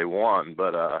 not that they won,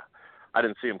 but I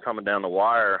didn't see them coming down the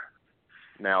wire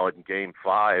now in Game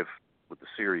 5 with the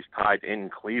series tied in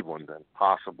Cleveland and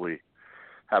possibly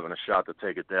having a shot to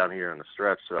take it down here in the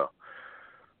stretch. So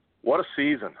what a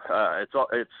season.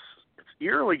 It's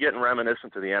eerily getting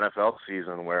reminiscent to the NFL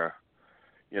season where,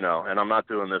 and I'm not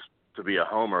doing this to be a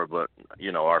homer, but,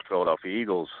 our Philadelphia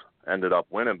Eagles ended up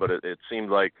winning, but it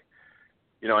seemed like,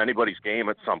 anybody's game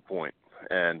at some point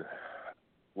and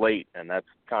late, and that's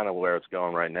kind of where it's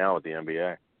going right now with the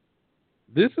NBA.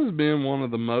 This has been one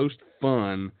of the most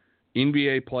fun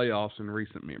NBA playoffs in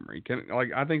recent memory.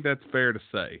 I think that's fair to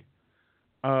say.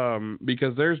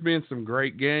 Because there's been some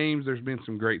great games, there's been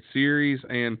some great series,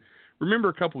 and remember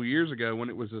a couple of years ago when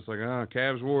it was just like,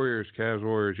 Cavs Warriors,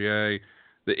 yay.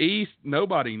 The East,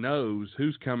 nobody knows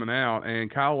who's coming out, and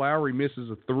Kyle Lowry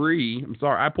misses a 3. I'm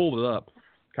sorry, I pulled it up.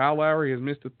 Kyle Lowry has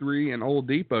missed a 3, and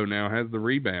Oladipo now has the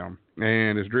rebound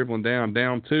and is dribbling down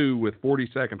 2 with 40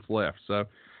 seconds left. So,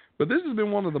 but this has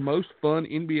been one of the most fun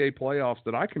NBA playoffs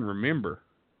that I can remember,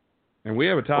 and we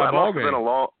have a tie ball game.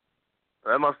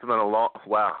 That must have been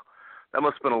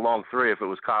a long 3 if it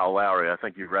was Kyle Lowry. I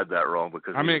think you read that wrong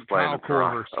because I meant Kyle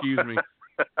Korver, excuse me.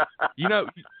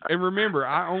 And remember,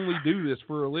 I only do this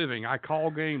for a living. I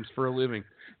call games for a living.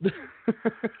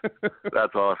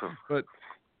 That's awesome. But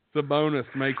Sabonis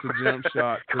makes a jump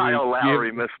shot. Kyle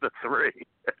Lowry missed a 3.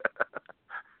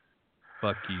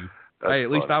 Fuck you. That's at funny.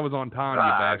 least I was on time,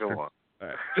 you bastard. Go on.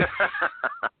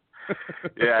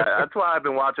 Yeah, that's why I've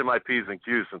been watching my P's and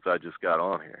Q's since I just got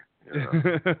on here.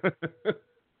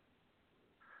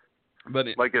 But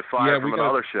might get fired from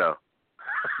another show.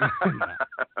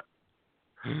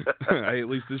 Hey, at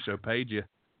least this show paid you.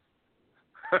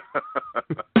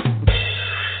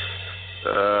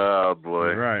 Oh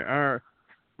boy! Right, all right.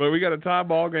 But we got a tie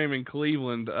ball game in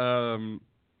Cleveland, and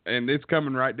it's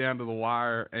coming right down to the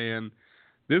wire. And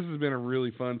this has been a really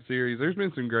fun series. There's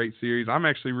been some great series. I'm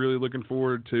actually really looking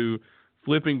forward to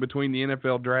flipping between the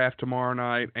NFL draft tomorrow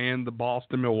night and the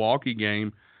Boston-Milwaukee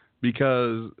game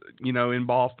because, in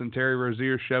Boston, Terry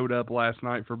Rozier showed up last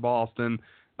night for Boston,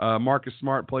 Marcus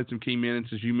Smart played some key minutes,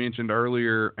 as you mentioned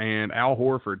earlier, and Al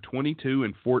Horford, 22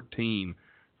 and 14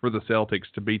 for the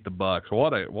Celtics to beat the Bucks.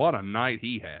 What a night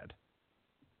he had.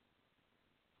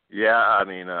 Yeah, I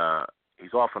mean,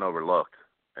 he's often overlooked,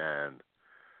 and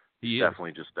He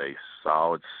definitely just a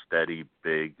solid, steady,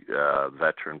 big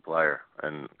veteran player,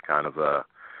 and kind of a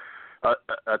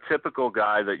typical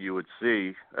guy that you would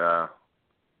see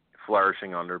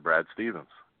flourishing under Brad Stevens.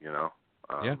 Yeah.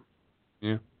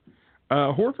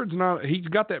 Horford's not. He's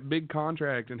got that big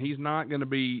contract, and he's not going to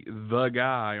be the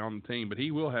guy on the team, but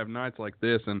he will have nights like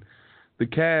this. And the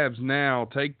Cavs now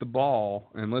take the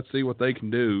ball, and let's see what they can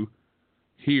do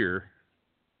here.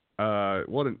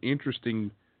 What an interesting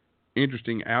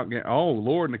outgame. Oh,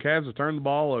 Lord, and the Cavs have turned the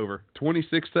ball over.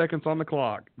 26 seconds on the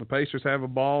clock. The Pacers have a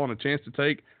ball and a chance to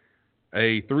take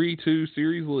a 3-2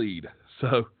 series lead.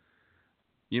 So,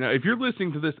 if you're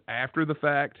listening to this after the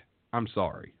fact, I'm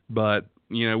sorry. But,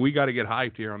 we got to get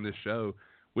hyped here on this show.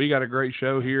 We got a great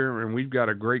show here, and we've got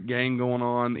a great game going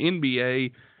on.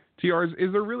 NBA, TR,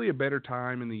 is there really a better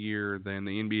time in the year than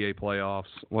the NBA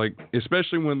playoffs? Like,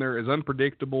 especially when they're as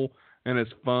unpredictable and as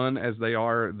fun as they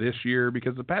are this year,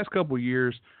 because the past couple of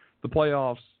years, the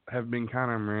playoffs have been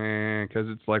kind of meh, because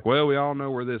it's like, well, we all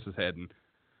know where this is heading.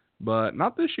 But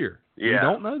not this year. Yeah. We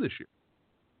don't know this year.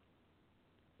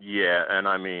 Yeah, and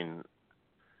I mean,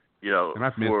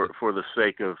 for the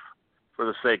sake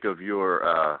of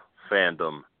your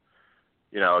fandom,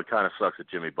 it kind of sucks that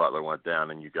Jimmy Butler went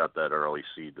down and you got that early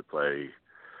seed to play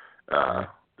the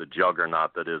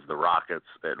juggernaut that is the Rockets,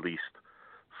 at least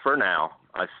for now.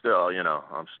 I'm still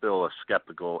a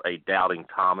doubting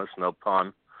Thomas, no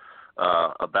pun,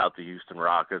 about the Houston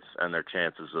Rockets and their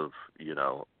chances of,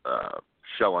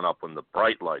 showing up when the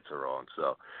bright lights are on.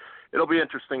 So it'll be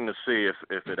interesting to see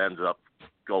if it ends up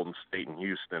Golden State and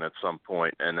Houston at some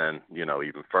point, and then,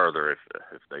 even further if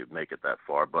they make it that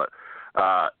far. But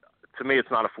to me,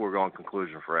 it's not a foregone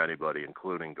conclusion for anybody,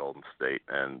 including Golden State.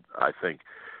 And I think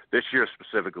this year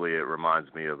specifically, it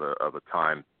reminds me of a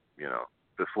time,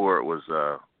 before it was,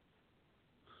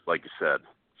 like you said,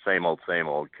 same old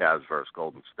Cavs versus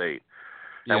Golden State.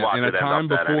 Yeah, and watch in a it end time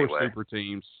up that before anyway. super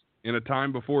teams. In a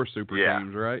time before super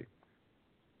teams, right?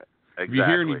 Exactly. If you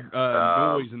hear any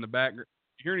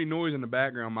noise in the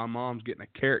background, my mom's getting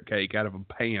a carrot cake out of a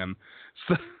pan.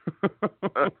 So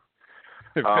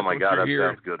oh my God, that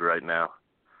sounds good right now.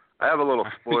 I have a little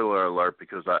spoiler alert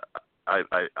because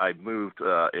I moved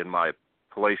in my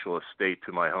palatial estate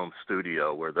to my home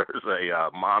studio where there's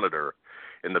a monitor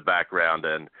in the background,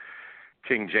 and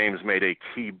King James made a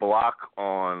key block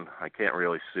on, I can't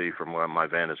really see from where my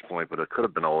vantage point, but it could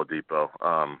have been Oladipo.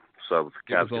 So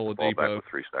the Cavs get the ball back with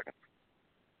 3 seconds.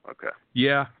 Okay.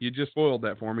 Yeah, you just spoiled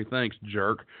that for me. Thanks,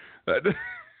 jerk.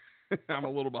 I'm a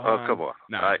little behind. Oh, come on.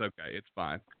 No, it's okay. It's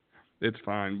fine. It's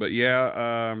fine. But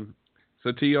yeah,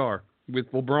 so TR,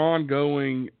 with LeBron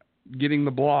getting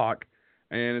the block,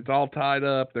 and it's all tied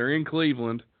up, they're in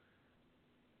Cleveland.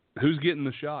 Who's getting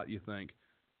the shot, you think?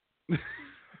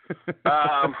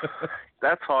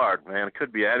 That's hard, man. It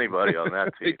could be anybody on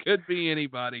that team. It could be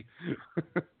anybody.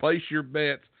 Place your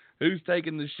bets. Who's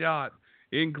taking the shot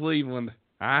in Cleveland?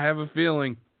 I have a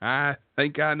feeling. I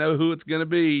think I know who it's going to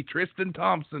be. Tristan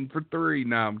Thompson for 3.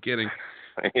 No, I'm kidding.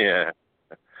 Yeah.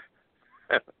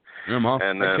 Mom,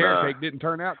 and that carrot cake didn't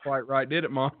turn out quite right, did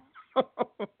it, Mom?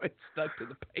 It stuck to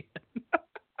the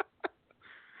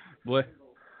pan.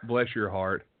 Bless your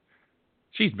heart.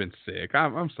 She's been sick.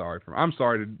 I'm sorry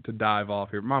to dive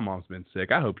off here. My mom's been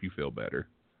sick. I hope you feel better.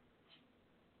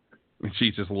 And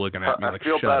she's just looking at me like,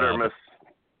 feel shut better, up.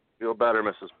 Feel better,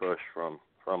 Mrs. Bush, from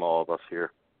all of us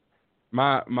here.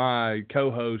 My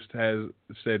co-host has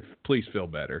said, please feel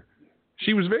better.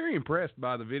 She was very impressed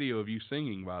by the video of you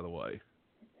singing, by the way.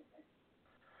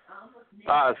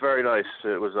 It's very nice.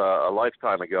 It was a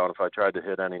lifetime ago, and if I tried to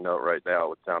hit any note right now, it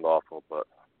would sound awful, but...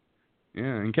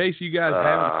 Yeah, in case you guys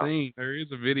haven't seen, there is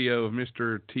a video of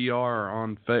Mr. TR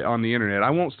on the internet. I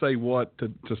won't say what to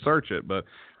search it, but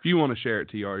if you want to share it,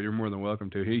 TR, you're more than welcome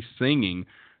to. He's singing,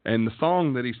 and the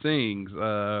song that he sings,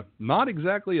 not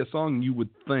exactly a song you would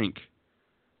think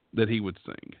that he would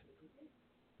sing,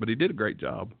 but he did a great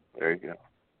job. There you go.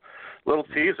 Little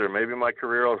teaser. Maybe my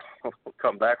career will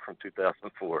come back from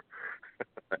 2004.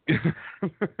 And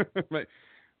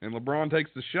LeBron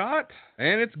takes the shot,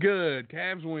 and it's good.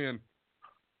 Cavs win.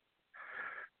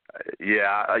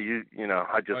 Yeah, I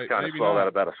just kind of saw that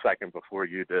about a second before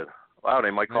you did. Wow, they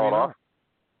might call it off.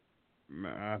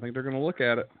 I think they're going to look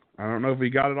at it. I don't know if he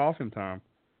got it off in time.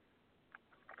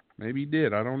 Maybe he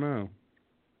did. I don't know.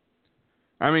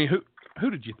 I mean, who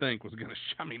did you think was going to?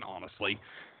 I mean, honestly,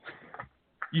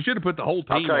 you should have put the whole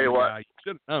team. I'll tell you what. You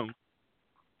should have known.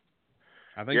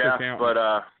 I think yeah, they're counting. but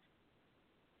I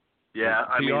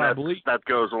mean that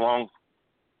goes along.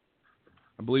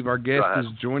 I believe our guest is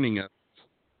joining us.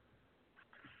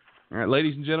 All right,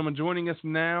 ladies and gentlemen, joining us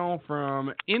now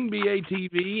from NBA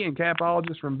TV and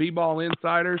capologist from B-Ball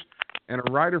Insiders and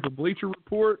a writer for Bleacher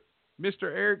Report, Mr.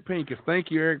 Eric Pincus. Thank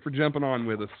you, Eric, for jumping on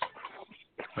with us.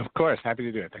 Of course. Happy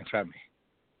to do it. Thanks for having me.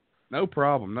 No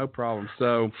problem.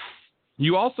 So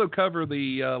you also cover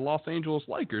the Los Angeles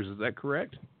Lakers. Is that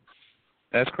correct?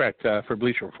 That's correct, for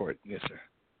Bleacher Report. Yes, sir.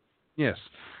 Yes.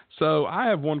 So I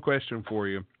have one question for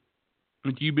you.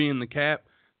 With you being the cap,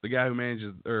 the guy who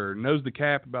manages or knows the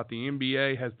cap about the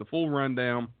NBA, has the full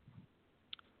rundown,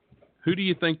 who do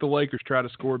you think the Lakers try to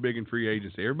score big in free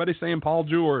agency? Everybody's saying Paul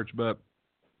George, but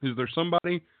is there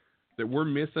somebody that we're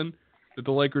missing that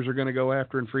the Lakers are going to go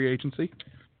after in free agency?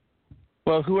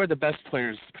 Well, who are the best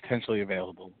players potentially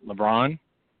available? LeBron,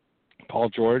 Paul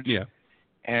George,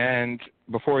 and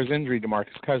before his injury,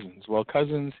 DeMarcus Cousins. Well,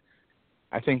 Cousins,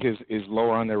 I think, is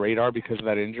lower on their radar because of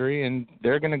that injury, and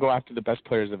they're going to go after the best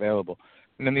players available.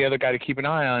 And then the other guy to keep an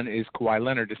eye on is Kawhi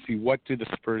Leonard to see what do the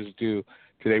Spurs do.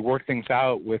 Do they work things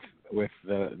out with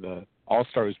the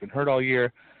All-Star who's been hurt all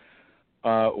year,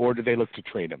 or do they look to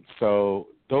trade him? So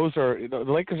the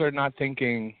Lakers are not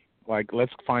thinking, like,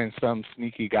 let's find some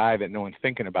sneaky guy that no one's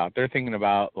thinking about. They're thinking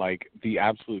about, like, the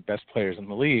absolute best players in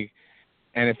the league.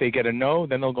 And if they get a no,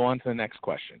 then they'll go on to the next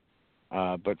question.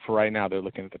 But for right now, they're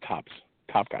looking at the top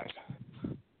guys.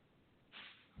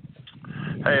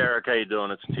 Hey, Eric, how you doing?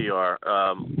 It's TR.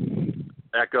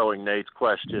 Echoing Nate's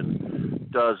question,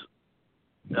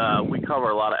 we cover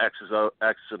a lot of X's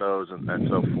and O's and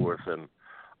so forth, and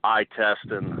eye test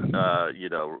and,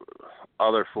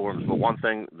 other forms. But one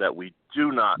thing that we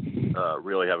do not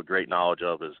really have a great knowledge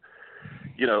of is,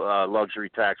 luxury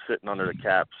tax sitting under the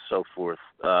cap, so forth.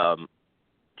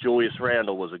 Julius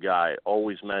Randle was a guy,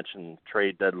 always mentioned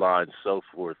trade deadlines, so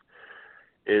forth.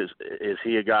 Is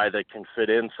he a guy that can fit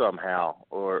in somehow,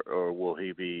 or will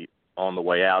he be on the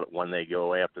way out when they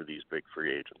go after these big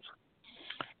free agents?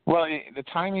 Well, the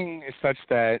timing is such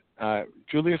that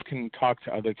Julius can talk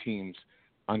to other teams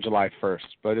on July 1st,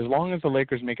 but as long as the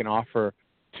Lakers make an offer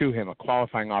to him, a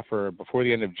qualifying offer before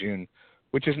the end of June,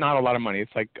 which is not a lot of money,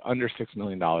 it's like under $6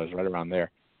 million, right around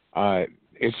there.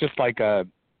 It's just like a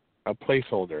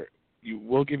placeholder.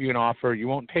 We'll give you an offer. You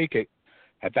won't take it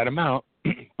at that amount,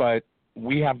 but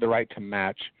we have the right to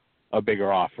match a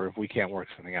bigger offer if we can't work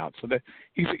something out. So that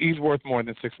he's worth more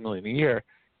than $6 million a year,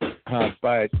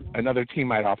 but another team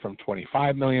might offer him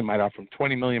 $25 million, might offer him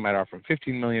 $20 million, might offer him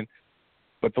 $15 million.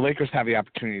 But the Lakers have the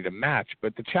opportunity to match.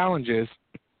 But the challenge is,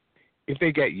 if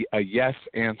they get a yes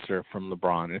answer from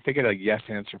LeBron, and if they get a yes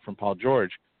answer from Paul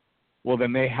George, well,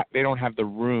 then they don't have the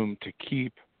room to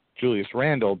keep Julius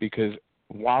Randle, because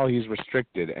while he's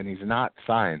restricted and he's not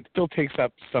signed, still takes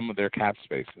up some of their cap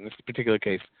space. In this particular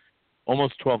case,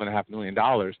 almost $12.5 million.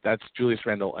 That's Julius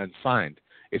Randle unsigned.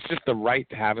 It's just the right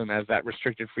to have him as that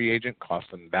restricted free agent costs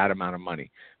them that amount of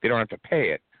money. They don't have to pay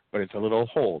it, but it's a little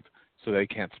hold so they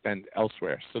can't spend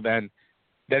elsewhere. So then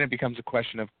it becomes a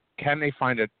question of, can they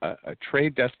find a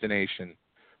trade destination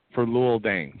for Luol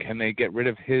Deng? Can they get rid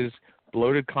of his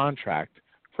bloated contract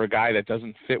for a guy that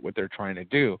doesn't fit what they're trying to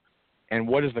do? And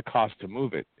what is the cost to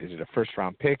move it? Is it a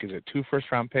first-round pick? Is it 2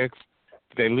 first-round picks?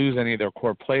 Do they lose any of their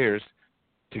core players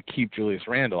to keep Julius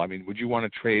Randle? I mean, would you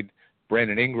want to trade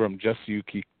Brandon Ingram just so you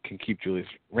can keep Julius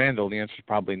Randle? The answer is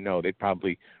probably no. They'd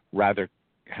probably rather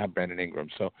have Brandon Ingram.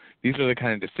 So these are the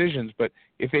kind of decisions. But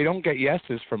if they don't get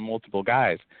yeses from multiple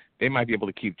guys, they might be able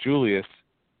to keep Julius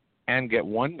and get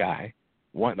one guy,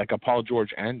 like a Paul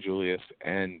George and Julius,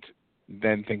 and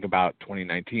then think about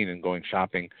 2019 and going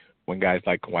shopping when guys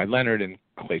like Kawhi Leonard and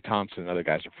Klay Thompson and other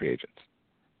guys are free agents.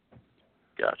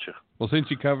 Gotcha. Well, since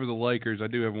you cover the Lakers, I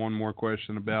do have one more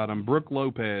question about him. Brook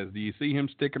Lopez, do you see him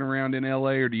sticking around in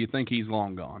L.A., or do you think he's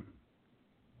long gone?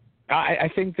 I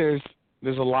think there's a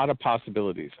lot of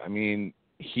possibilities. I mean,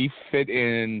 he fit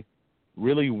in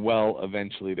really well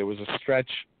eventually. There was a stretch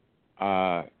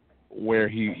where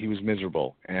he was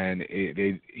miserable, and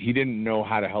he didn't know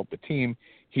how to help the team.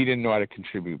 He didn't know how to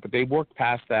contribute. But they worked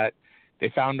past that. They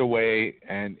found a way,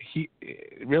 and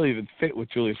the fit with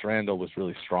Julius Randle was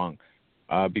really strong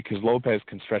because Lopez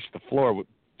can stretch the floor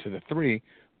to the 3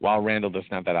 while Randle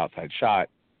doesn't have that outside shot.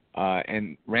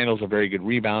 And Randle's a very good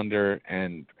rebounder,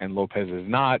 and Lopez is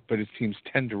not, but his teams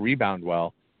tend to rebound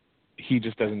well. He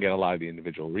just doesn't get a lot of the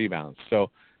individual rebounds.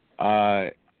 So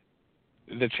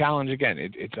the challenge, again,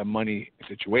 it's a money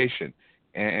situation.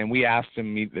 And we asked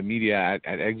him, the media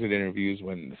at exit interviews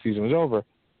when the season was over,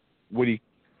 would he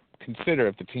consider,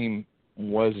 if the team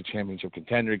was a championship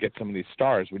contender, get some of these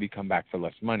stars, would he come back for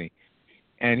less money?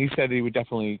 And he said he would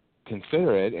definitely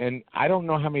consider it. And I don't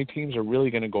know how many teams are really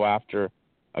going to go after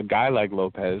a guy like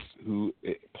Lopez, who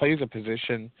plays a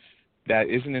position that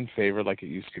isn't in favor like it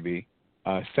used to be.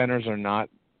 Centers are not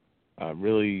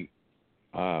really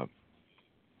the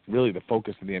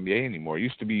focus of the NBA anymore. It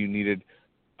used to be you needed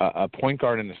a point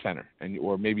guard and a center,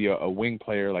 or maybe a wing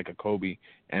player like a Kobe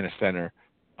and a center,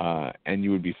 and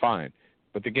you would be fine.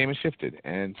 But the game has shifted,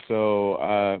 and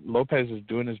so Lopez is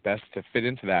doing his best to fit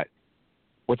into that.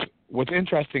 What's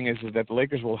interesting is that the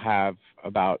Lakers will have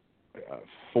about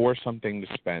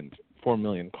 $4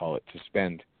 million, call it, to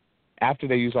spend. After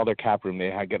they use all their cap room,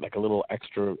 they get like a little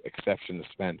extra exception to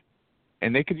spend.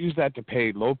 And they could use that to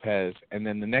pay Lopez, and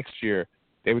then the next year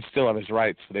they would still have his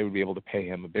rights, so they would be able to pay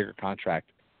him a bigger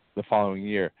contract the following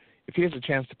year. If he has a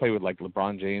chance to play with like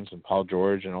LeBron James and Paul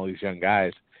George and all these young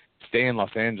guys, stay in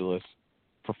Los Angeles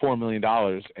for $4 million,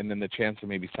 and then the chance of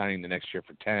maybe signing the next year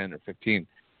for 10 or 15,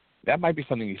 that might be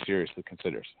something he seriously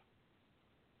considers.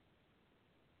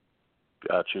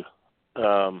 Gotcha.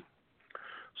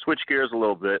 Switch gears a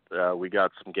little bit. We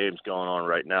got some games going on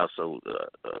right now, so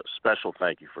special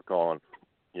thank you for calling,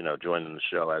 joining the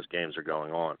show as games are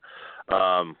going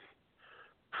on.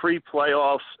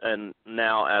 Pre-playoffs and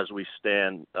now as we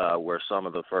stand, where some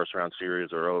of the first-round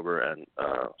series are over and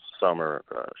some are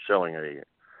showing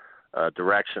a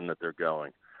direction that they're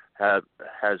going,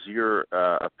 has your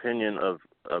opinion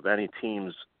of any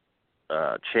teams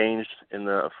changed in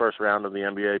the first round of the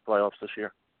NBA playoffs this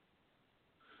year?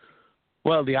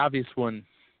 Well, the obvious one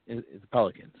is the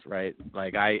Pelicans, right?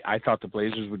 Like I thought the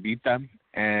Blazers would beat them,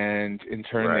 and in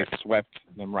turn right. They swept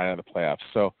them right out of the playoffs.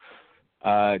 So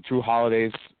Drew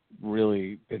Holiday's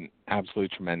really been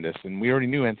absolutely tremendous, and we already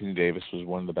knew Anthony Davis was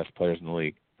one of the best players in the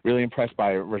league. Really impressed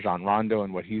by Rajon Rondo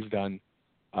and what he's done.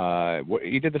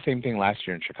 He did the same thing last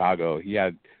year in Chicago. He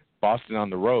had Boston on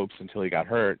the ropes until he got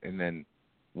hurt, and then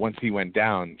once he went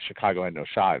down, Chicago had no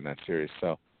shot in that series.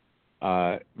 So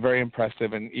very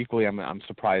impressive, and equally I'm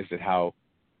surprised at how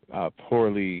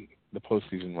poorly the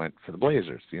postseason went for the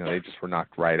Blazers. They just were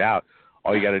knocked right out.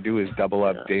 All you got to do is double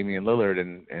up Damian Lillard,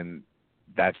 and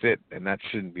that's it, and that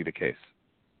shouldn't be the case.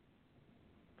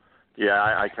 Yeah,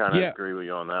 I kind of agree with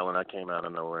you on that one. That came out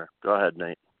of nowhere. Go ahead,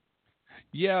 Nate.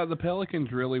 Yeah, the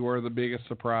Pelicans really were the biggest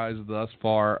surprise thus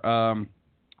far.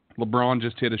 LeBron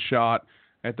just hit a shot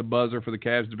at the buzzer for the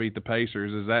Cavs to beat the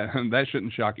Pacers. That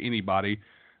shouldn't shock anybody.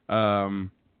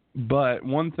 But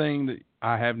one thing that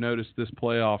I have noticed this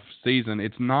playoff season,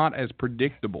 it's not as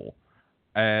predictable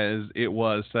as it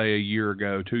was, say, a year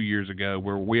ago, 2 years ago,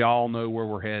 where we all know where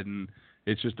we're heading.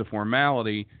 It's just a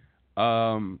formality.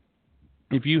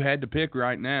 If you had to pick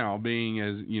right now, being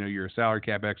as you're a salary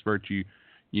cap expert, you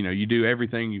do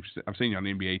everything. I've seen you on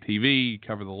NBA TV, you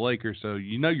cover the Lakers, so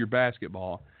your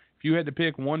basketball. If you had to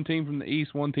pick one team from the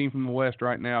East, one team from the West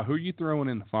right now, who are you throwing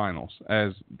in the finals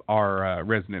as our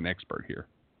resident expert here?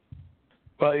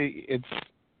 Well,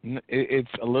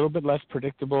 it's a little bit less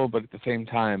predictable, but at the same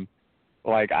time,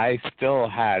 like I still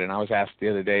had, and I was asked the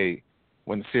other day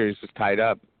when the series was tied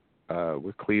up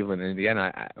with Cleveland and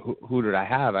Indiana, who did I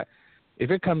have? If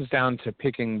it comes down to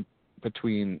picking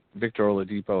between Victor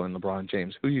Oladipo and LeBron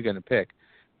James, who are you going to pick?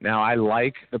 Now, I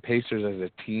like the Pacers as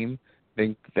a team.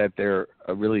 Think that they're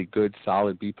a really good,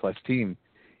 solid B-plus team.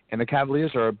 And the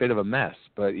Cavaliers are a bit of a mess,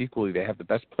 but equally they have the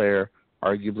best player,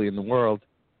 arguably, in the world,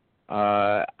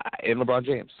 in LeBron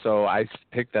James. So I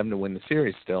picked them to win the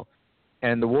series still.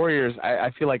 And the Warriors,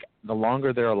 I feel like the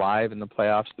longer they're alive in the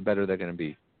playoffs, the better they're going to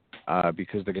be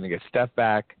because they're going to get Steph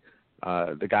back.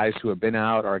 The guys who have been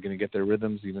out are going to get their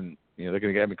rhythms. Even they're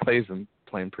going to get Clay's been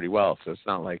playing pretty well, so it's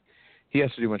not like he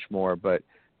has to do much more. But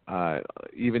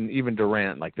even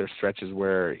Durant, like there's stretches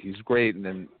where he's great, and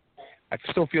then I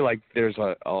still feel like there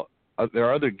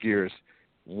are other gears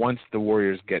once the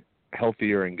Warriors get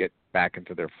healthier and get back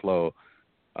into their flow.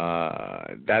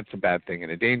 That's a bad thing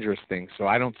and a dangerous thing. So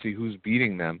I don't see who's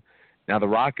beating them. Now the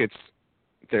Rockets,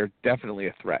 they're definitely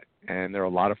a threat, and they're a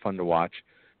lot of fun to watch.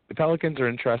 The Pelicans are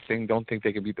interesting. Don't think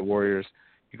they can beat the Warriors.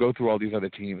 You go through all these other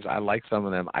teams. I like some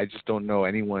of them. I just don't know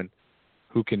anyone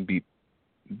who can beat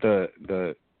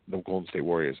the Golden State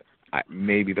Warriors.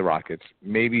 Maybe the Rockets.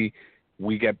 Maybe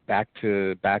we get back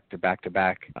to back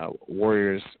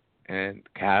Warriors and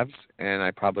Cavs, and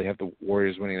I probably have the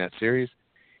Warriors winning that series.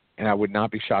 And I would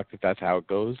not be shocked if that's how it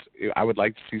goes. I would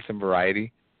like to see some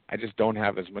variety. I just don't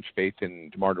have as much faith in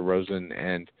DeMar DeRozan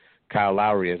and Kyle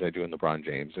Lowry as I do in LeBron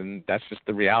James, and that's just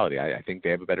the reality. I think they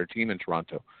have a better team in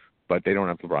Toronto, but they don't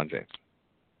have LeBron James.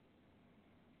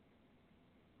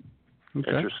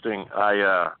 Okay. Interesting.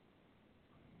 I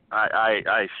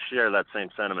share that same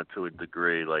sentiment to a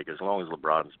degree. Like as long as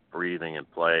LeBron's breathing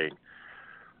and playing,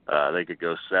 They could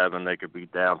go 7. They could be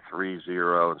down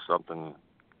 3-0 and something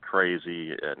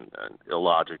crazy and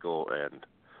illogical, and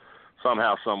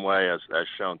somehow, some way, as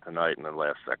shown tonight in the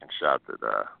last second shot, that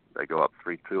they go up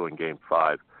 3-2 in Game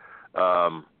 5.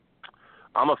 I'm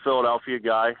a Philadelphia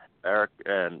guy, Eric,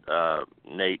 and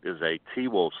Nate is a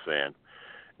T-Wolves fan.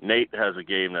 Nate has a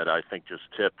game that I think just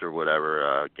tipped or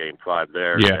whatever, Game 5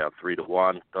 there, down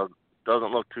 3-1.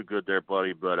 Doesn't look too good there,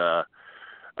 buddy, but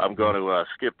I'm going to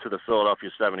skip to the Philadelphia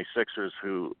 76ers,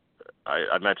 who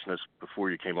I mentioned this before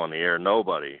you came on the air.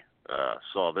 Nobody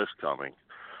saw this coming.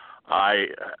 I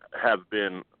have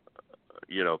been,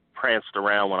 pranced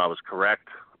around when I was correct,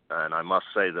 and I must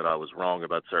say that I was wrong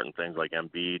about certain things like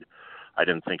Embiid. I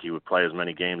didn't think he would play as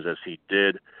many games as he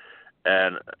did.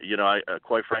 And,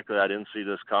 quite frankly, I didn't see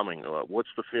this coming. What's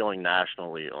the feeling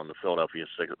nationally on the Philadelphia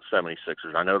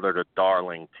 76ers? I know they're the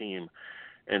darling team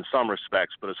in some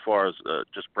respects, but as far as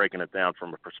just breaking it down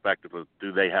from a perspective of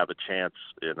do they have a chance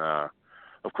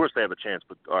of course they have a chance,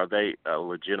 but are they a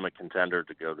legitimate contender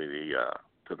to go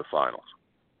to the finals?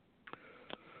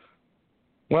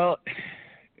 Well,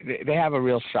 they have a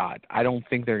real shot. I don't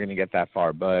think they're going to get that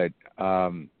far, but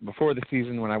before the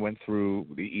season when I went through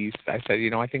the East, I said,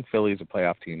 I think Philly is a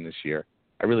playoff team this year.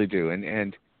 I really do.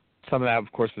 And some of that,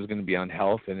 of course, is going to be on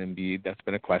health and Embiid. That's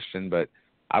been a question, but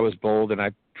I was bold and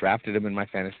I drafted him in my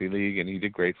fantasy league, and he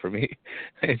did great for me.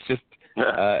 It's just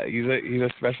he's a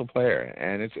special player,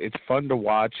 and it's fun to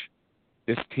watch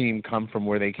this team come from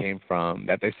where they came from.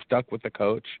 That they stuck with the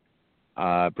coach,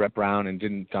 Brett Brown, and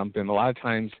didn't dump him. A lot of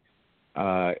times,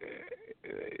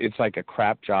 it's like a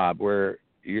crap job where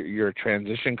you're a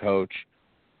transition coach,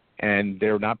 and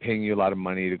they're not paying you a lot of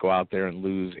money to go out there and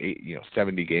lose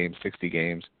 70 games, 60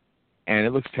 games, and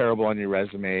it looks terrible on your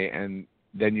resume, and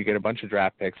then you get a bunch of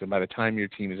draft picks, and by the time your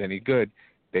team is any good,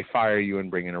 they fire you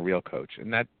and bring in a real coach.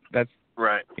 And that's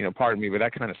right. Pardon me, but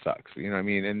that kind of sucks. You know what I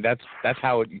mean? And that's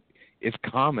how it's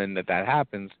common that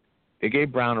happens. They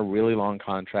gave Brown a really long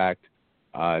contract.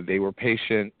 They were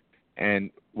patient.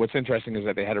 And what's interesting is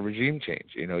that they had a regime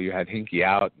change. You had Hinkie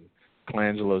out, and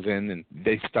Colangelo's in, and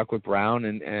they stuck with Brown.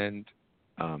 And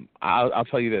I'll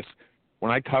tell you this. When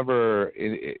I cover,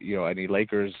 any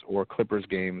Lakers or Clippers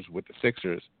games with the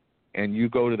Sixers, and you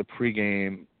go to the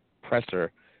pregame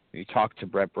presser and you talk to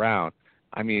Brett Brown,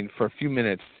 I mean, for a few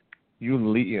minutes, you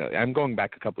leave. I'm going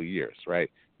back a couple of years,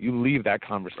 right? You leave that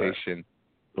conversation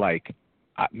like,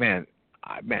 man,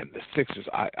 the Sixers,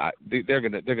 they're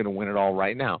gonna win it all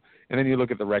right now. And then you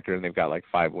look at the record and they've got like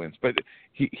 5 wins. But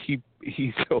he's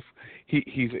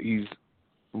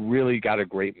really got a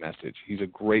great message. He's a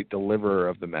great deliverer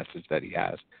of the message that he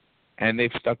has, and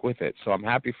they've stuck with it. So I'm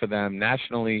happy for them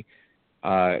nationally.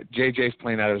 JJ's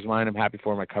playing out of his mind. I'm happy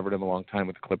for him. I covered him a long time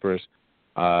with the Clippers.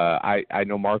 I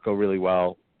know Marco really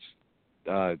well.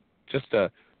 Just a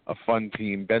fun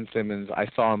team. Ben Simmons, I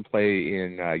saw him play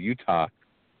in Utah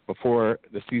before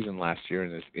the season last year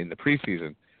in the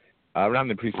preseason. Around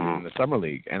the preseason in the summer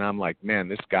league, and I'm like, man,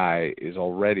 this guy is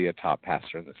already a top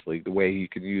passer in this league. The way he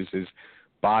can use his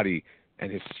body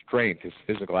and his strength, his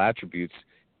physical attributes,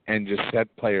 and just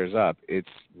set players up, it's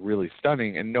really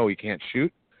stunning. And no, he can't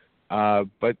shoot.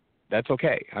 But that's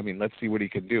okay. I mean, let's see what he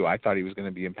can do. I thought he was going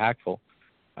to be impactful.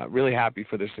 Really happy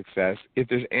for their success. If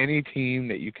there's any team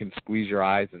that you can squeeze your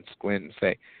eyes and squint and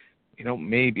say,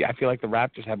 maybe. I feel like the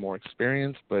Raptors have more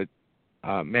experience, but,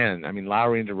 man, I mean,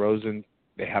 Lowry and DeRozan,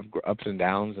 they have ups and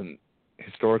downs, and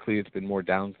historically it's been more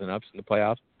downs than ups in the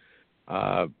playoffs.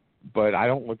 But I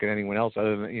don't look at anyone else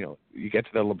other than, you get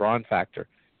to the LeBron factor.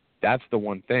 That's the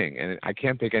one thing. And I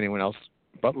can't pick anyone else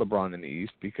but LeBron in the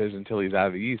East, because until he's out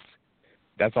of the East,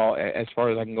 that's all. As far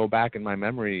as I can go back in my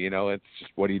memory, it's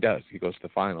just what he does. He goes to the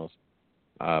finals.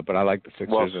 But I like the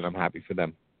Sixers, and I'm happy for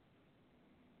them.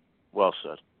 Well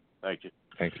said. Thank you.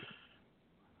 Thank you.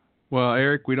 Well,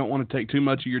 Eric, we don't want to take too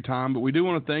much of your time, but we do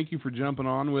want to thank you for jumping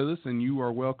on with us, and you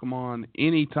are welcome on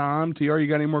any time. TR, you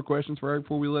got any more questions for Eric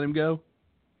before we let him go?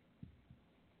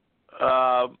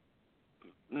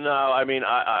 No, I mean,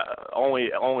 I only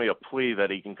a plea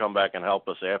that he can come back and help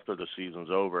us after the season's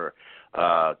over,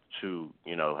 to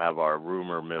have our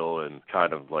rumor mill and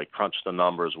kind of like crunch the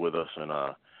numbers with us and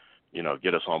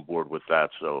get us on board with that.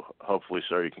 So hopefully,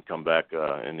 sir, you can come back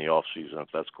in the off season if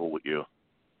that's cool with you.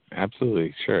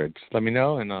 Absolutely, sure. Just let me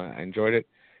know, and I enjoyed it.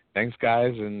 Thanks,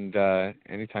 guys, and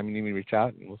anytime you need me to reach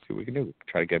out, and we'll see what we can do. We'll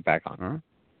try to get back on. All right.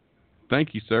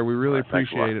 Thank you, sir. We really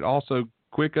appreciate it. Also,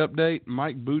 quick update: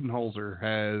 Mike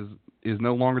Budenholzer is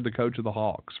no longer the coach of the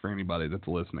Hawks. For anybody that's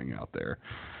listening out there,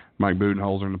 Mike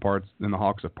Budenholzer and the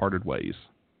Hawks have parted ways.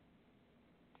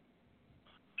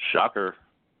 Shocker.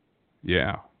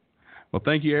 Yeah. Well,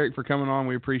 thank you, Eric, for coming on.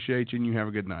 We appreciate you, and you have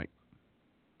a good night.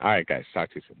 All right, guys. Talk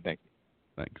to you soon. Thank you.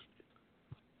 Thanks.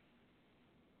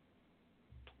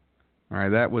 All right,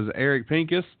 that was Eric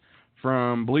Pincus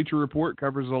from Bleacher Report,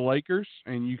 covers the Lakers,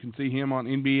 and you can see him on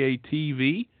NBA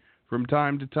TV from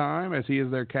time to time as he is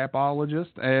their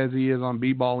capologist, as he is on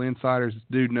B-Ball Insiders. This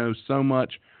dude knows so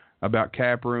much about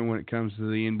cap room when it comes to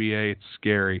the NBA. It's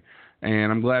scary.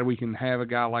 And I'm glad we can have a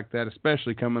guy like that,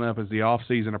 especially coming up as the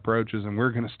offseason approaches, and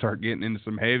we're going to start getting into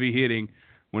some heavy hitting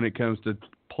when it comes to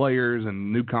players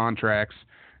and new contracts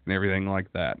and everything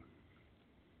like that.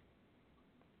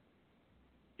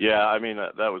 Yeah, I mean,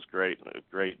 that was great.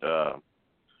 Great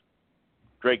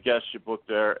guest you booked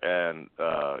there, and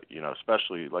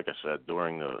especially like I said,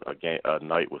 during a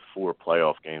night with 4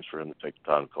 playoff games for him to take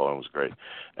the time to call in was great.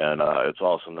 And it's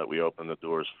awesome that we opened the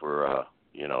doors for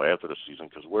after the season,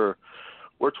 because we're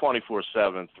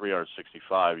 24/7,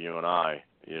 365. You and I,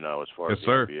 as far as the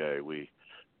NBA, we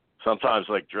sometimes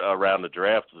like around the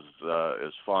draft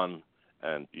is fun,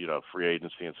 and free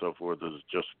agency and so forth is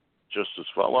just as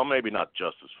fun. Well, maybe not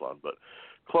just as fun, but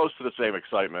close to the same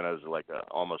excitement as like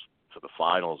almost to the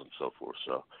finals and so forth.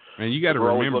 So, and you got to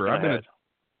remember,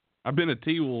 I've been a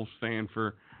T-Wolves fan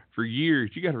for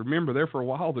years. You got to remember, there for a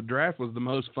while, the draft was the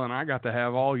most fun I got to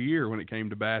have all year when it came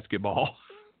to basketball.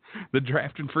 The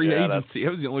draft and free agency, it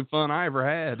was the only fun I ever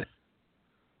had.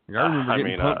 Like, I remember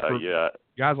getting pumped for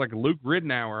guys like Luke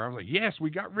Ridnour. I was like, yes, we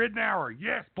got Ridnour.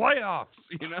 Yes, playoffs.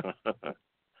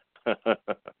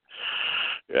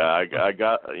 Yeah, I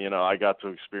got to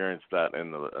experience that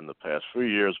in the past few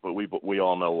years, but we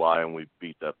all know why, and we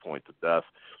beat that point to death.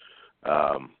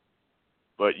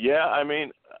 But yeah, I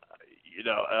mean,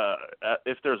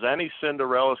 if there's any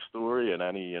Cinderella story and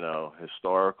any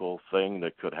historical thing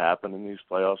that could happen in these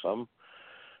playoffs, I'm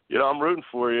rooting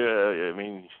for you. I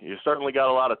mean, you certainly got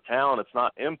a lot of talent. It's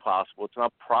not impossible. It's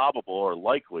not probable or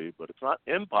likely, but it's not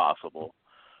impossible.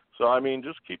 So, I mean,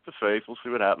 just keep the faith. We'll see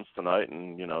what happens tonight.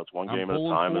 And, it's one game at a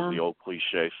time, as the old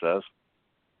cliche says.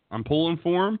 I'm pulling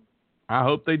for them. I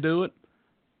hope they do it.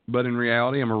 But in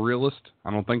reality, I'm a realist. I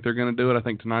don't think they're going to do it. I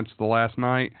think tonight's the last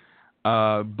night.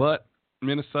 But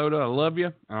Minnesota, I love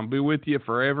you. I'll be with you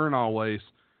forever and always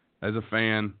as a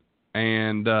fan.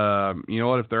 And you know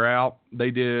what? If they're out,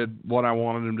 they did what I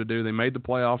wanted them to do. They made the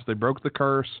playoffs. They broke the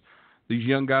curse. These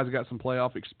young guys got some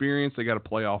playoff experience. They got a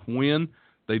playoff win.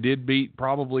 They did beat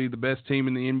probably the best team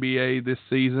in the NBA this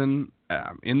season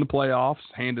in the playoffs,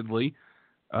 handedly.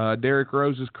 Derrick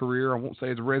Rose's career, I won't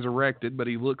say it's resurrected, but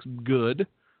he looks good.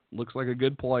 Looks like a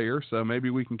good player, so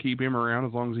maybe we can keep him around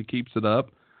as long as he keeps it up.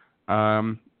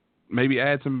 Maybe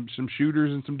add some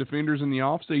shooters and some defenders in the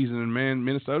offseason, and, man,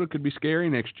 Minnesota could be scary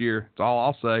next year. That's all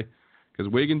I'll say, because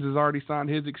Wiggins has already signed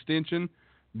his extension.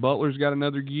 Butler's got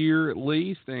another year at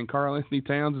least, and Karl-Anthony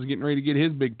Towns is getting ready to get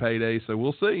his big payday. So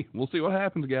we'll see. We'll see what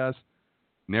happens, guys.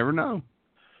 Never know.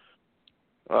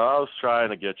 Well, I was trying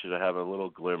to get you to have a little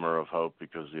glimmer of hope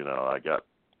because you got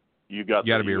you got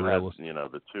to be a realist.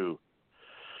 The two.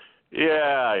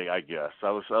 Yeah, I guess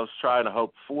I was trying to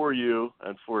hope for you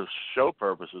and for show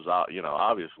purposes.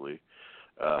 Obviously,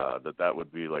 that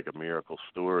would be like a miracle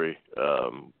story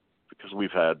because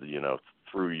we've had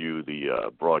through you, the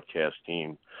broadcast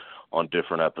team on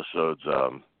different episodes,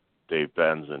 Dave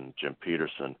Benz and Jim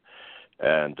Peterson.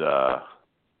 And,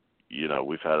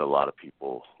 we've had a lot of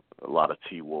people, a lot of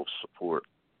T-Wolf support.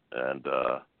 And,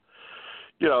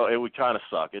 it would kind of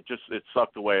suck. It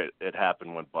sucked the way it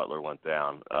happened when Butler went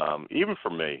down. Even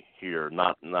for me here,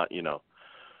 not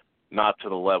to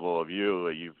the level of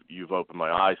you. You've opened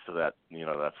my eyes to that,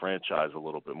 that franchise a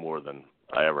little bit more than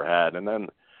I ever had. And then,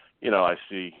 I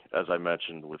see, as I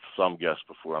mentioned with some guests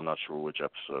before, I'm not sure which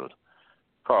episode,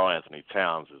 Karl-Anthony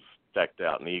Towns is decked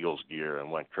out in Eagles gear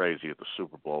and went crazy at the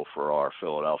Super Bowl for our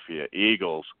Philadelphia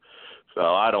Eagles. So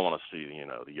I don't want to see,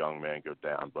 the young man go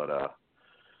down. But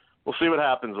we'll see what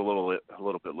happens a little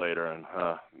bit later. And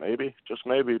maybe, just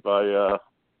maybe, by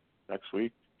next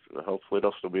week, hopefully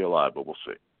they'll still be alive, but we'll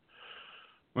see.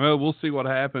 Well, we'll see what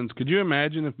happens. Could you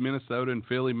imagine if Minnesota and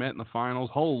Philly met in the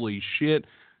finals? Holy shit.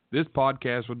 This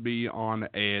podcast would be on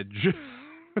edge.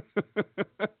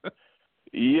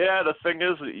 Yeah, the thing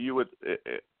is,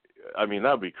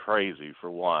 that would be crazy for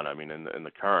one. I mean, in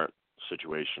the current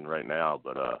situation right now,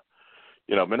 but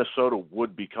Minnesota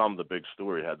would become the big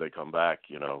story had they come back.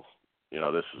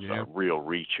 This is a real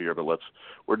reach here, but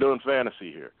we're doing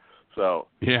fantasy here. So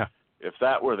yeah, if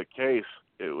that were the case,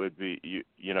 it would be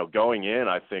going in.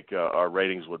 I think our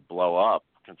ratings would blow up,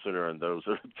 considering those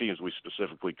are the teams we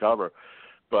specifically cover.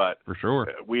 But for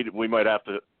sure, we might have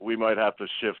to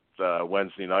shift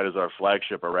Wednesday night as our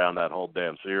flagship around that whole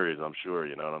damn series. I'm sure,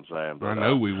 you know what I'm saying. But, I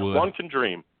know we would. One can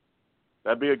dream.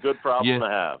 That'd be a good problem to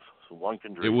have. one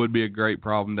can dream. It would be a great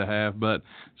problem to have. But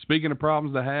speaking of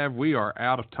problems to have, we are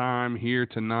out of time here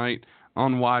tonight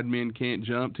on Wide Men Can't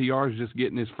Jump. TR is just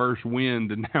getting his first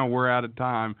wind, and now we're out of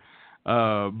time.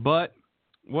 But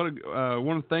want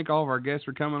to thank all of our guests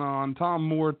for coming on. Tom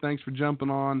Moore, thanks for jumping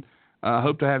on.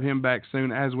 Hope to have him back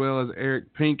soon, as well as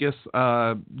Eric Pincus.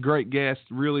 Great guest.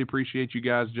 Really appreciate you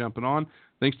guys jumping on.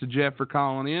 Thanks to Jeff for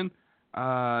calling in.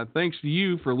 Thanks to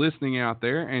you for listening out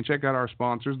there. And check out our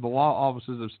sponsors, the law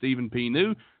offices of Stephen P.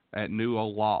 New at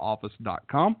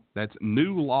newlawoffice.com. That's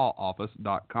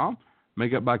newlawoffice.com.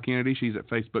 Makeup by Kennedy. She's at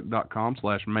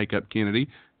facebook.com/makeupkennedy.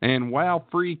 And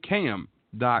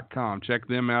wowfreecam.com. Check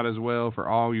them out as well for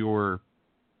all your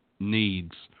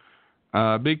needs.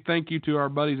 Big thank you to our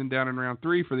buddies in Down in Round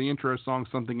 3 for the intro song,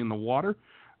 Something in the Water.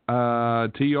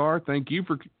 TR, thank you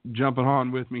for jumping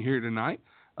on with me here tonight.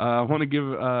 I want to give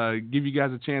you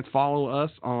guys a chance. Follow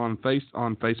us on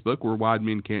Facebook. We're Wide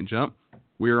Men Can't Jump.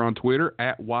 We are on Twitter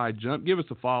at Wide Jump. Give us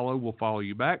a follow. We'll follow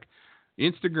you back.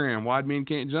 Instagram, Wide Men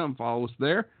Can't Jump. Follow us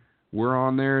there. We're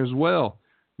on there as well.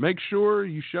 Make sure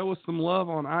you show us some love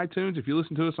on iTunes. If you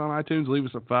listen to us on iTunes, leave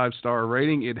us a 5-star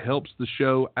rating. It helps the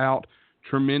show out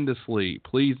tremendously.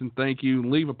 Please and thank you.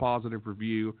 Leave a positive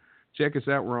review. Check us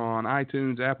out. We're on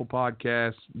iTunes, Apple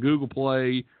Podcasts, Google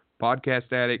Play,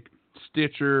 Podcast Addict,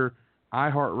 Stitcher,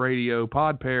 iHeartRadio,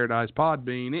 Pod Paradise,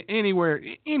 Podbean, anywhere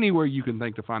you can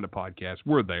think to find a podcast,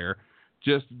 we're there.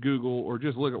 Just Google or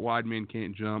just look at Wide Men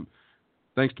Can't Jump.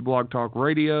 Thanks to Blog Talk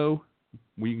Radio.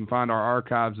 You can find our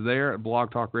archives there at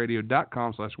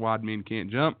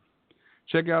blogtalkradio.com/widemencan'tjump.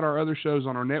 Check out our other shows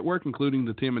on our network, including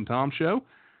the Tim and Tom Show,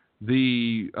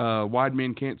 the Wide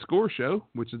Men Can't Score Show,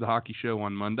 which is the hockey show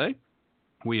on Monday.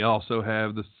 We also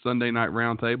have the Sunday Night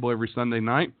Roundtable every Sunday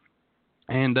night.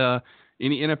 And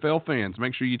any NFL fans,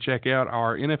 make sure you check out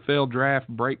our NFL Draft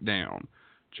Breakdown.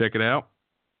 Check it out.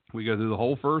 We go through the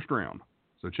whole first round.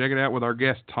 So check it out with our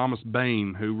guest, Thomas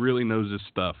Bain, who really knows his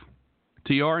stuff.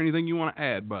 TR, anything you want to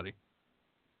add, buddy?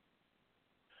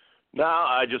 No,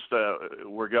 I just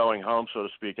we're going home, so to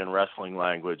speak, in wrestling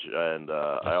language, and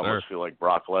I almost feel like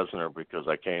Brock Lesnar because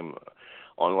I came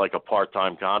on like a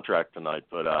part-time contract tonight.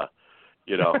 But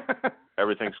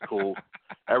everything's cool.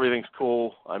 Everything's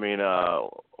cool. I mean,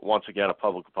 once again, a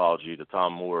public apology to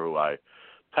Tom Moore, who I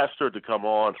pestered to come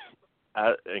on,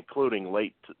 including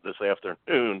late this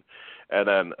afternoon, and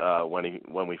then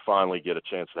when we finally get a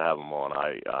chance to have him on,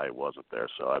 I wasn't there.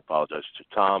 So I apologize to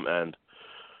Tom and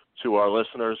to our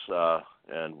listeners,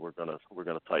 and we're gonna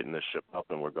tighten this ship up,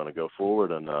 and we're gonna go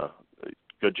forward. And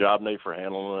good job, Nate, for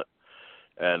handling it,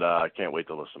 and I can't wait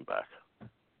to listen back.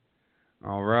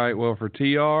 All right. Well, for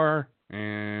TR,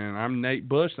 and I'm Nate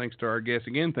Bush. Thanks to our guests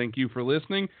again. Thank you for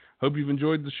listening. Hope you've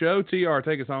enjoyed the show. TR,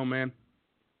 take us home, man.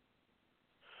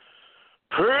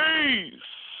 Peace.